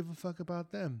I don't give a fuck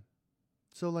about them.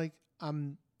 So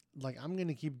I'm going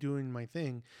to keep doing my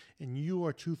thing, and you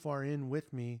are too far in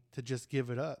with me to just give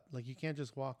it up. Like, you can't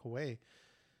just walk away.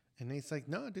 And Nate's like,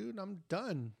 no, dude, I'm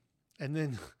done. And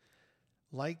then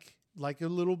like a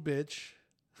little bitch,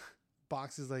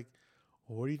 Box is like,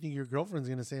 well, what do you think your girlfriend's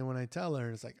going to say when I tell her?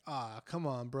 And it's like, come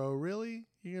on, bro. Really?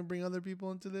 You're going to bring other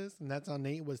people into this? And that's how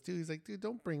Nate was too. He's like, dude,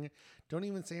 don't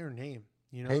even say her name.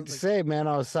 You know, Hate to say, man,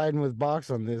 I was siding with Box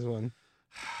on this one.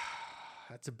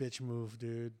 That's a bitch move,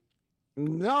 dude.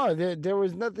 No, there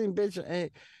was nothing, bitch.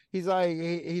 He's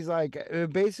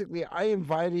like, basically, I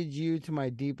invited you to my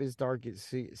deepest,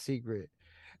 darkest secret,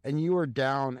 and you were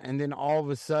down, and then all of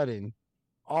a sudden,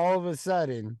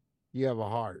 you have a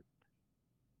heart.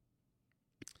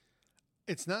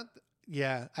 It's not,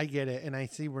 yeah, I get it, and I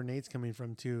see where Nate's coming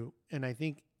from too, and I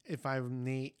think if I'm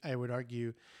Nate, I would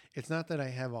argue it's not that I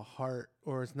have a heart,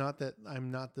 or it's not that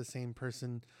I'm not the same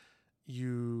person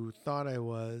you thought I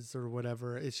was or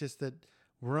whatever. It's just that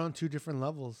we're on two different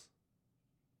levels.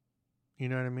 You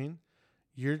know what I mean?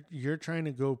 You're trying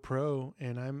to go pro,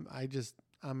 and I'm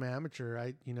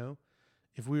amateur.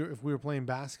 If we were playing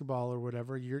basketball or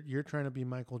whatever, you're trying to be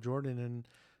Michael Jordan, and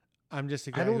I'm just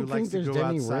a guy who likes to go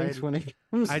outside. Ranks when it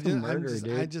comes to murder,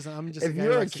 dude. I'm just if a guy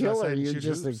you're who a likes to go outside killer, and you're shoot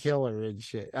just hoops. a killer and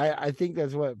shit. I think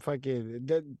that's what fucking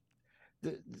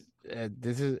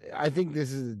this is. I think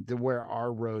this is where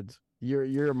our roads.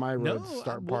 You're my roads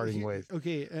start parting ways.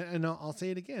 Okay, and I'll say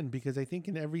it again, because I think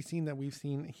in every scene that we've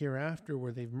seen hereafter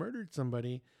where they've murdered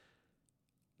somebody,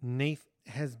 Nate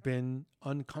has been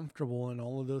uncomfortable in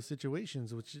all of those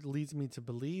situations, which leads me to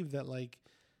believe that like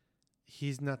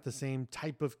he's not the same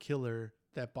type of killer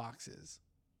that Box is.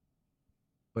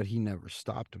 But he never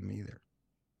stopped him either.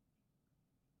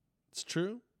 It's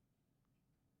true.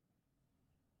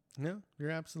 No,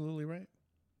 you're absolutely right.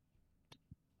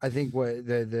 I think what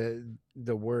the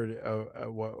word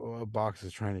what Box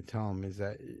is trying to tell him is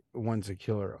that once a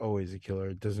killer, always a killer.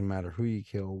 It doesn't matter who you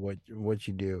kill, what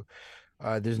you do.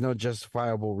 There's no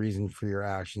justifiable reason for your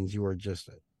actions. You are just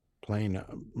a plain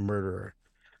murderer.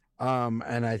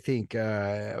 And I think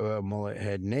what Mullet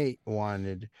Head Nate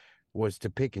wanted was to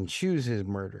pick and choose his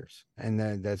murders, and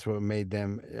that's what made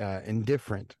them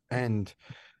indifferent. And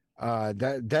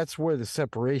that's where the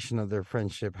separation of their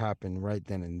friendship happened right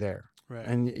then and there. Right.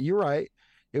 And you're right.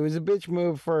 It was a bitch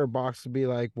move for a Box to be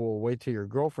like, well, wait till your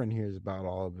girlfriend hears about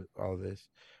all this.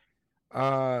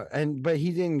 But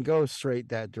he didn't go straight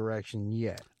that direction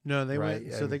yet. No, they right?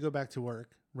 went. So they go back to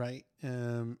work, right?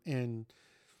 And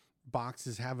Box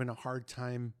is having a hard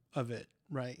time of it,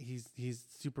 right? He's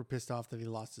super pissed off that he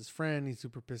lost his friend. He's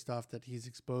super pissed off that he's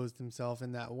exposed himself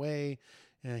in that way.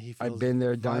 And he feels I've been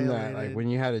there, done violated. that. Like when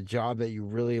you had a job that you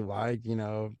really liked,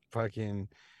 fucking,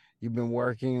 you've been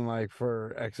working like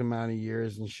for X amount of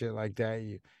years and shit like that.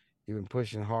 You've been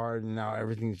pushing hard, and now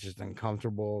everything's just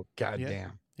uncomfortable.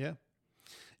 Goddamn. Yeah.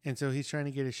 And so he's trying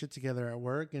to get his shit together at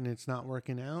work, and it's not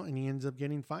working out, and he ends up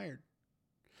getting fired.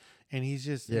 And he's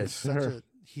just in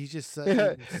he's just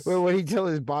when he tell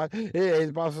his boss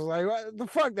was like, "What the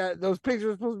fuck? Those pigs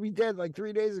were supposed to be dead like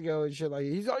 3 days ago and shit." Like,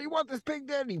 he's, "Oh, you want this pig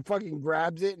dead?" And he fucking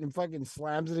grabs it and fucking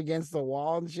slams it against the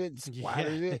wall and shit, and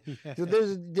splatters it. Yeah. So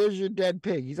there's your dead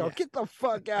pig. He's all, "Get the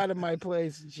fuck out of my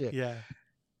place," and shit. Yeah.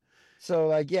 So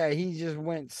like, yeah, he just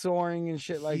went soaring and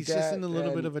shit like he's that. He's just in a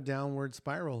little bit of a downward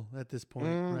spiral at this point,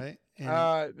 right?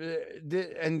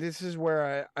 And this is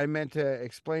where I meant to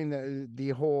explain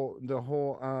the whole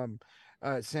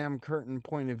Sam Curtin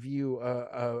point of view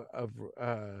of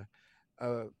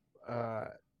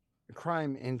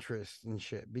crime interest and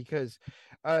shit, because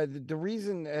the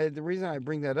reason I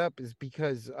bring that up is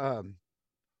because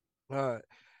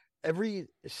every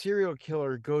serial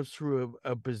killer goes through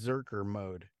a berserker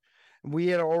mode. We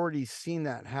had already seen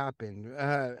that happen,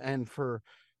 and for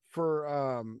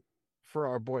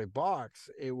our boy Box,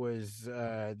 it was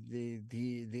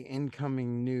the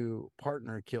incoming new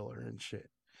partner killer and shit.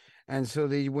 And so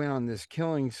they went on this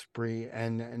killing spree,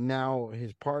 and now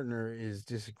his partner is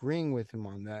disagreeing with him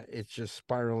on that. It's just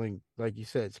spiraling, like you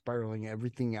said, spiraling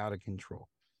everything out of control.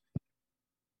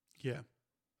 Yeah.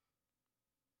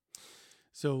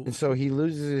 So he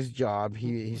loses his job.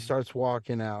 He starts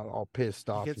walking out all pissed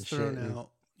off. He gets thrown out.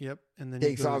 Yep. And then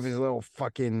takes off his little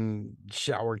fucking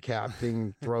shower cap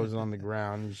thing, throws it on the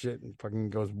ground and shit, and fucking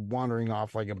goes wandering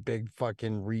off like a big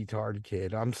fucking retard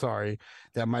kid. I'm sorry.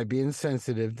 That might be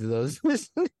insensitive to those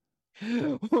listening.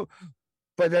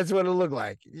 But that's what it looked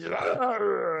like.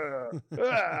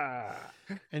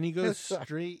 And he goes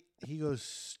straight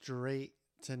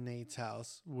to Nate's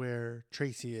house where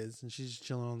Tracy is, and she's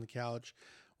chilling on the couch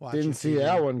watching Didn't see TV.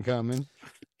 that one coming.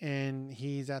 And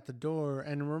he's at the door,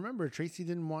 and remember, Tracy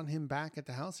didn't want him back at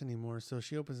the house anymore, so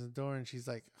she opens the door and she's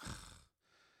like,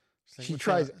 she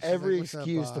tries every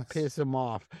excuse to piss him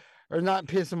off, or not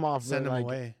piss him off, send but him like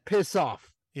away, piss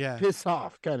off. Yeah, piss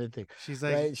off kind of thing. She's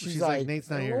like, right? she's like, Nate's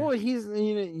not here. Oh, he's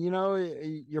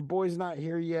your boy's not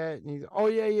here yet. And he's, oh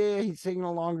yeah, he's taking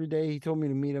a longer day. He told me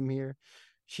to meet him here.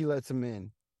 She lets him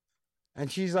in, and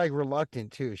she's like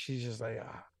reluctant too. She's just like,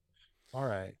 all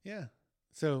right, yeah.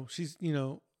 So she's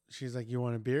like, "You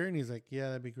want a beer?" And he's like, "Yeah,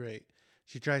 that'd be great."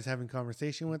 She tries having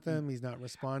conversation with him. He's not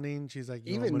responding. She's like,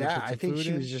 even that, I think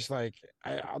she was just like,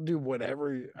 I'll do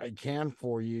whatever I can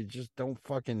for you. Just don't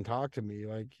fucking talk to me.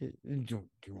 Like, do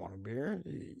you want a beer?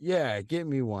 Yeah, get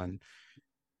me one.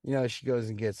 She goes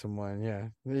and gets him one. Yeah,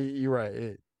 you're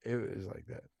right. It was like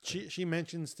that. She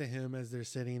mentions to him as they're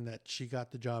sitting that she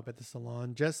got the job at the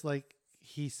salon, just like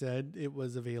he said it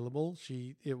was available.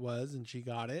 It was, and she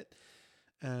got it.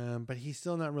 But he's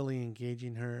still not really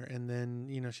engaging her. And then,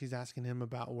 she's asking him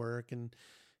about work, and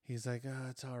he's like, "Oh,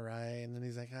 it's all right." And then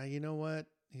he's like, "You know what?"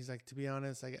 He's like, "To be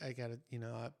honest, I gotta,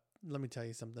 let me tell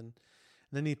you something." And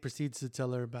then he proceeds to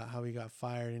tell her about how he got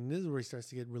fired. And this is where he starts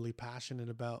to get really passionate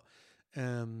about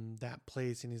that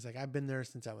place. And he's like, "I've been there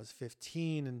since I was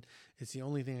 15, and it's the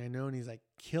only thing I know." And he's like,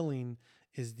 "Killing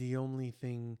is the only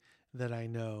thing that I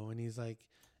know." And he's like,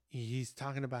 he's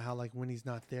talking about how, like, when he's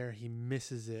not there, he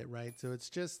misses it, right? So it's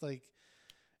just like,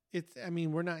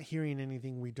 we're not hearing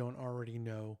anything we don't already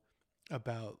know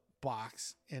about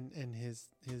Box and his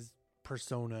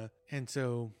persona. And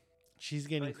so she's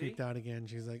getting creeped out again.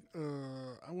 She's like,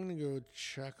 "I'm going to go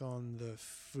check on the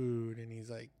food." And he's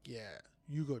like, "Yeah,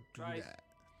 you go do that."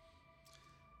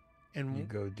 And you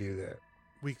go do that.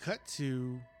 We cut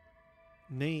to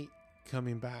Nate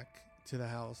coming back to the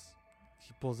house.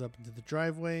 He pulls up into the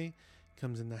driveway,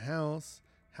 comes in the house.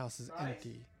 House is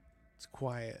empty. It's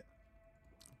quiet.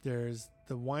 There's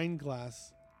the wine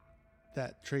glass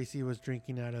that Tracy was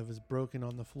drinking out of is broken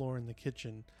on the floor in the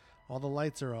kitchen. All the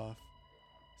lights are off.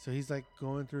 So he's like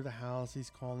going through the house. He's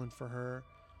calling for her.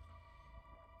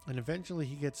 And eventually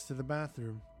he gets to the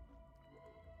bathroom.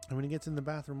 And when he gets in the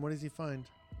bathroom, what does he find?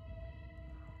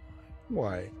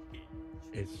 Why?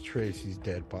 It's Tracy's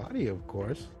dead body, of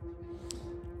course.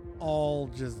 All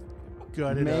just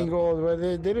gutted mangled. Well,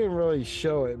 they didn't really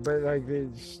show it, but like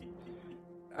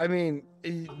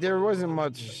there wasn't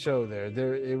much to show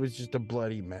there. It was just a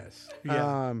bloody mess.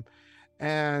 Yeah.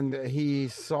 And he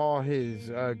saw his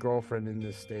girlfriend in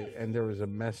this state, and there was a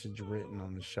message written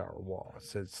on the shower wall. It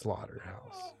said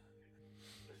Slaughterhouse.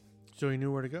 So he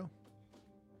knew where to go.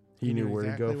 He knew where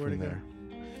exactly to go from there.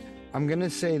 I'm gonna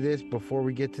say this before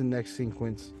we get to the next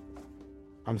sequence.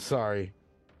 I'm sorry,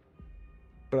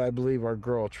 but I believe our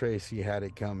girl Tracy had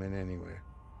it coming anyway.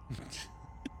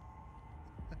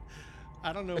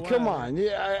 I don't know why. Come on.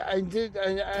 Yeah, I did.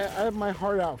 I have my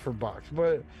heart out for Box,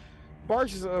 but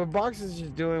Box is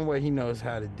just doing what he knows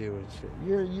how to do and shit.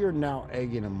 You're now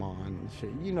egging him on and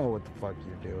shit. You know what the fuck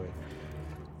you're doing.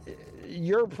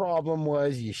 your problem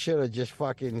was you should have just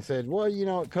fucking said, well, you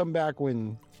know, come back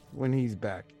when he's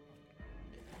back.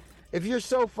 If you're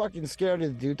so fucking scared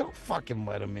of the dude, don't fucking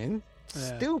let him in.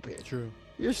 Stupid. True.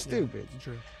 You're stupid. Yeah,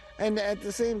 true. And at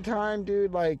the same time,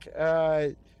 dude, like,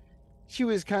 she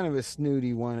was kind of a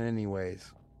snooty one,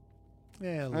 anyways.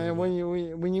 Yeah. And when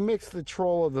you mix the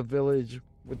troll of the village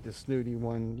with the snooty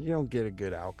one, you don't get a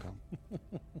good outcome.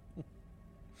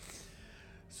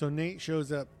 So Nate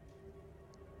shows up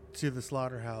to the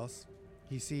slaughterhouse.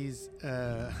 He sees,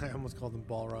 I almost called him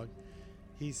Balrog.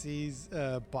 He sees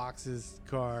Box's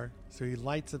car, so he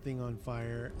lights the thing on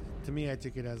fire. To me, I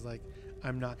took it as like,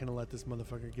 I'm not going to let this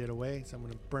motherfucker get away, so I'm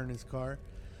going to burn his car.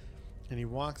 And he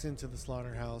walks into the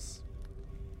slaughterhouse,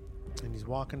 and he's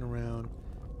walking around,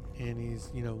 and he's,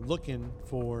 you know, looking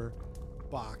for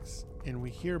Box. And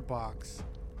we hear Box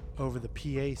over the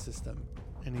PA system.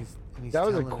 And he's that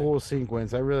was a telling cool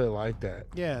sequence. I really like that.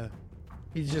 Yeah.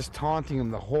 He's just taunting him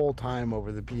the whole time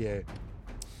over the PA.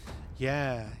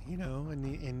 Yeah, you know,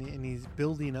 and he's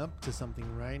building up to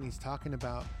something, right? And he's talking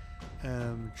about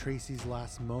Tracy's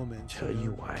last moment. Tell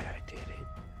you why I did it.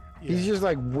 Yeah. He's just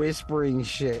like whispering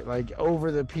shit like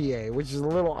over the PA, which is a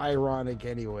little ironic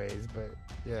anyways, but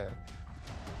yeah.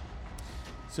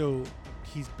 So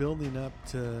he's building up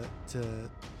to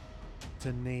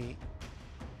Nate,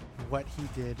 what he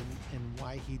did and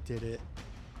why he did it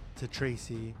to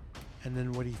Tracy. And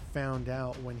then what he found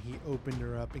out when he opened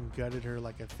her up and gutted her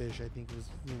like a fish, I think was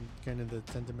kind of the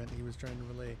sentiment he was trying to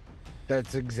relay.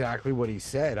 That's exactly what he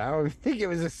said. I don't think it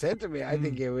was a sentiment. I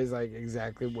think it was like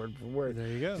exactly word for word. There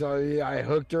you go. So yeah, I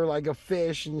hooked her like a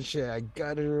fish and shit. I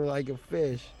gutted her like a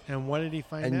fish. And what did he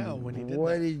find out when he did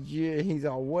what that? He's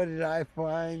all, what did I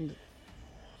find?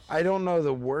 I don't know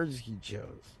the words he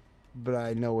chose, but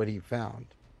I know what he found.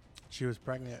 She was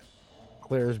pregnant.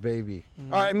 Claire's baby.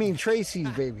 Oh, I mean Tracy's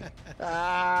baby.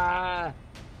 Ah.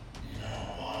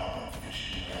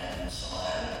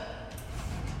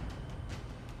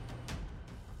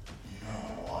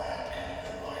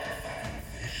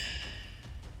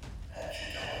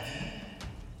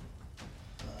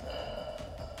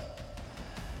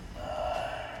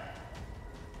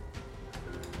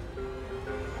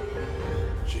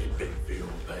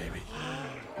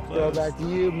 Go back to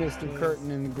you, Mr.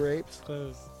 Curtin and the grapes.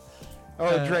 Close.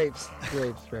 Oh, drapes,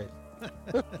 right.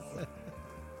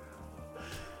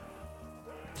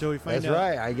 So we find That's out.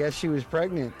 right. I guess she was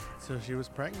pregnant. So she was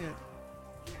pregnant.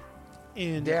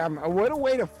 And damn, what a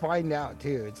way to find out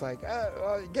too. It's like,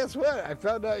 guess what? I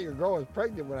found out your girl was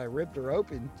pregnant when I ripped her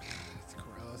open. It's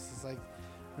gross. It's like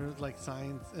it was like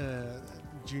science,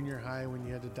 junior high when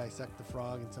you had to dissect the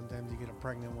frog, and sometimes you get a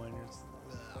pregnant one. You're just,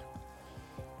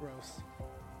 gross.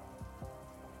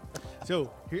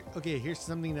 So here's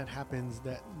something that happens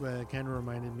that kind of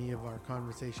reminded me of our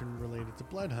conversation related to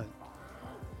Blood Hunt.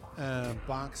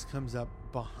 Box comes up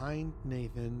behind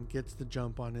Nathan, gets the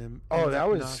jump on him. Oh, that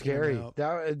was scary.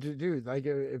 That dude, like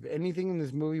if anything in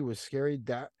this movie was scary,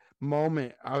 that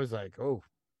moment I was like, oh,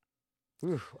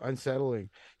 unsettling.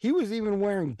 He was even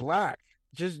wearing black,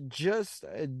 just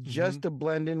to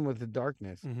blend in with the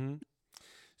darkness. Mm-hmm.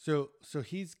 So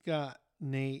he's got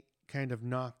Nate kind of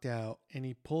knocked out, and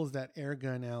he pulls that air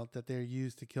gun out that they're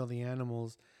used to kill the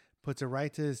animals, puts it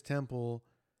right to his temple,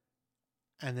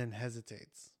 and then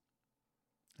hesitates.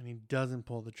 And he doesn't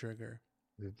pull the trigger.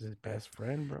 It's his best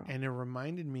friend, bro. And it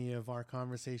reminded me of our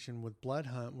conversation with Blood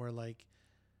Hunt, where like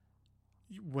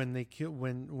when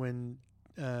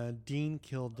Dean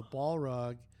killed the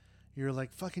Balrog, you're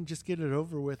like, fucking just get it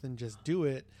over with and just do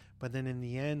it. But then in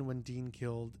the end, when Dean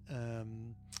killed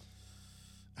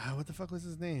what the fuck was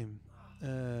his name?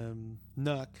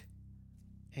 Nuck.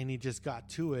 And he just got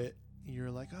to it. You're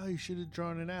like, oh, you should have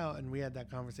drawn it out. And we had that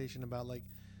conversation about like,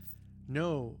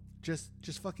 no, just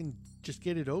fucking just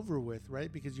get it over with,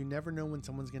 right? Because you never know when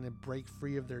someone's going to break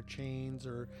free of their chains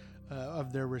or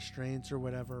of their restraints or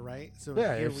whatever, right? So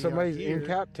yeah, if somebody's in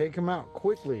cap, take him out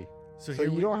quickly. So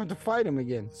you don't have to fight him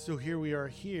again. So here we are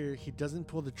here. He doesn't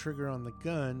pull the trigger on the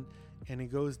gun. And he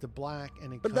goes to black,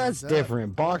 and it but comes that's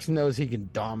different. Box knows he can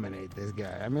dominate this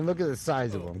guy. I mean, look at the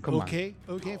size of him. Come on. Okay,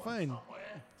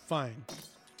 fine.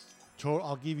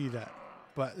 I'll give you that.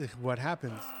 But what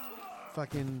happens?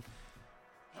 Fucking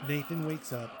Nathan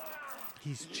wakes up.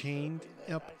 He's chained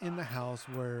up in the house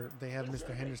where they have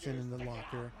Mr. Henderson in the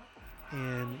locker,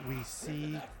 and we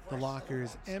see the locker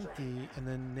is empty. And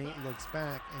then Nate looks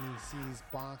back, and he sees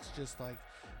Box just like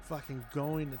fucking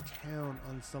going to town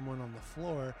on someone on the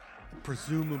floor.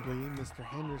 Presumably Mr.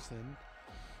 Henderson,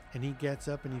 and he gets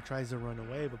up and he tries to run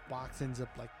away, but Box ends up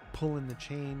like pulling the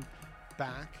chain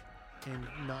back and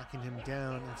knocking him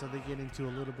down, and so they get into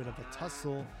a little bit of a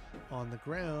tussle on the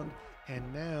ground,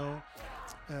 And now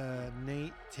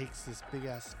Nate takes this big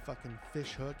ass fucking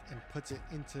fish hook and puts it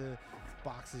into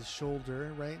Box's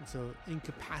shoulder, right? And so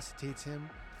incapacitates him.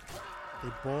 They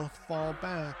both fall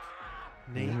back.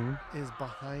 Nate is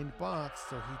behind Box,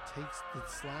 so he takes the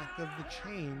slack of the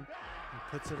chain and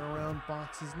puts it around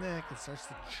Box's neck and starts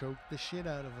to choke the shit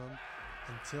out of him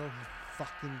until he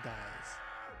fucking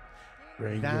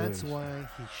dies. That's why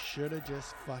he should have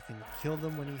just fucking killed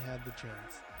him when he had the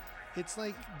chance. It's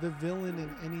like the villain in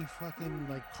any fucking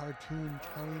like cartoon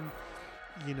telling,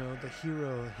 you know, the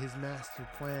hero his master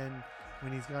plan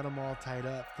when he's got them all tied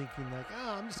up, thinking like,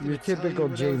 oh, I'm just gonna Your typical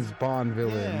James Bond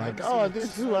villain, Yeah, like, I'm oh, just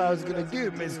this is gonna what tell I you was what gonna I was do,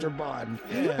 gonna do. Mr. Bond.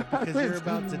 Yeah, because you're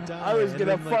about to die. I was and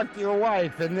gonna then, fuck your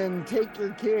wife and then take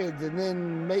your kids and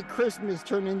then make Christmas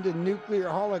turn into nuclear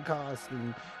holocaust.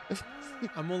 And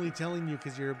I'm only telling you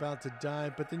because you're about to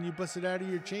die, but then you busted out of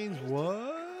your chains.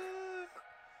 What?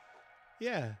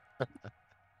 Yeah.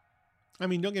 I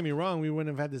mean, don't get me wrong. We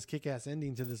wouldn't have had this kick-ass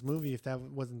ending to this movie if that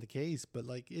wasn't the case. But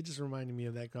like, it just reminded me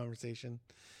of that conversation.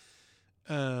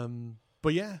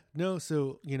 But yeah, no.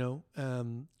 So you know,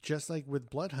 just like with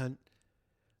Blood Hunt,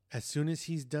 as soon as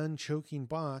he's done choking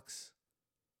Box,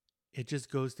 it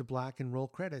just goes to black and roll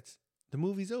credits. The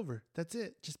movie's over. That's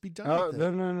it. Just be done with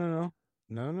it.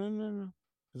 No.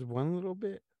 There's one little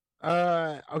bit.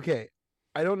 Okay.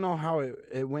 I don't know how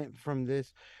it went from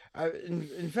this.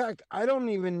 In fact, I don't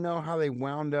even know how they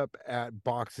wound up at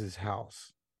Box's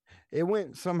house. It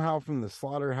went somehow from the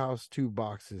slaughterhouse to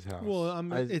Box's house. Well,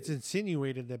 it's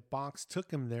insinuated that Box took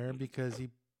him there because he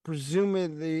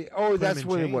presumably. Oh, that's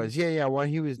what it was. Yeah. While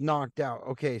he was knocked out.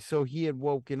 Okay, so he had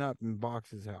woken up in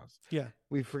Box's house. Yeah.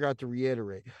 We forgot to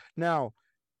reiterate. Now,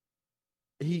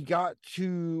 he got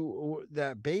to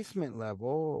that basement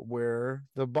level where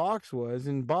the box was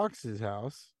in Box's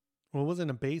house. Well, it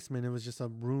wasn't a basement. It was just a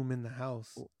room in the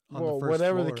house. Well,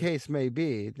 whatever the case may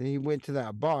be, then he went to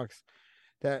that box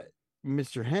that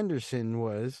Mr. Henderson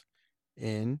was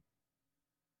in.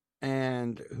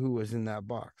 And who was in that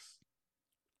box?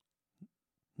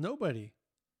 Nobody.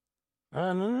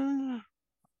 No.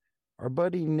 Our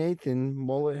buddy Nathan,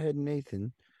 mullet head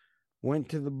Nathan, went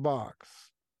to the box.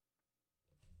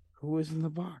 Who was in the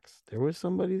box? There was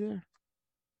somebody there.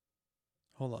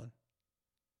 Hold on.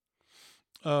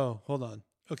 Oh, hold on.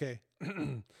 Okay.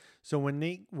 So when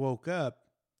Nate woke up,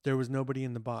 there was nobody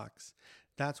in the box.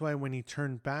 That's why when he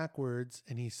turned backwards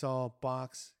and he saw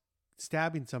Box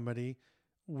stabbing somebody,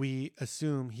 we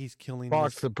assume he's killing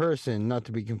Box the person, not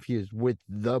to be confused with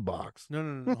the box.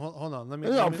 No. Hold on. Let me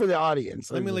for the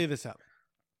audience. Let me lay this out.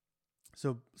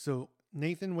 So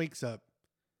Nathan wakes up.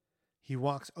 He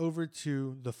walks over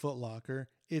to the Foot Locker.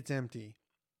 It's empty.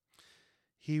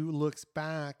 He looks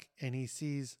back and he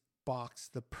sees Box,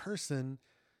 the person,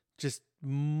 just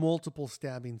multiple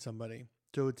stabbing somebody.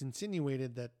 So it's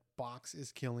insinuated that Box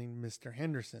is killing Mr.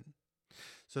 Henderson.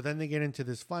 So then they get into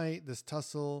this fight, this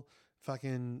tussle.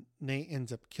 Fucking Nate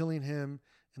ends up killing him,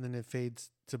 and then it fades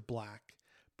to black.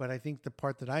 But I think the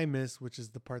part that I miss, which is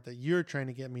the part that you're trying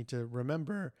to get me to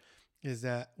remember, is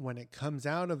that when it comes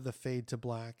out of the fade to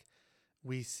black,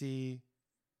 we see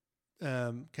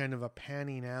kind of a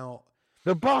panning out.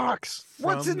 The box.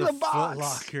 What's in the box? Foot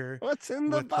Locker. What's in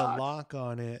the with box? The lock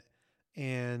on it,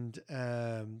 and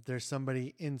there's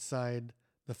somebody inside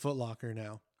the Foot Locker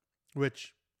now.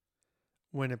 Which,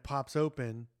 when it pops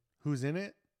open, who's in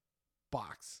it?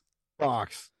 Box.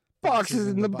 Box is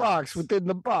in the box within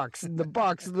the box in the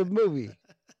box of the movie.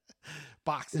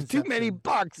 Box. There's too many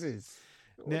boxes.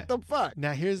 What the fuck?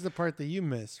 Now here's the part that you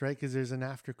miss, right? Because there's an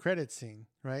after credit scene,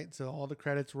 right? So all the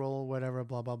credits roll, whatever,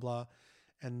 blah blah blah,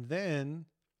 and then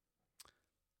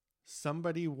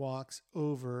somebody walks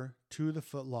over to the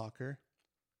Foot Locker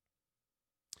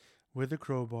with a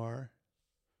crowbar,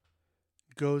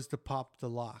 goes to pop the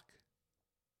lock,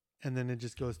 and then it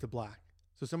just goes to black.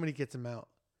 So somebody gets him out.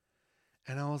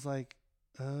 And I was like,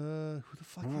 who the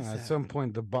fuck is that? At some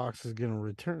point, the box is going to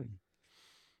return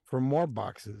for more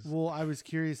boxes. Well, I was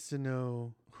curious to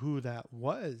know who that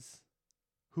was.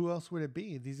 Who else would it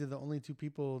be? These are the only two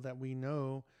people that we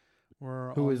know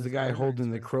were. Who was the guy holding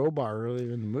the crowbar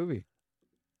earlier in the movie?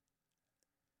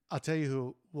 I'll tell you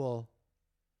who. Well,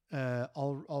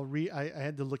 I'll read. I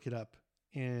had to look it up,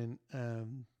 and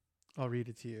I'll read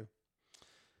it to you.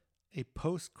 A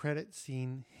post-credit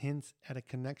scene hints at a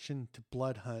connection to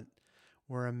Blood Hunt,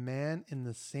 where a man in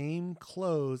the same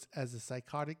clothes as the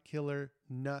psychotic killer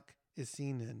Nuck is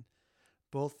seen in.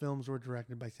 Both films were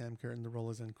directed by Sam Curtin. The role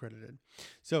is uncredited.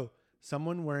 So,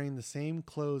 someone wearing the same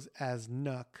clothes as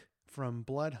Nuck from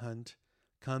Blood Hunt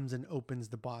comes and opens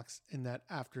the box in that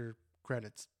after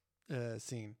credits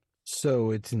scene.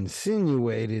 So it's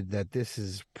insinuated that this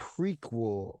is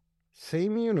prequel,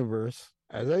 same universe,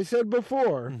 as I said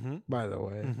before, by the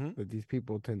way, that these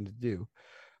people tend to do.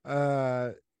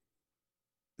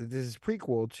 This is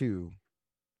prequel to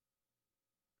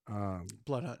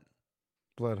Blood Hunt.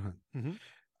 Blood Hunt.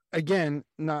 Again,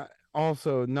 not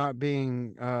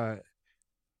being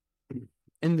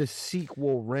in the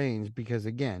sequel range, because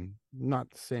again, not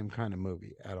the same kind of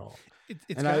movie at all.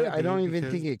 It's I don't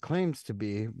even think it claims to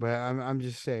be, but I'm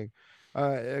just saying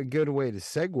a good way to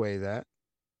segue that.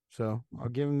 So I'll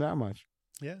give him that much.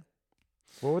 Yeah.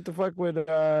 Well, what the fuck would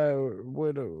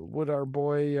our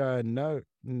boy Nuck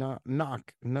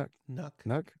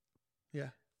Yeah.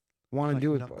 want to Like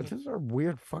do with? Knuckle. Those are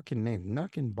weird fucking names.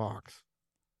 Nuck and Box.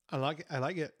 I like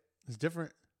it. It's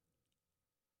different.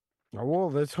 Oh,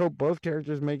 well, let's hope both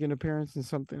characters make an appearance in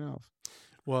something else.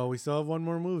 Well, we still have one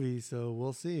more movie, so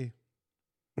we'll see.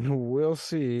 We'll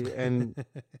see. And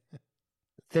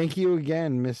thank you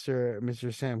again,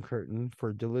 Mr. Sam Curtin,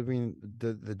 for delivering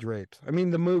the drapes. I mean,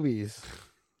 the movies.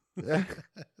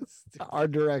 Our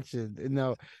direction.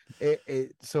 No,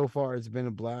 it so far it's been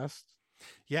a blast.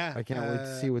 Yeah. I can't wait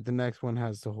to see what the next one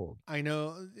has to hold. I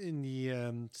know in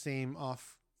the same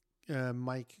off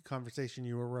mic conversation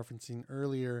you were referencing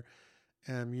earlier,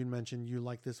 you mentioned you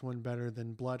like this one better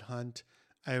than Blood Hunt.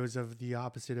 I was of the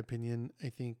opposite opinion. I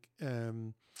think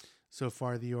so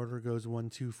far the order goes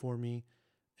 1-2 for me,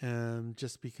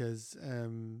 just because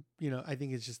I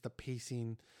think it's just the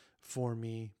pacing for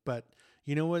me. But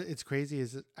you know what? It's crazy.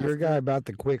 Is it you're a guy about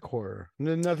the quick horror?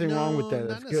 There's nothing wrong with that.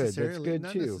 That's good. That's good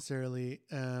not too. Necessarily.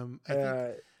 I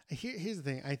think. Here's the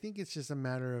thing. I think it's just a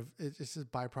matter of it's just a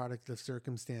byproduct of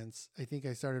circumstance. I think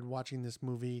I started watching this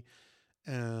movie,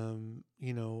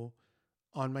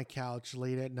 on my couch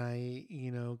late at night,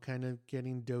 kind of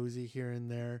getting dozy here and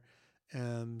there.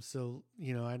 So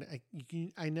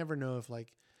I never know if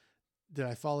like, did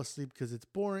I fall asleep because it's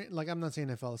boring? Like, I'm not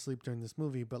saying I fell asleep during this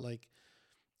movie, but like,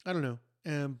 I don't know.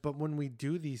 But when we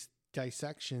do these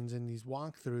dissections and these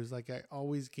walkthroughs, like I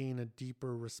always gain a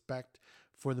deeper respect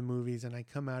for the movies, and I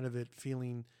come out of it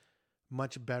feeling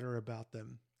much better about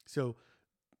them. So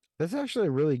that's actually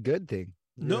a really good thing.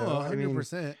 No,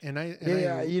 100%. And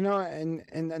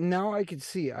now I could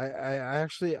see.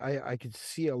 I could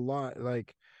see a lot,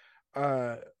 like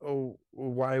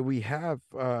why we have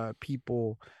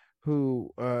people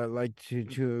who like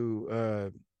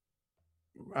to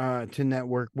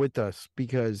network with us,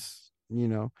 because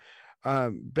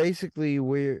basically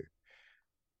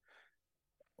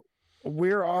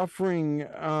we're offering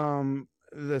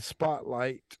the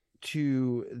spotlight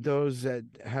to those that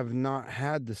have not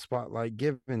had the spotlight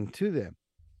given to them.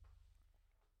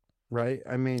 Right?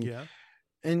 I mean, yeah.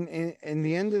 In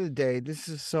the end of the day, this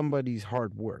is somebody's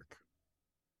hard work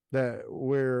that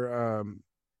we're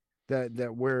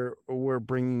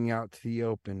bringing out to the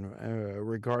open,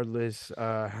 regardless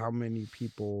how many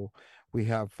people we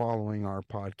have following our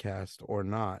podcast or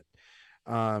not.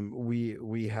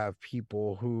 We have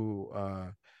people who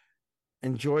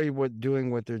enjoy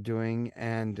doing what they're doing,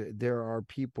 and there are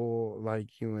people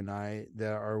like you and I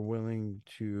that are willing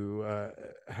to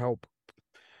help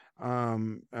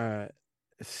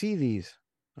see these,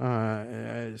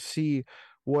 see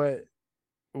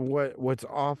what's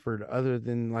offered other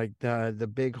than like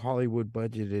the big Hollywood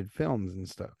budgeted films and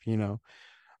stuff,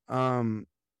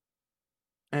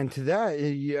 and to that,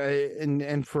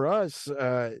 and for us,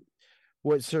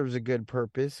 what serves a good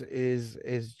purpose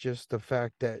is just the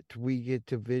fact that we get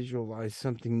to visualize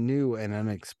something new and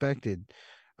unexpected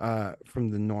from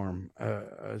the norm,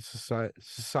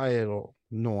 societal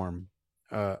norm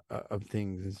of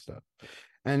things and stuff.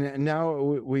 And now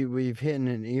we've hit in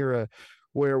an era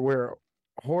where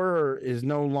horror is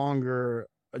no longer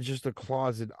just a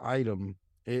closet item.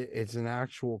 It's an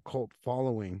actual cult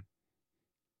following,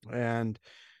 and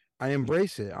I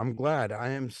embrace it. I'm glad. I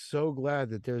am so glad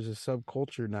that there's a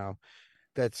subculture now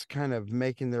that's kind of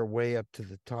making their way up to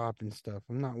the top and stuff.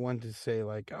 I'm not one to say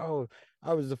like, oh,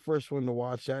 I was the first one to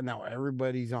watch that. Now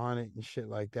everybody's on it and shit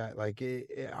like that. Like,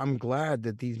 I'm glad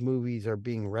that these movies are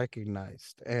being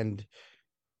recognized, and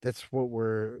that's what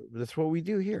we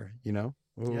do here. Yeah.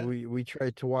 We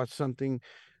try to watch something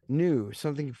new,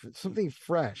 something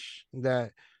fresh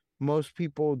that most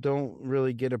people don't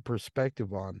really get a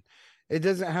perspective on. It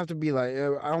doesn't have to be like,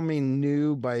 I don't mean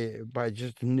new by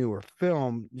just newer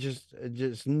film, just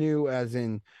new as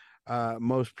in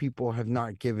most people have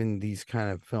not given these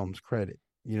kind of films credit,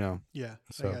 Yeah,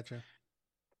 so I gotcha.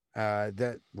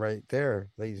 that right there,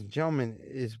 ladies and gentlemen,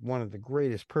 is one of the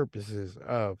greatest purposes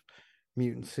of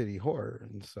Mutant City Horror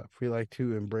and stuff. We like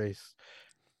to embrace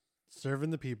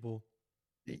serving the people.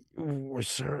 we're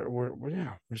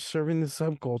serving the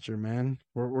subculture, man.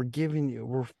 We're giving you,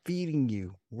 we're feeding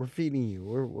you, we're feeding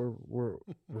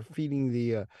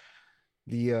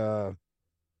the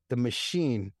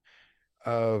machine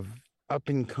of up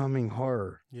and coming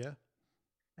horror. Yeah.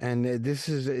 And this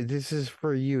is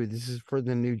for you. This is for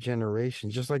the new generation.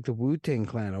 Just like the Wu-Tang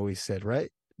Clan always said, right?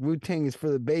 Wu-Tang is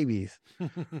for the babies.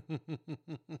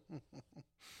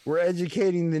 We're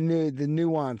educating the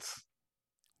nuance.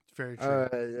 Very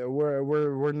true.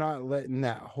 We're not letting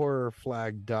that horror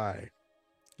flag die.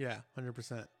 Yeah,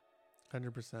 100%.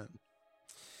 100%.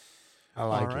 I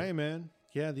like it. All right, man.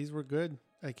 Yeah, these were good.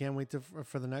 I can't wait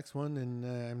for the next one, and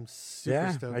I'm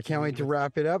super stoked. I can't wait to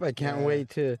wrap it up. I can't wait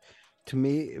to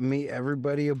meet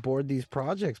everybody aboard these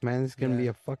projects, man. It's gonna be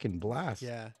a fucking blast.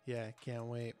 Yeah, can't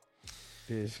wait.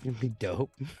 Dude, it's gonna be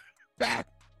dope.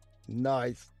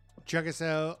 Nice. Check us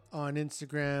out on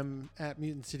Instagram at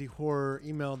Mutant City Horror.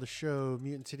 Email the show,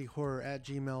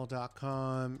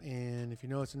 mutantcityhorror@gmail.com. And if you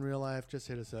know us in real life, just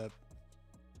hit us up.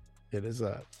 Hit us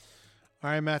up.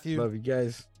 All right, Matthew. Love you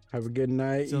guys. Have a good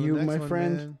night. Till you, the next my one,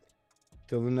 friend. man.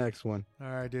 Till the next one.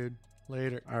 All right, dude.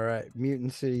 Later. All right.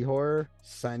 Mutant City Horror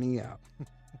signing out.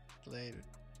 Later.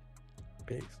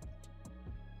 Peace.